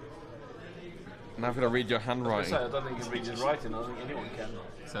 Now I've got to read your handwriting. I don't think you can read his writing. I don't think anyone can.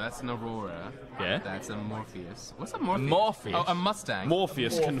 So that's an Aurora. Yeah. That's a Morpheus. What's a Morpheus? Morpheus? Oh, a Mustang.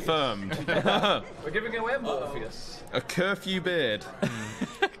 Morpheus confirmed. We're giving away a Morpheus. A curfew beard.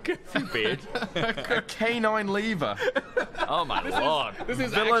 Curfew beard. A canine lever. Oh my lord. This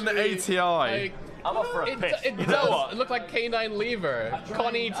is Villain actually, ATI. like, I'm up for a piss. It does. It look like Canine Lever.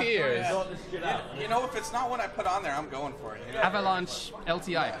 Connie Tears. You know, if it's not what I put on there, I'm going for it. You know? Avalanche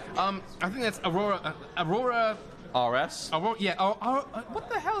LTI. I think that's Aurora. Aurora. RS. Aurora. Yeah. What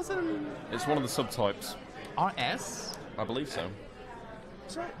the hell is it? It's one of the subtypes. RS. I believe so.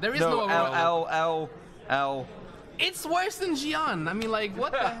 There is no Aurora. L. It's worse than Gian. I mean, like,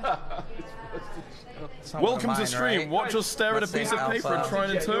 what the? Welcome to stream. Right? Watch us stare at a piece of paper and try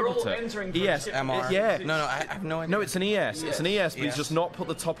and interpret it. ES. MR. Yeah. No, I have no idea. No, it's an ES. It's an ES, but he's just not put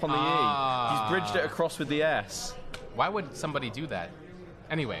the top on the E. He's bridged it across with the S. Why would somebody do that?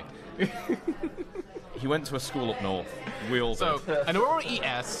 Anyway. He went to a school up north. We all So, did. an Aurora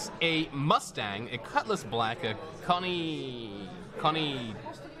ES, a Mustang, a Cutlass Black, a Connie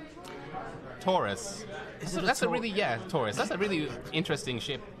Taurus. That's a really Taurus. That's a really interesting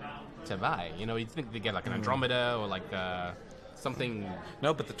ship to buy. You know, you'd think they get like an Andromeda or like something.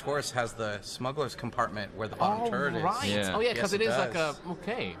 No, but the Taurus has the smuggler's compartment where the bottom turret is. Right. Yeah. Oh yeah, because Yes, it it is like a does.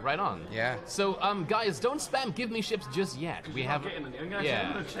 okay, right on. Yeah. So guys, don't spam give me ships just yet. We have I'm going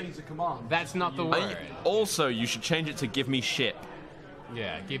to change the command. That's not the word. Also, you should change it to give me ship.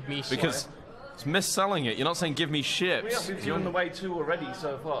 Yeah, give me ships. Because it's misselling it. You're not saying give me ships. We've given away 2 already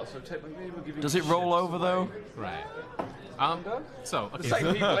so far, so technically we're giving Does it roll over though? Right. So, okay. The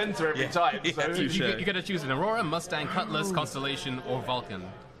same people enter every time, so... You gotta choose an Aurora, Mustang, Cutlass, Constellation, or Vulcan.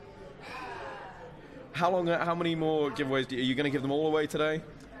 How many more giveaways are you going to give them all away today?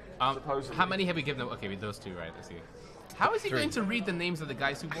 How many have we given them? Okay, with those 2, right? Let's see. How is he going to read the names of the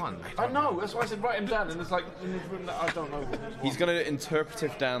guys who won? I know, that's why I said write him down, and it's like, in this room that I don't know. He's going to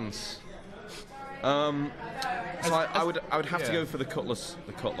interpretive dance. So I would have to go for the Cutlass.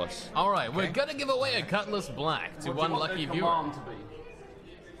 The Cutlass. All right, we're gonna give away a Cutlass Black to one lucky viewer.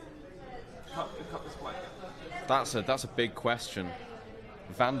 Cutlass Black. That's a big question.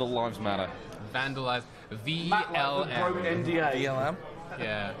 Vandal Lives Matter. Vandalize VLM. NDA. BLM?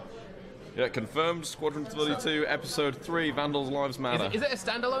 Yeah. Yeah, confirmed. Squadron 32, Episode 3. Vandals Lives Matter. Is it a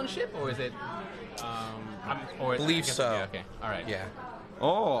standalone ship or is it? Or Believe I guess- so. Yeah, okay. All right. Yeah.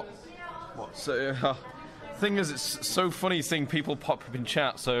 Oh. So, thing is, it's so funny seeing people pop up in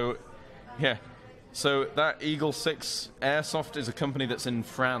chat. So, yeah. So that Eagle 6 Airsoft is a company that's in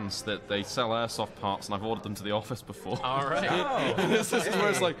France that they sell airsoft parts, and I've ordered them to the office before. All right. This is where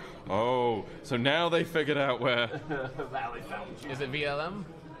it's like, oh, so now they figured out where. Is it VLM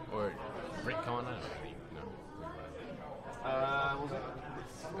or BritzenCon? Was it?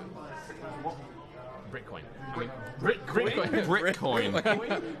 What? Britcoin. I mean, Britcoin. Britcoin.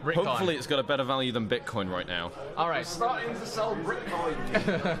 Britcoin. Hopefully it's got a better value than Bitcoin right now. All right. Starting to sell Britcoin.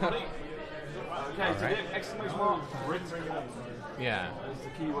 Okay, so get exclamation mark Britcoin. Yeah. That's the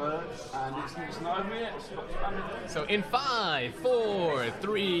keyword, and it's not over yet. Stop spamming. So in 5, 4,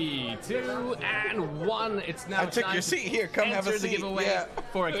 3, 2, and 1, it's now I took time your seat here. Come to have a enter the seat. giveaway Yeah.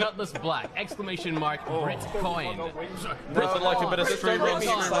 for a Cutlass Black! Exclamation mark Britcoin. Nothing like a bit of stream Britcoin.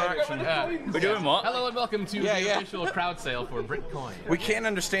 interaction. We're doing what? Hello and welcome to Yeah, the yeah. official crowd sale for Britcoin. We can't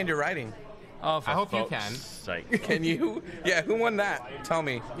understand your writing. Oh, for I hope you fuck's can. sake. Can you? Yeah, who won that? Tell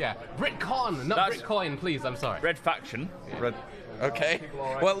me. Yeah, Britcon, not That's- Britcoin, please. I'm sorry. Red Faction. Red. Okay.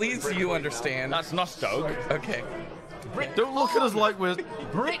 Well, at least you understand. That's not Stoke. Okay. Don't look at us like we're...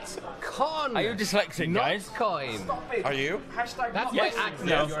 BritizenCon. Are you dyslexic, guys? Coin. Are you? That's Yes. my accent.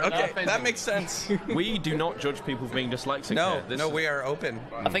 No. You're Okay, offended. that makes sense. We do not judge people for being dyslexic No, here. This no, is- we are open.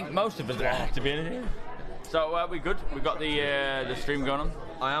 I think most of us are, to be honest. So we good? We got the stream going on.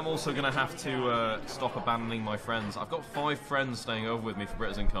 I am also going to have to stop abandoning my friends. I've got 5 friends staying over with me for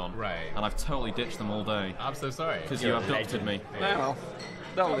BritizenCon. Right. And I've totally ditched them all day. I'm so sorry. Because you abducted me. Well,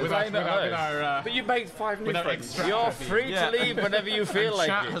 With our, But you made 5 new with our friends. extra you're fee. free to leave whenever you feel like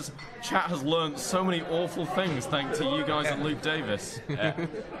chat it. Chat has learned so many awful things thanks to you guys and Luke Davis.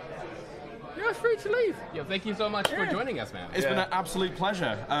 You're free to leave. Yeah, thank you so much for joining us, man. It's been an absolute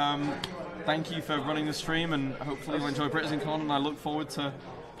pleasure. Thank you for running the stream, and hopefully you'll enjoy BritizenCon, and I look forward to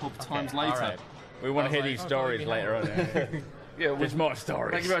pub times later. All right. We want to hear these stories later on. Yeah, There's more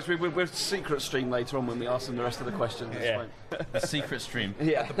stories. Thank you very much. We'll secret stream later on when we ask them the rest of the questions. It's Yeah. fine. The secret stream.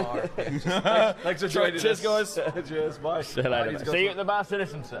 Yeah. The bar. Thanks for joining us. Cheers, guys. Cheers, bye. See you later. See you at the Bar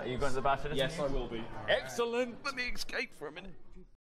Citizen, sir. Are you going to the Bar Citizen? Yes, I will be. Excellent. Let me escape for a minute.